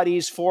 God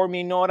is for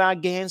me, not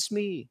against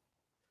me.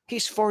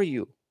 He's for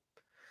you.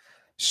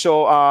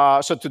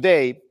 So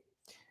today,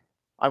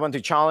 I want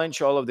to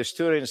challenge all of the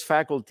students,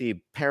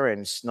 faculty,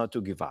 parents not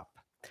to give up,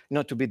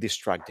 not to be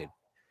distracted.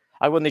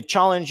 I want to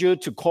challenge you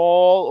to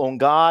call on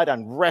God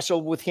and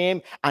wrestle with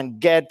him and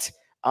get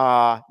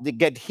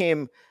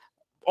him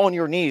on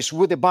your knees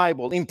with the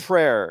Bible in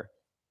prayer.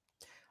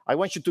 I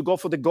want you to go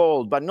for the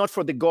gold, but not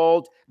for the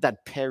gold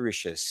that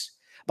perishes,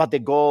 but the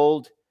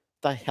gold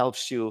that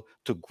helps you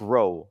to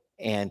grow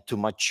and to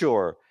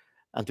mature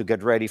and to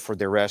get ready for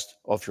the rest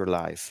of your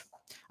life.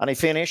 And I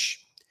finish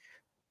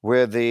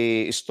with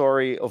the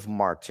story of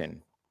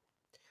Martin.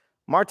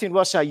 Martin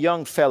was a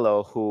young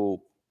fellow who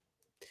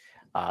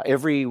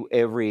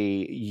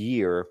every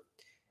year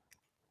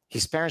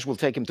his parents will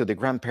take him to the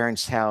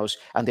grandparents' house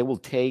and they will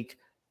take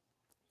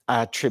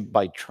a trip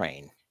by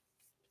train.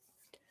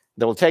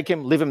 They will take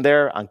him, leave him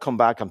there, and come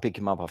back and pick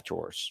him up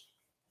afterwards.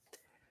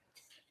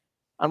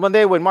 And one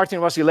day when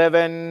Martin was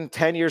 11,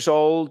 10 years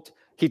old,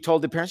 he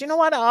told the parents, you know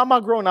what, I'm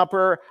a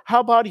grown-upper. How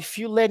about if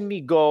you let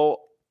me go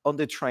on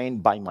the train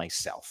by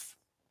myself?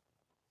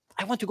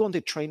 I want to go on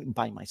the train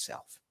by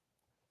myself.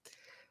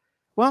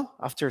 Well,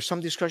 after some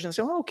discussion, I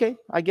said, well, okay,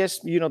 I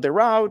guess you know the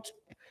route,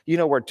 you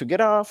know where to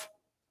get off.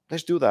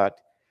 Let's do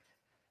that.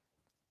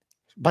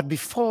 But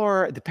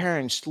before the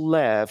parents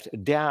left,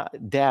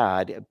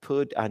 Dad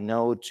put a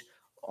note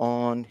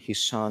on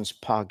his son's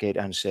pocket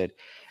and said,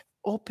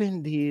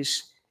 open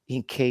this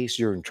in case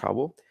you're in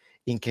trouble,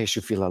 in case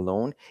you feel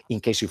alone, in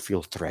case you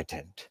feel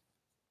threatened.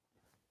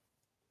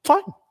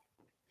 Fine.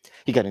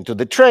 He got into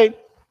the train,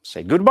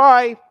 said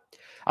goodbye.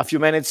 A few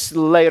minutes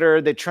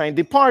later, the train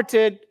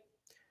departed.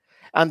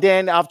 And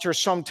then after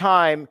some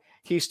time,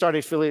 he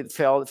started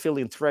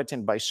feeling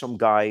threatened by some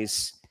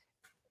guys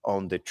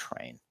on the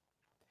train.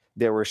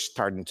 they were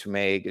starting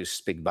to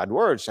speak bad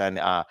words and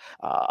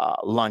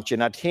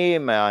launching at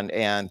him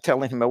and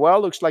telling him,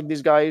 well, looks like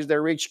this guy is the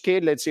rich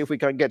kid. Let's see if we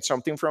can get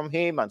something from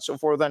him, and so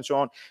forth and so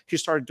on. He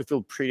started to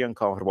feel pretty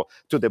uncomfortable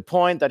to the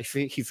point that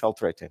he felt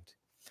threatened.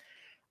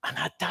 And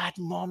at that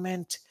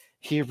moment,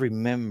 he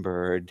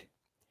remembered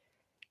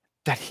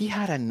that he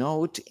had a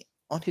note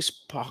on his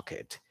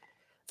pocket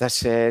that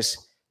says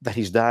that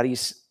his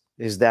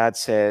dad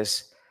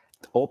says,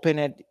 open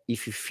it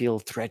if you feel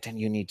threatened,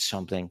 you need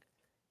something,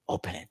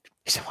 open it.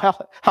 He said,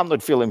 well, I'm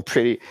not feeling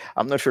pretty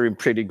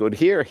good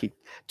here. He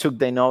took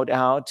the note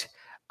out,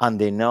 and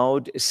the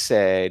note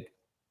said,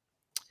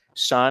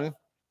 son,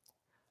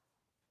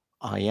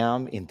 I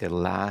am in the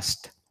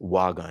last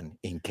wagon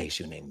in case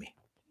you need me.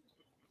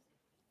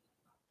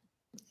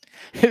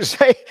 He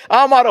said,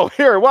 I'm out of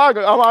here,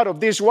 wagon. I'm out of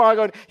this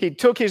wagon. He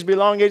took his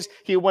belongings.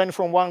 He went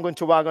from wagon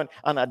to wagon.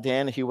 And at the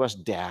end, he was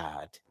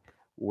dad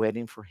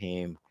waiting for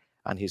him.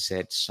 And he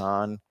said,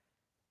 son,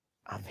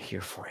 I'm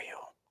here for you.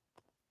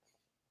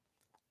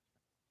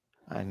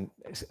 And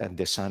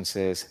the son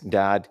says,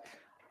 Dad,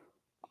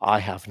 I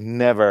have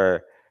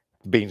never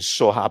been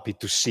so happy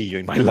to see you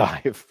in my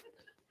life.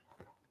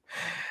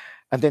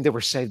 And then they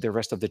were saved the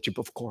rest of the trip,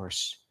 of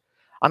course.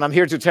 And I'm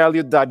here to tell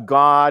you that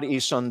God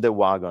is on the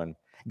wagon.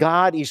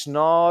 God is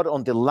not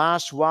on the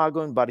last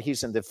wagon, but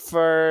he's in the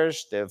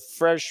first, the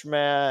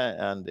freshman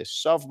and the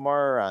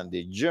sophomore and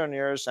the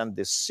juniors and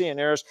the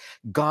seniors.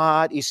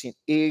 God is in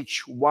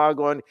each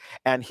wagon.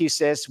 And he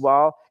says,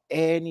 well,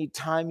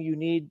 anytime you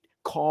need,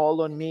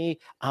 call on me.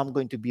 I'm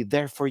going to be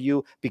there for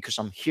you because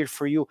I'm here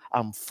for you.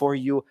 I'm for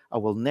you. I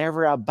will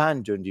never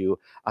abandon you,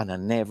 and I'll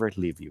never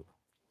leave you.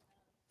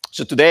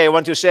 So today I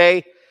want to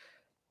say,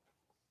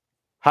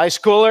 high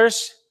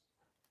schoolers,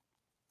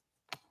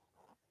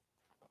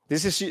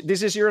 this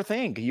is your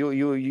thing.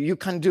 You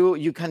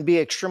can be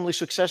extremely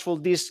successful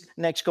these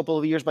next couple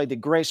of years by the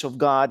grace of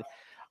God,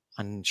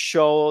 and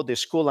show the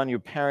school and your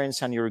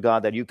parents and your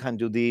God that you can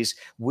do this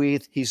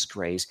with his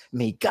grace.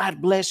 May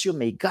God bless you.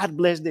 May God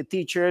bless the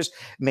teachers.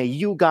 May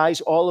you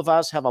guys, all of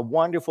us, have a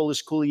wonderful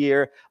school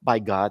year by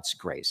God's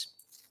grace.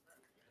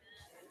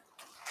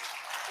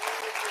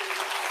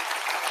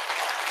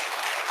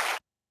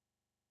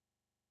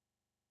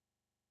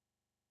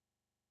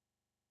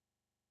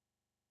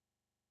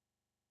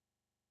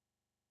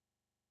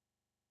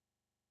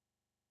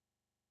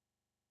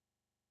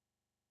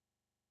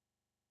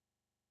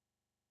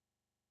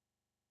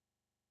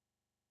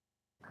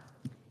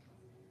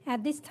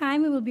 At this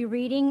time, we will be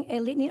reading a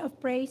litany of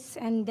praise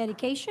and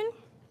dedication.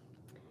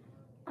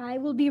 I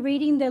will be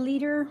reading the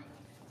leader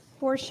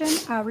portion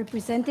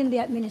representing the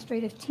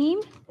administrative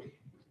team.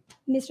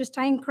 Mr.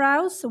 Stein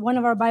Krause, one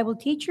of our Bible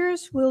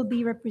teachers, will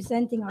be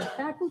representing our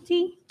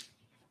faculty.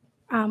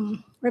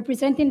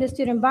 Representing the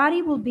student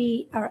body will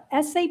be our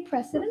essay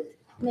president,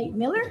 Nate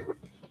Miller,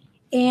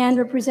 and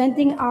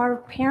representing our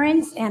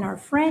parents and our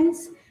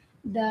friends,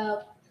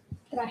 the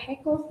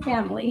Trajeco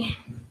family.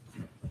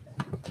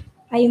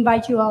 I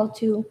invite you all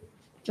to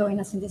join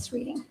us in this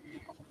reading.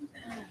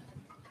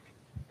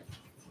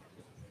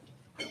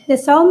 The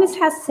psalmist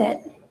has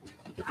said,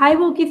 I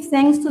will give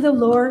thanks to the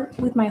Lord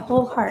with my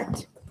whole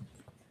heart.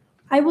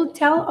 I will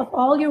tell of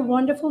all your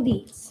wonderful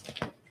deeds.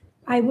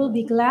 I will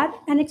be glad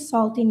and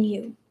exult in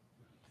you.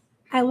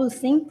 I will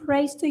sing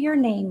praise to your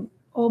name,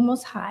 O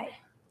Most High.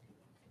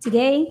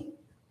 Today,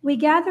 we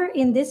gather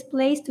in this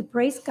place to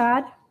praise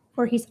God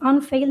for his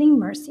unfailing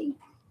mercy,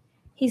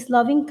 his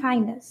loving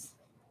kindness,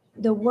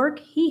 the work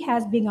he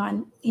has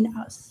begun in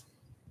us.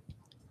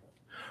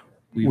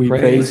 We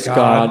praise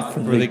God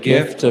for the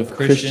gift of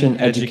Christian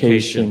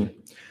education.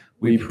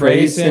 We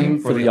praise him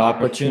for the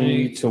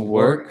opportunity to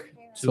work,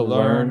 to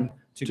learn,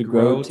 to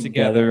grow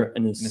together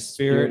in the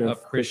spirit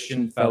of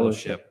Christian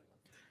fellowship.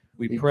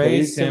 We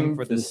praise him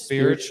for the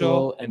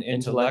spiritual and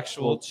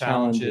intellectual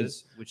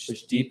challenges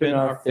which deepen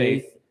our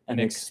faith and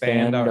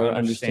expand our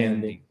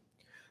understanding.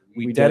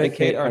 We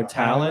dedicate our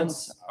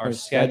talents, our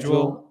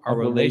schedule, our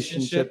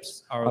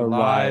relationships, our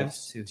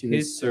lives to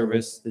his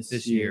service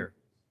this year.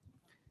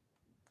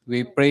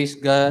 We praise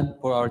God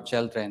for our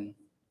children.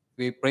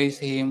 We praise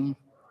him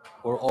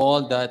for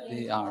all that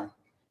they are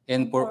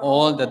and for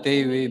all that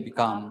they will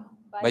become.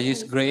 By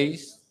his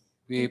grace,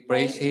 we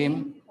praise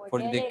him for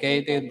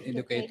dedicated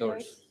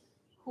educators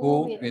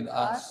who, with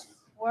us,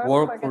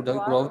 work for the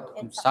growth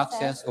and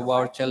success of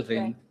our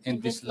children in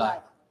this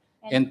life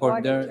and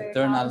for their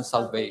eternal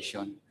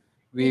salvation.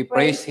 We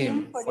praise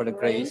him for the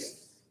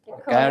grace, the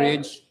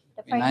courage,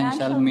 the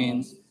financial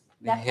means,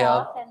 the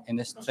health, and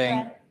the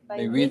strength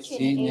by which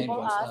he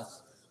enables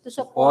us to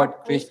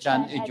support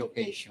Christian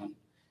education.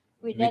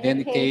 We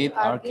dedicate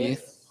our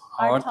gifts,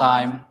 our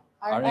time,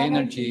 our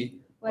energy,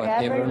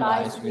 whatever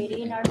lies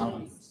within our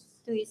means,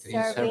 to his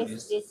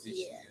service this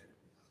year.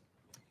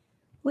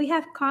 We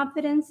have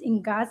confidence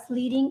in God's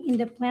leading in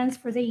the plans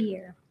for the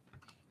year.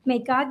 May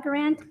God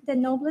grant the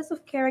noblest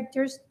of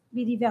characters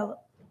be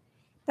developed,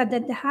 that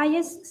the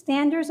highest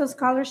standards of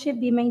scholarship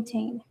be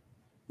maintained.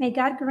 May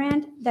God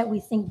grant that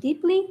we think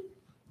deeply,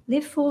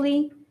 live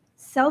fully,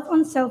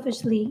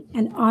 self-unselfishly,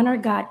 and honor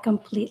God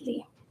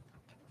completely.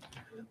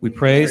 We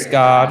praise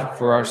God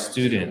for our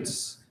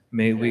students.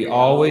 May we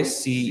always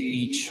see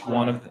each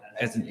one of them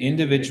as an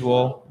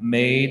individual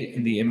made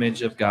in the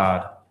image of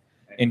God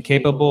and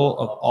capable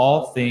of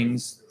all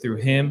things through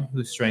Him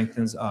who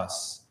strengthens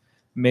us.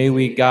 May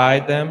we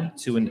guide them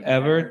to an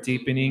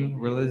ever-deepening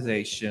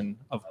realization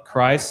of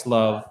Christ's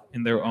love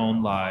in their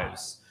own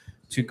lives,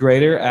 to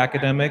greater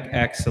academic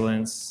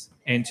excellence,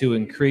 and to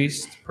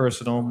increased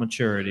personal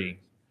maturity.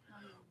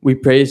 We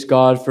praise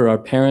God for our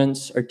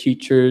parents, our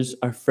teachers,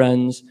 our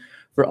friends,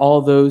 for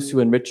all those who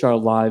enrich our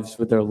lives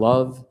with their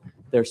love,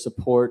 their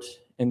support,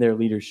 and their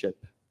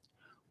leadership.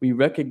 We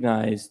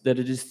recognize that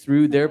it is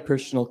through their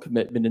personal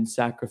commitment and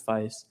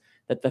sacrifice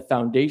that the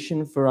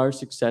foundation for our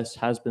success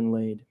has been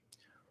laid.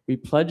 We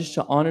pledge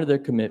to honor their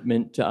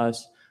commitment to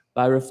us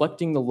by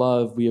reflecting the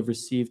love we have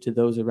received to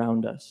those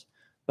around us,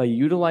 by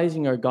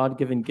utilizing our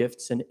God-given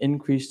gifts and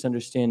increased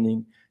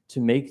understanding to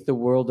make the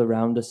world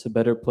around us a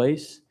better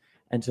place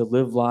and to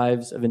live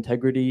lives of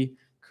integrity,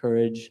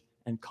 courage,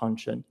 and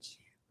conscience.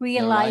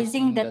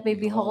 Realizing that by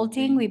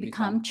beholding we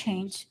become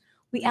changed,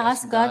 we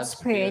ask God's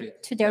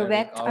Spirit to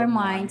direct our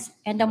minds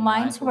and the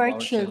minds of our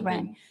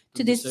children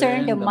to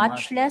discern the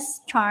matchless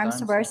charms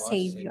of our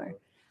Savior.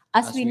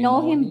 As we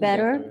know Him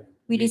better,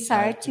 we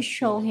desire to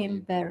show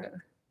Him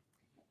better.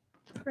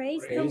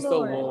 Praise the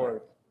Lord.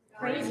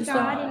 Praise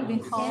God in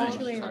His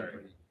sanctuary.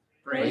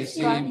 Praise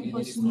God in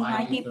His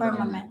mighty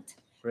firmament.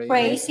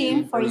 Praise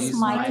Him for His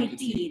mighty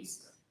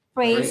deeds.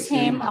 Praise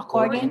Him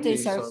according to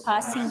His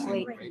surpassing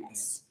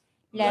greatness.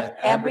 Let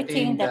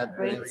everything that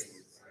breathes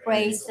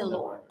praise the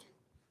Lord.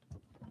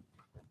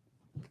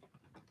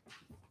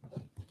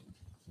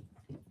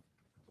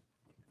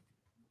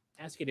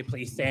 Ask you to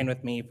please stand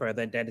with me for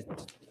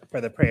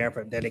the prayer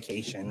for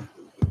dedication.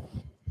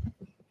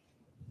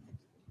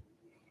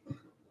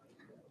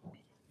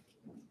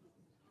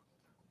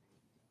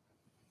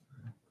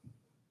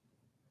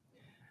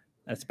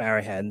 Let's bow our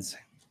heads.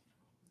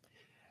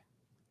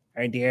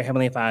 Our dear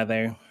Heavenly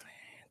Father,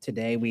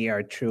 today we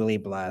are truly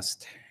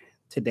blessed.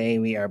 Today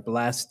we are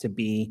blessed to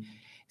be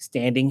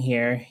standing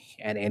here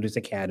at Andrews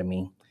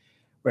Academy.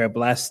 We're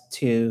blessed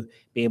to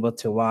be able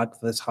to walk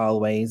these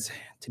hallways,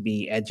 to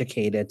be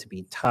educated, to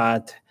be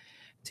taught,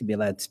 to be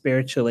led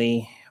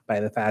spiritually by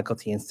the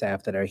faculty and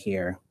staff that are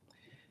here.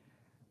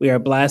 We are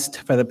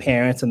blessed for the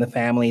parents and the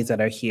families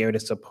that are here to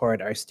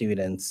support our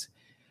students.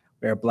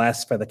 We are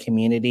blessed for the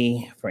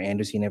community, for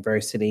Andrews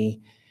University.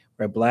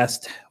 We're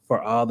blessed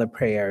for all the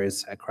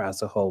prayers across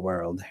the whole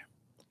world.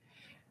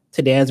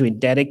 Today, as we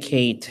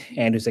dedicate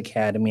Andrews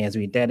Academy, as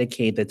we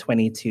dedicate the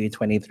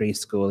 22-23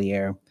 school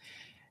year,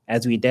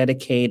 as we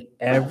dedicate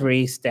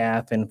every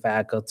staff and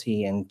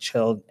faculty and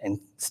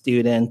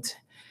student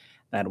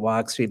that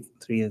walks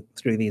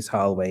through these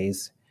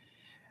hallways,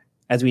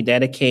 as we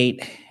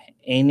dedicate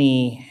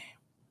any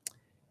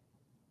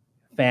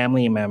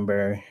family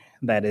member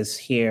that is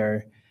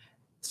here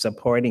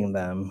supporting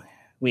them,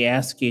 we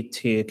ask you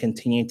to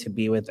continue to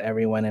be with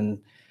everyone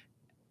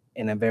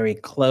in a very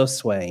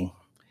close way.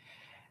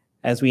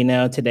 As we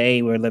know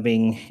today, we're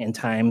living in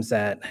times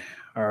that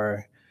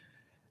are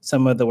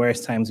some of the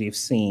worst times we've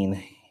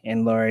seen.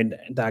 And Lord,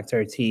 Pastor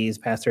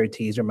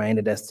Ortiz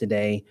reminded us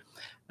today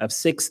of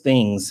 6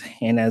 things.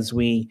 And as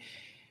we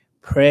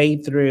pray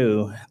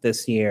through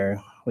this year,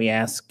 we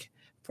ask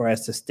for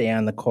us to stay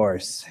on the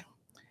course.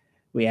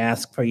 We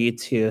ask for you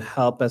to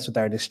help us with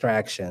our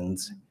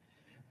distractions.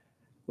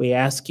 We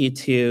ask you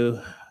to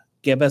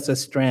give us the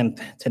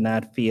strength to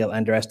not feel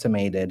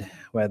underestimated,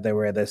 whether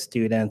we're the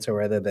students or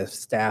whether the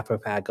staff or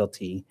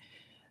faculty,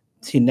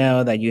 to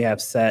know that you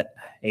have set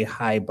a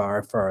high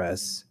bar for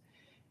us,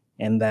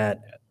 and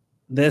that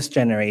this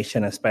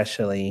generation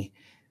especially,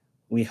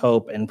 we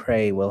hope and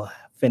pray will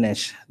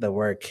finish the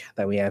work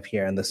that we have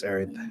here on this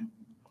earth.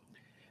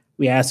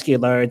 We ask you,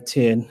 Lord,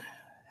 to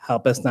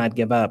help us not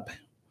give up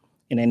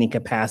in any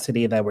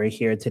capacity that we're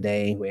here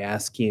today. We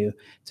ask you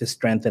to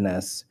strengthen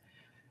us.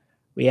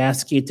 We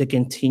ask you to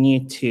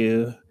continue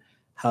to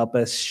help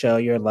us show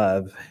your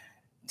love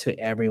to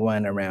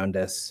everyone around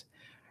us,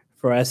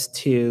 for us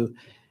to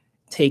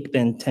take the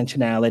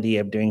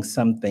intentionality of doing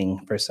something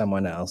for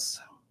someone else.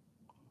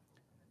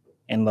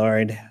 And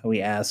Lord,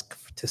 we ask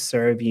to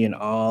serve you in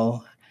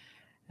all,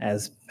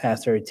 as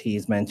Pastor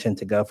Ortiz mentioned,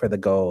 to go for the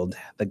gold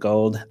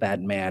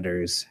that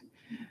matters,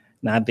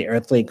 not the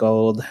earthly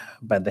gold,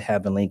 but the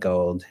heavenly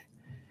gold.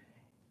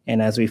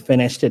 And as we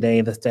finish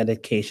today, this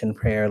dedication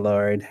prayer,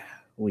 Lord,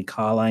 we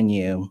call on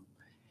you,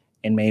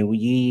 and may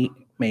we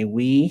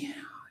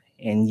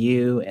and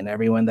you and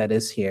everyone that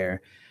is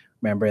here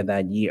remember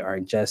that ye are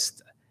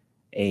just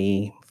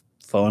a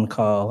phone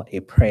call, a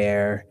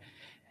prayer,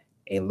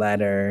 a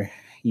letter.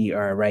 You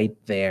are right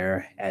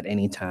there at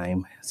any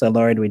time. So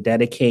Lord, we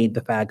dedicate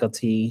the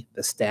faculty,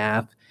 the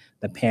staff,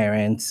 the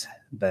parents,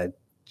 the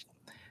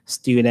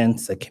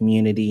students, the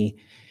community,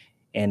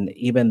 and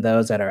even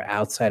those that are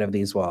outside of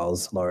these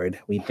walls, Lord.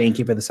 We thank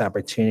you for this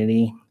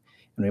opportunity,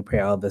 and we pray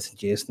all of this in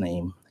Jesus'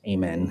 name.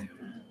 Amen.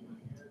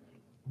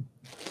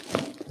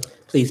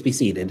 Please be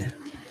seated.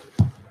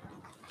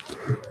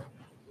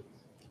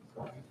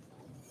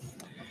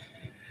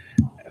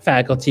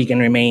 faculty can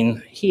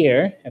remain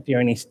here. If you're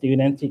any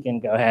students, you can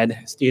go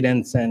ahead.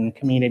 Students and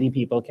community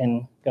people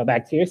can go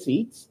back to your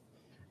seats.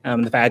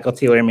 The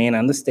faculty will remain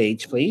on the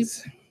stage,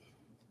 please.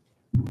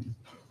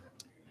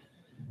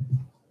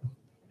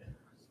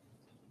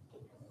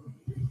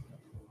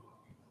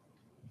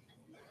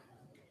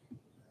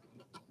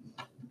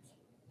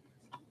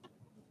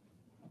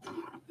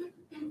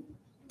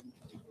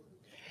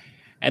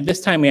 At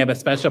this time, we have a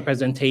special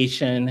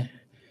presentation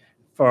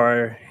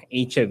for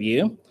each of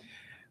you.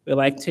 We'd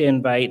like to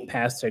invite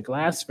Pastor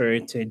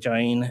Glassford to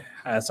join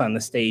us on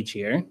the stage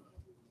here.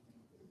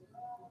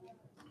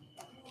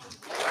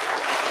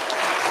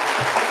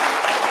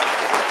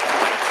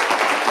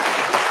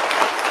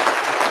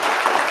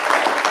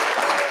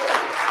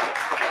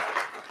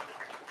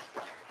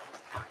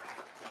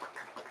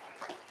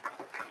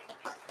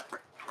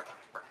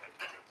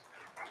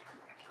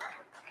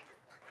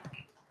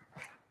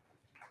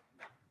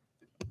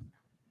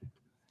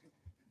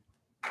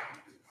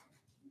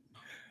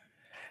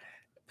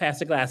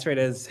 Pastor Glassford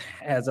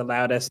has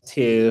allowed us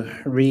to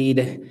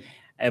read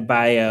a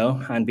bio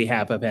on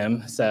behalf of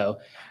him. So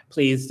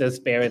please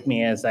just bear with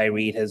me as I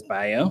read his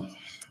bio.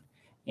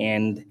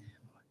 And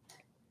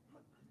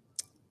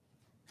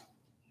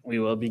we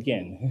will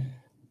begin.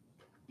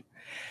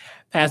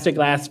 Pastor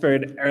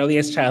Glassford's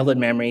earliest childhood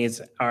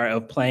memories are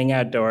of playing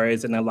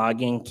outdoors in a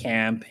logging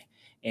camp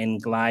in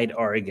Glide,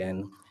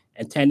 Oregon,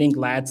 attending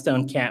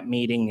Gladstone Camp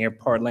Meeting near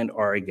Portland,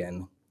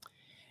 Oregon.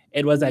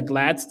 It was at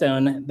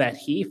Gladstone that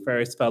he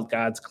first felt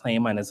God's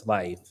claim on his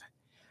life,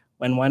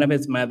 when one of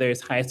his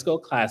mother's high school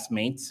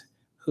classmates,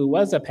 who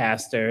was a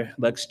pastor,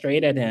 looked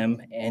straight at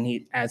him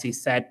as he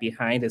sat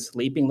behind his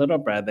sleeping little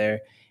brother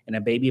in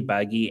a baby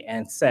buggy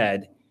and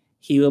said,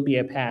 "He will be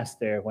a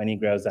pastor when he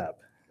grows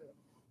up."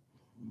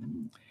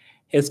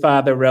 His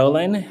father,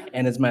 Roland,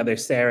 and his mother,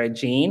 Sarah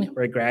Jean,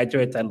 were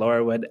graduates at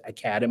Laurelwood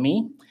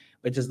Academy,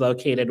 which is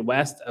located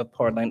west of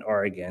Portland,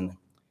 Oregon.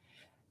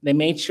 They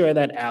made sure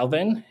that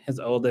Alvin, his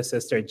oldest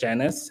sister,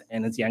 Janice,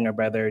 and his younger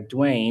brother,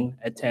 Dwayne,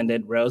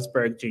 attended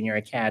Roseburg Junior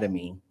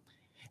Academy.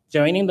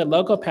 Joining the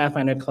local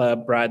Pathfinder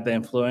Club brought the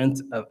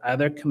influence of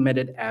other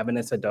committed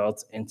Adventist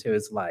adults into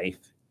his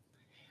life.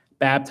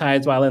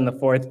 Baptized while in the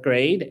 4th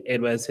grade, it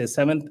was his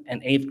 7th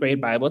and 8th grade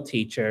Bible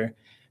teacher,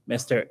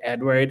 Mr.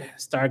 Edward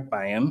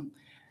Starkbyam,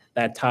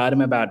 that taught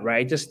him about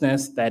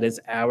righteousness that is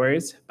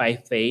ours by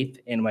faith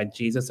in what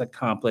Jesus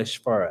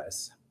accomplished for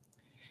us.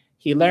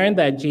 He learned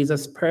that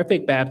Jesus'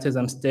 perfect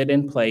baptism stood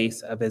in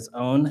place of his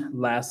own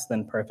less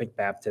than perfect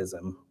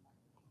baptism.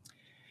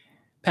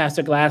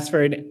 Pastor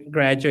Glassford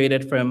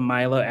graduated from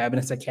Milo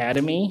Adventist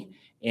Academy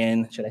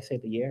in, should I say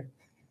the year?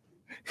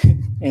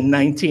 In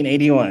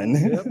 1981.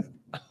 Yep.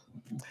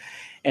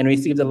 And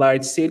received a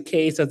large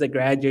suitcase as a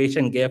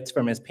graduation gift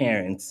from his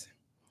parents.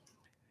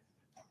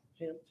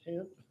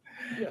 Hint.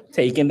 Yeah.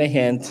 Taking the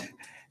hint,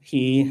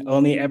 he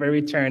only ever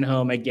returned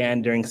home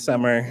again during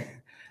summer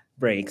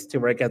breaks to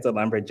work as a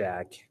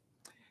lumberjack.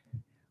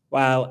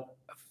 While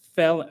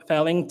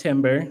felling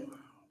timber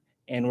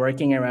and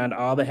working around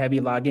all the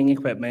heavy logging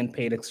equipment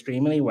paid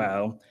extremely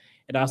well,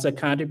 it also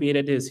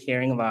contributed to his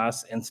hearing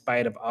loss in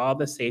spite of all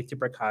the safety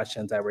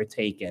precautions that were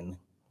taken.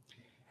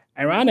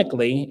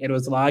 Ironically, it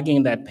was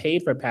logging that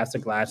paid for Pastor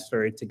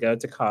Glassford to go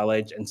to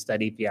college and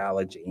study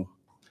theology.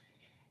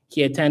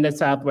 He attended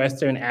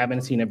Southwestern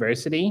Adventist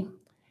University,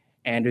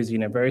 Andrews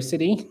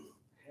University,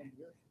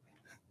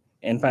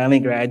 and finally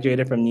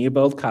graduated from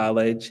Newbold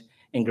College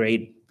in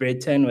Great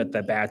Britain with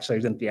a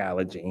bachelor's in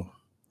theology.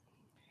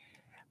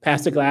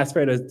 Pastor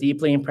Glassford was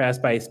deeply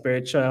impressed by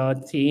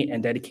spirituality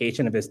and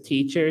dedication of his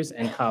teachers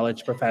and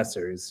college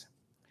professors.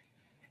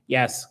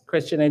 Yes,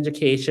 Christian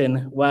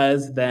education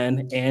was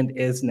then and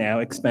is now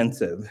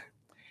expensive.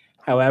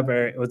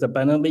 However, it was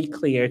abundantly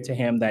clear to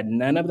him that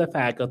none of the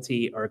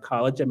faculty or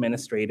college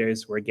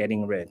administrators were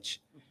getting rich,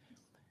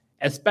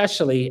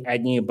 especially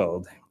at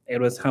Newbold. It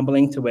was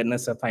humbling to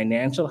witness the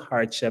financial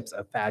hardships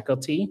of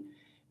faculty,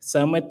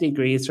 some with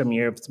degrees from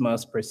Europe's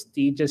most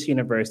prestigious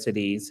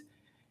universities,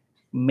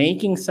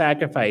 making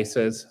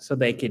sacrifices so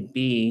they could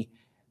be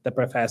the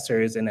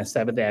professors in a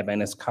Seventh-day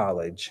Adventist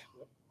college.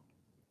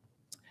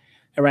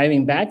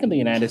 Arriving back in the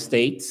United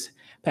States,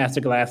 Pastor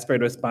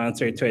Glassford was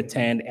sponsored to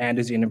attend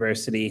Andrews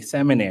University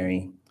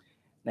Seminary.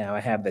 Now I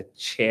have the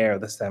chair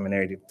of the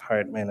seminary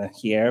department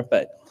here,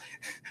 but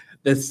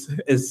this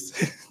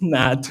is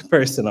not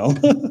personal.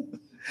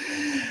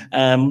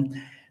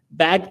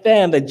 Back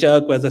then, the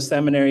joke was a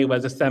seminary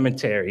was a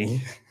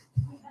cemetery.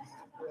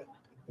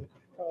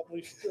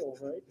 Probably still,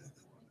 right?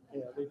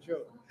 Yeah, they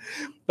joke.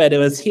 But it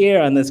was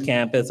here on this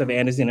campus of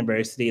Andrews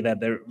University that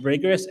the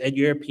rigorous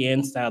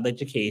European-style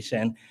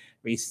education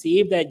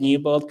received at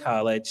Newbold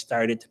College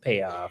started to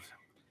pay off.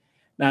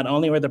 Not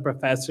only were the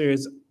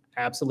professors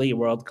absolutely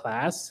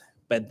world-class,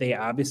 but they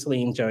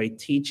obviously enjoyed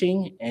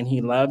teaching, and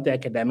he loved the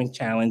academic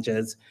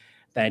challenges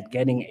that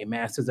getting a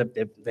Master's of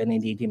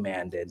Divinity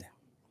demanded.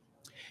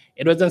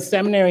 It was in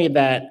seminary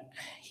that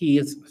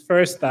he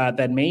first thought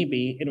that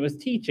maybe it was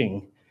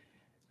teaching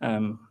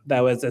that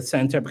was the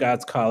center of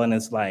God's call in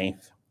his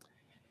life.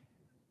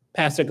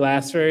 Pastor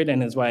Glassford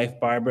and his wife,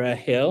 Barbara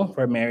Hill,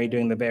 were married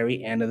during the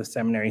very end of the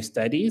seminary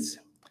studies.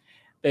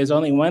 There's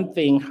only one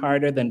thing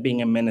harder than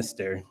being a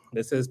minister.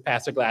 This is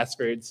Pastor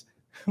Glassford's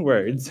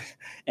words,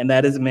 and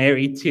that is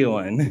married to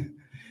one.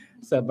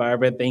 So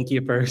Barbara, thank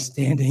you for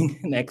standing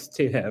next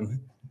to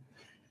him.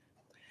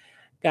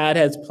 God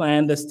has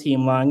planned this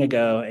team long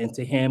ago, and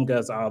to him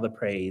goes all the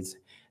praise.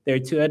 Their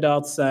two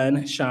adult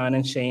sons, Sean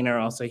and Shane, are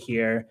also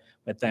here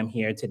with them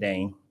here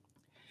today.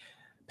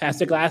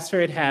 Pastor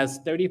Glassford has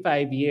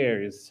 35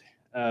 years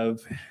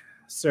of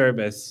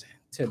service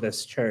to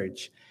this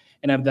church.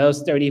 And of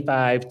those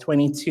 35,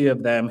 22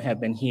 of them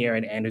have been here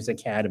at Andrews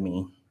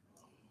Academy.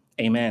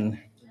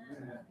 Amen.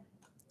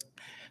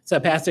 So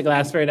Pastor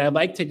Glassford, I'd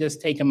like to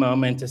just take a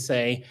moment to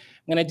say,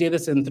 I'm going to do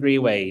this in 3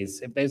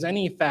 ways. If there's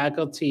any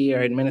faculty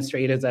or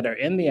administrators that are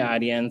in the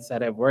audience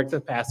that have worked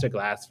with Pastor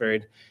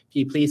Glassford, if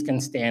you please can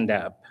stand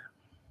up.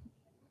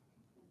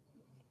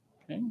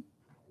 Okay.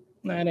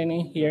 Not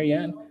any here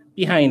yet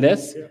behind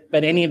us,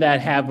 but any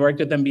that have worked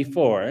with them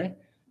before.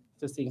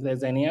 To see if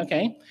there's any,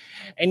 okay.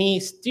 Any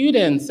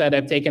students that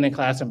have taken a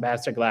class from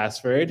Pastor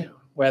Glassford,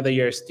 whether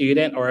you're a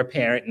student or a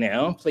parent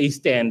now, please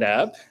stand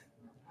up.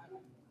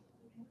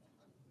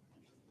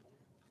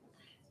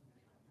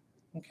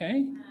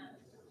 Okay.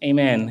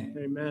 Amen.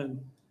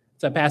 Amen.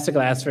 So Pastor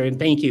Glassford,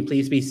 thank you.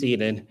 Please be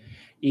seated.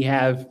 You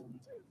have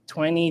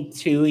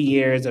 22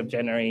 years of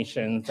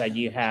generations that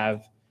you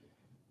have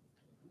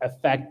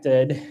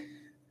affected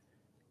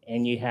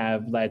and you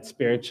have led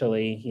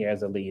spiritually here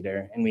as a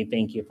leader, and we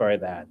thank you for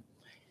that.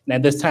 And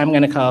at this time, I'm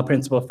going to call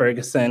Principal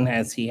Ferguson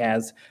as he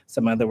has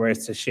some other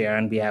words to share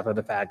on behalf of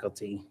the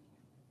faculty.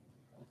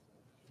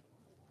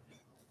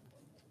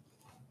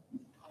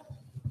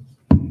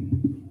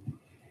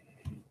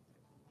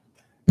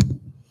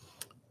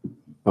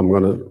 I'm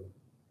going to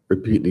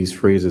repeat these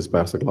phrases,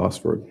 Pastor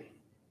Glassford.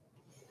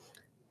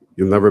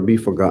 You'll never be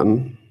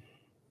forgotten.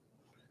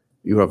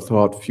 You have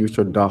taught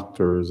future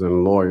doctors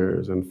and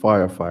lawyers and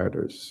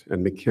firefighters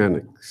and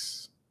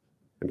mechanics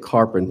and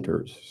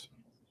carpenters.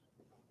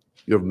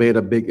 You have made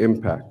a big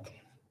impact.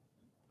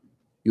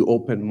 You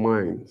open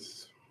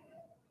minds.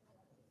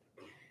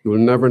 You will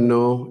never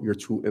know your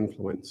true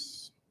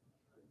influence.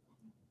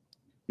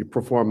 You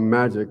perform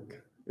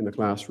magic in the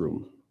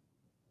classroom.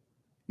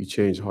 You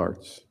change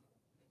hearts.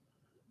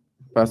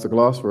 Pastor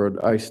Glassford,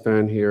 I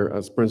stand here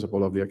as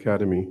principal of the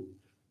academy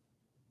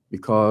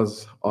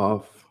because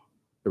of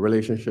the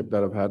relationship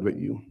that I've had with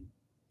you.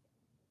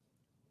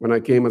 When I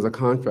came as a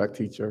contract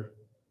teacher,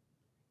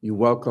 you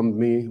welcomed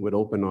me with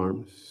open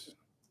arms.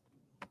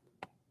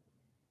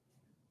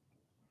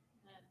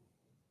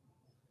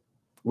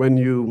 When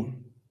you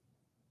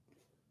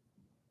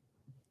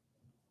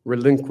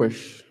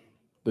relinquish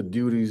the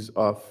duties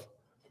of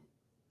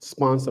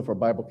sponsor for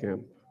Bible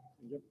camp,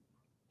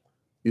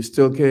 you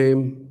still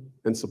came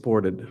and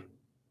supported.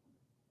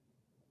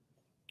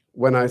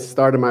 When I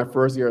started my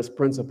first year as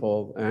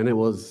principal, and it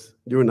was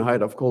during the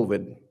height of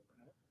COVID,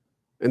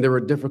 and there were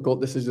difficult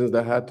decisions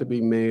that had to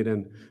be made,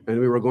 and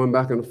we were going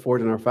back and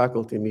forth in our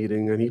faculty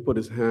meeting, and he put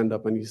his hand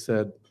up and he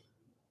said,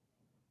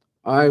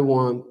 I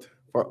want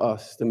for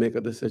us to make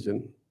a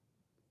decision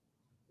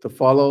to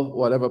follow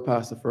whatever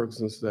Pastor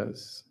Ferguson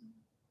says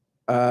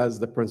as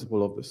the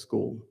principal of the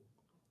school.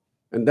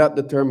 And that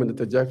determined the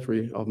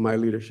trajectory of my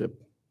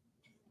leadership.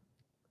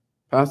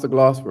 Pastor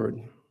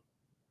Glassford,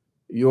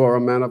 you are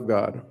a man of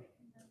God.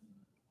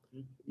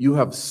 You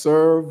have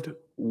served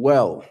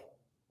well.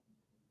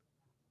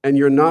 And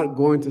you're not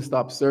going to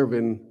stop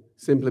serving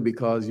simply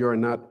because you're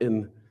not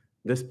in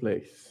this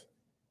place.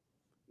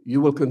 You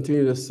will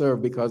continue to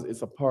serve because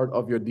it's a part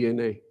of your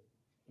DNA.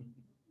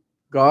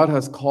 God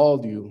has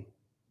called you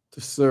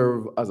to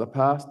serve as a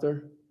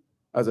pastor,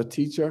 as a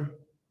teacher,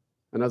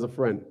 and as a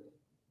friend.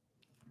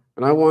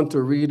 And I want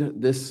to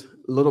read this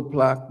little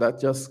plaque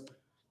that just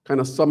kind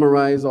of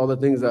summarizes all the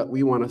things that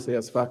we want to say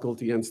as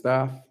faculty and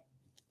staff.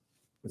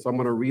 And so I'm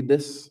going to read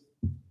this.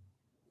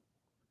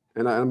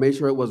 And I made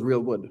sure it was real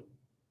wood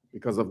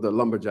because of the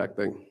lumberjack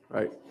thing,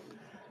 right?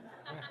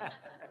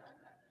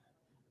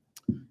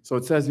 So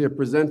it says here,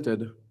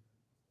 presented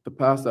to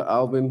Pastor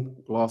Alvin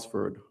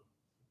Glassford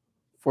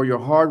for your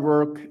hard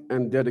work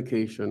and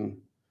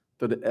dedication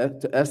to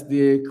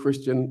SDA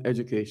Christian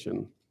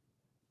education.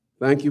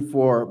 Thank you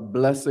for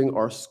blessing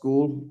our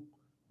school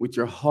with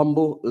your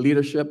humble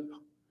leadership,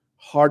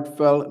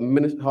 heartfelt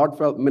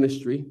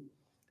ministry,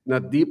 and a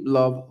deep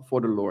love for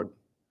the Lord.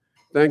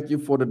 Thank you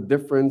for the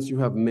difference you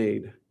have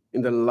made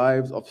in the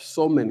lives of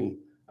so many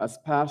as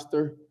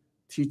pastor,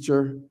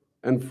 teacher,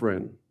 and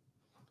friend.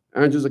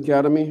 Andrews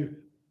Academy,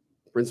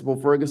 Principal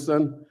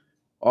Ferguson,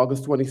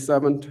 August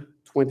 27th,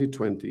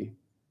 2020.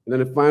 And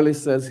then it finally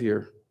says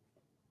here,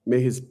 may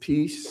his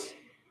peace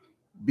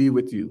be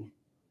with you.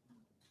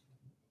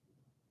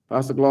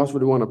 Pastor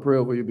Glassford, we want to pray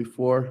over you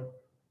before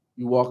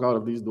you walk out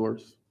of these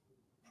doors.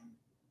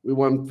 We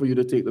want for you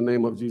to take the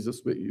name of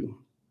Jesus with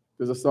you.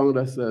 There's a song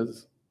that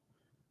says,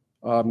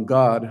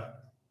 God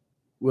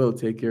will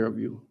take care of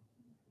you.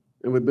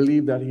 And we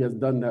believe that he has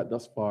done that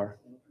thus far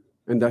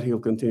and that he'll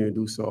continue to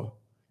do so.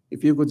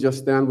 If you could just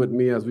stand with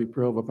me as we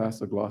pray over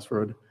Pastor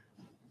Glossford.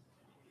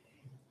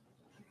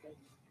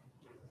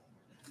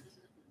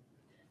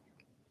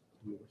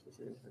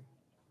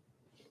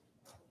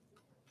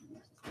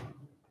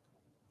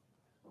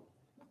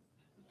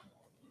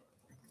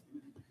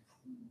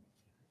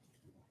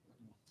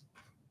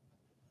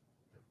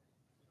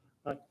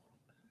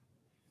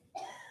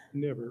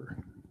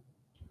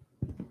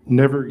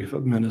 Never give a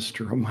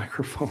minister a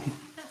microphone.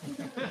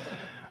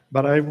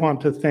 But I want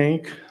to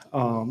thank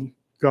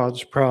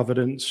God's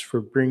providence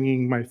for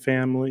bringing my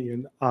family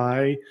and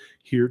I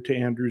here to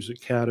Andrews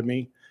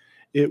Academy.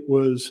 It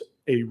was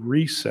a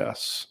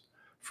recess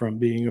from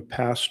being a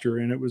pastor,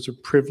 and it was a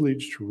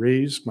privilege to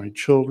raise my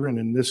children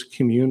in this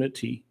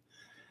community.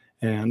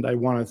 And I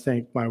want to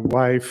thank my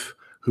wife,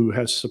 who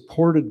has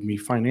supported me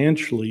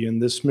financially in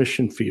this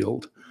mission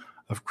field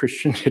of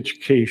Christian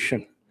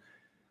education.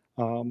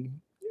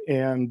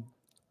 And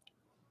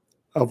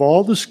of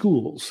all the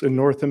schools in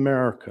North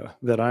America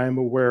that I am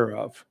aware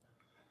of,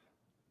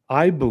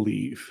 I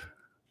believe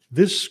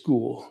this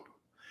school,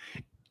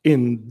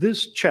 in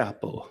this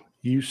chapel,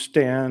 you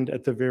stand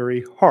at the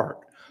very heart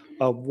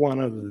of one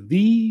of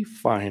the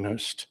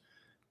finest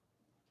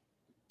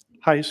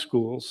high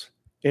schools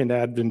in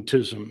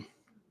Adventism.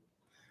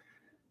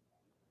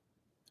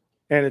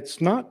 And it's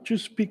not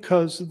just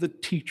because of the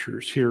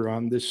teachers here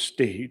on this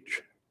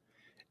stage.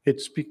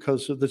 It's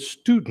because of the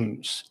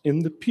students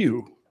in the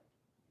pew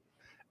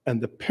and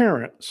the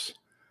parents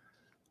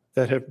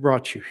that have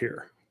brought you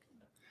here.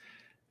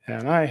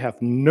 And I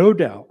have no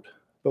doubt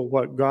but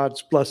what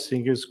God's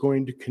blessing is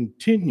going to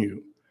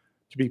continue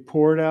to be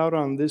poured out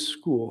on this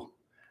school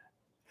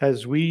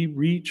as we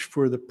reach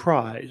for the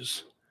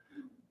prize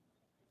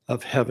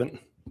of heaven.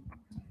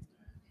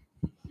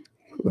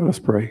 Let us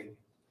pray.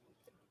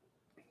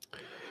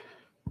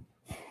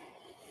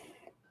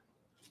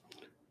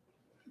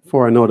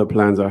 For I know the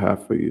plans I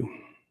have for you,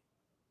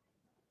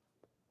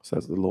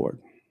 says the Lord.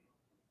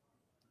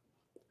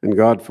 And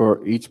God,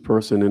 for each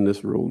person in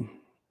this room,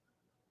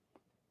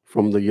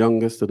 from the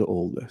youngest to the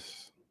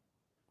oldest,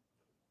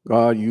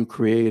 God, you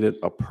created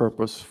a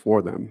purpose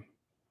for them.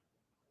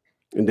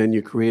 And then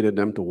you created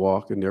them to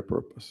walk in their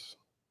purpose.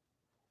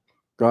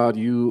 God,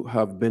 you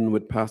have been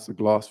with Pastor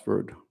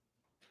Glossford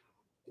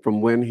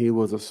from when he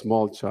was a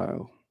small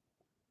child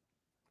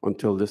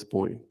until this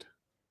point.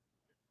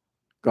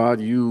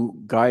 God,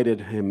 you guided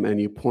him and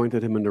you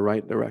pointed him in the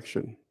right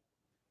direction.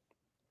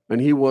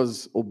 And he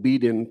was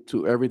obedient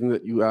to everything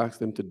that you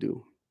asked him to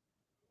do.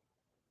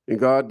 And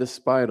God,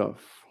 despite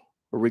of,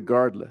 or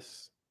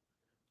regardless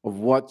of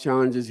what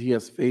challenges he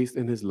has faced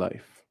in his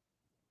life,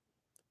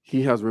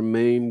 he has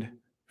remained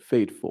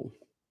faithful.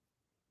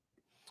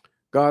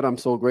 God, I'm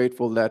so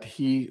grateful that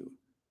he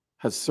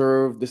has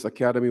served this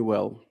academy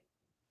well.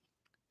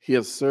 He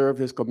has served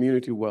his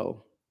community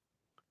well.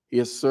 He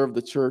has served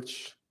the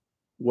church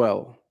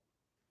well.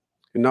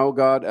 And now,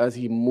 God, as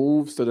he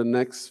moves to the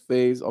next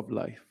phase of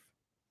life,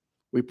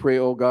 we pray,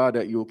 oh God,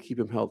 that you will keep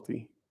him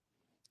healthy,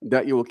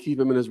 that you will keep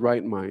him in his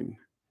right mind,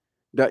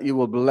 that you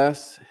will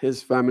bless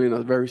his family in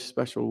a very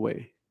special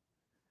way.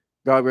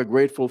 God, we're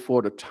grateful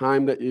for the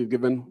time that you've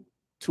given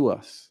to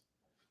us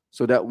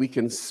so that we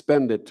can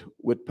spend it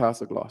with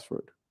Pastor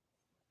Glossford.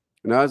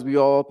 And as we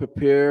all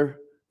prepare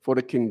for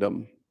the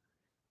kingdom,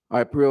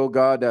 I pray, oh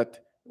God, that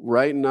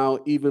right now,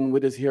 even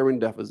with his hearing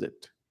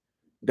deficit,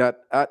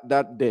 that at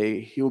that day,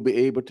 he will be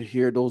able to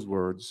hear those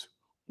words,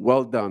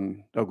 well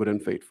done, thou good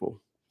and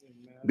faithful.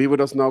 Amen. Be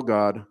with us now,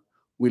 God.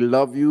 We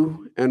love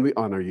you and we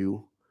honor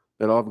you.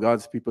 Let all of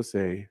God's people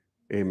say,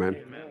 amen.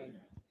 Amen.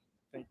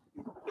 Thank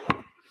you.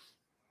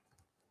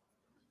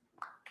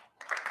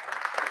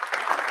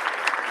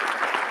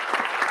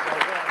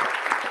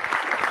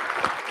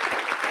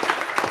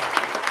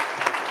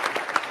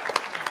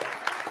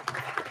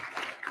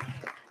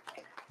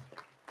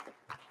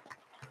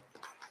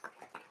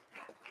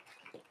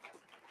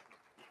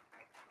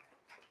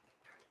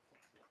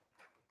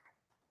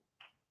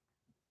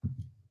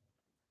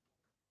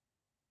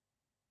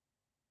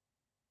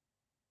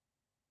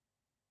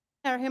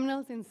 Our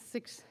hymnals in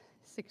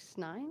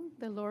 669,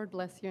 the Lord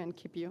bless you and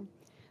keep you.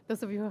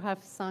 Those of you who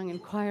have sung in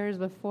choirs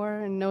before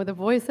and know the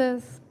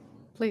voices,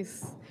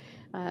 please,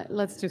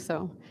 let's do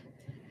so.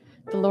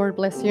 The Lord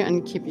bless you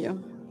and keep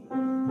you.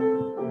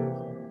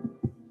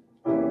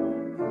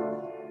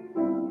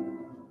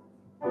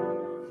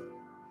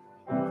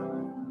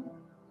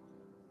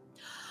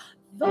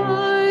 The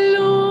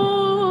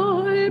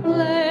Lord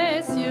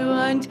bless you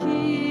and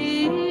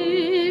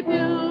keep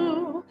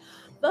you.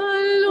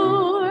 The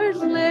Lord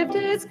lift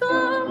his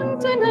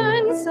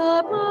countenance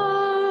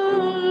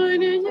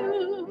upon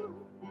you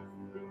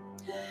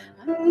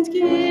and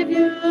give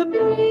you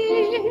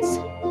peace,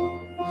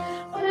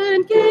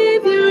 and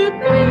give you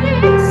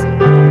peace.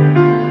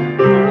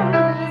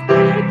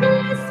 Make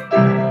his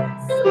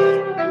face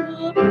shine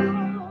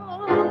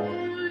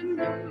upon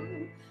you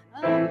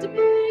and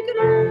be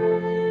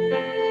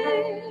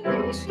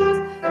gracious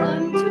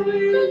unto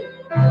you.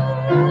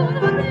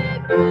 Be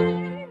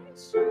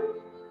gracious.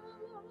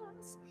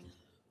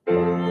 The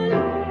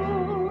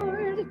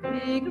Lord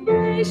be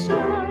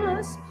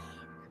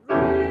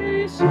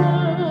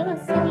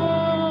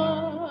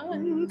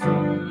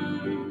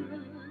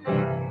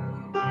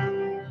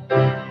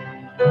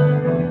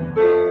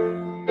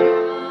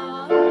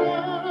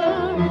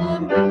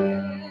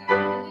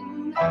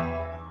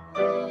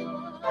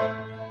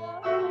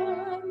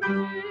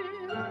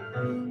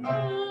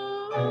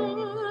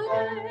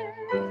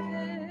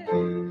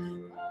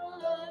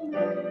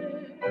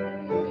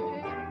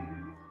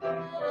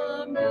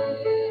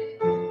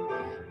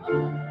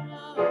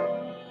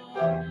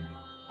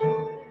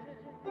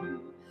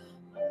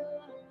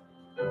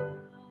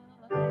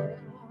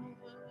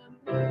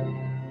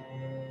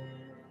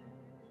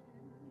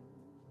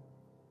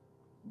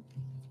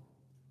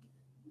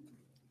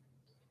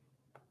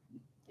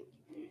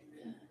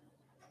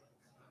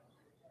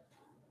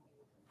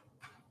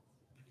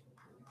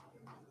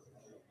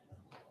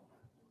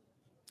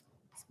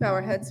Bow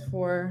our heads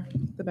for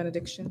the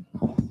benediction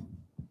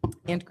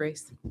and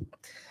grace.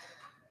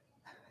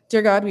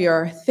 Dear God, we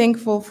are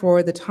thankful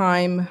for the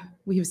time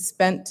we have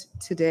spent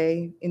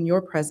today in your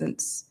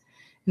presence,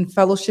 in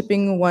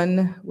fellowshipping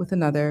one with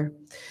another.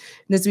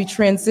 And as we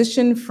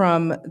transition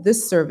from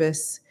this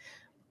service,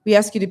 we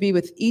ask you to be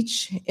with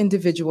each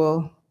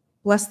individual,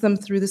 bless them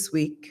through this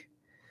week.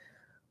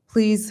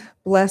 Please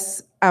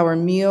bless our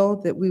meal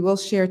that we will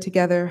share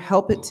together.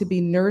 Help it to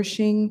be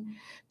nourishing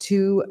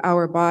to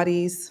our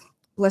bodies.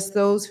 Bless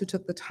those who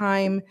took the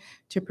time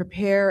to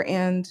prepare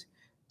and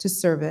to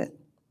serve it.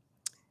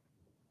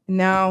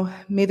 Now,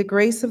 may the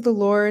grace of the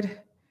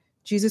Lord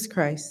Jesus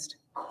Christ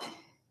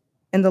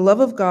and the love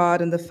of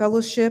God and the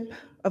fellowship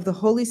of the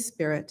Holy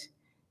Spirit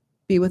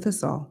be with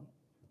us all.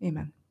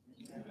 Amen.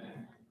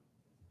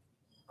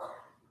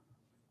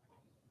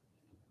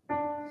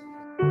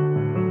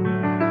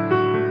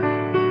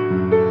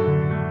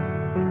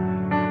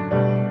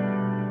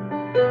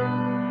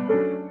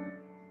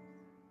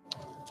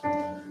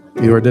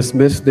 You are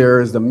dismissed. There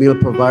is the meal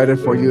provided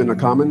for you in the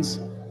commons.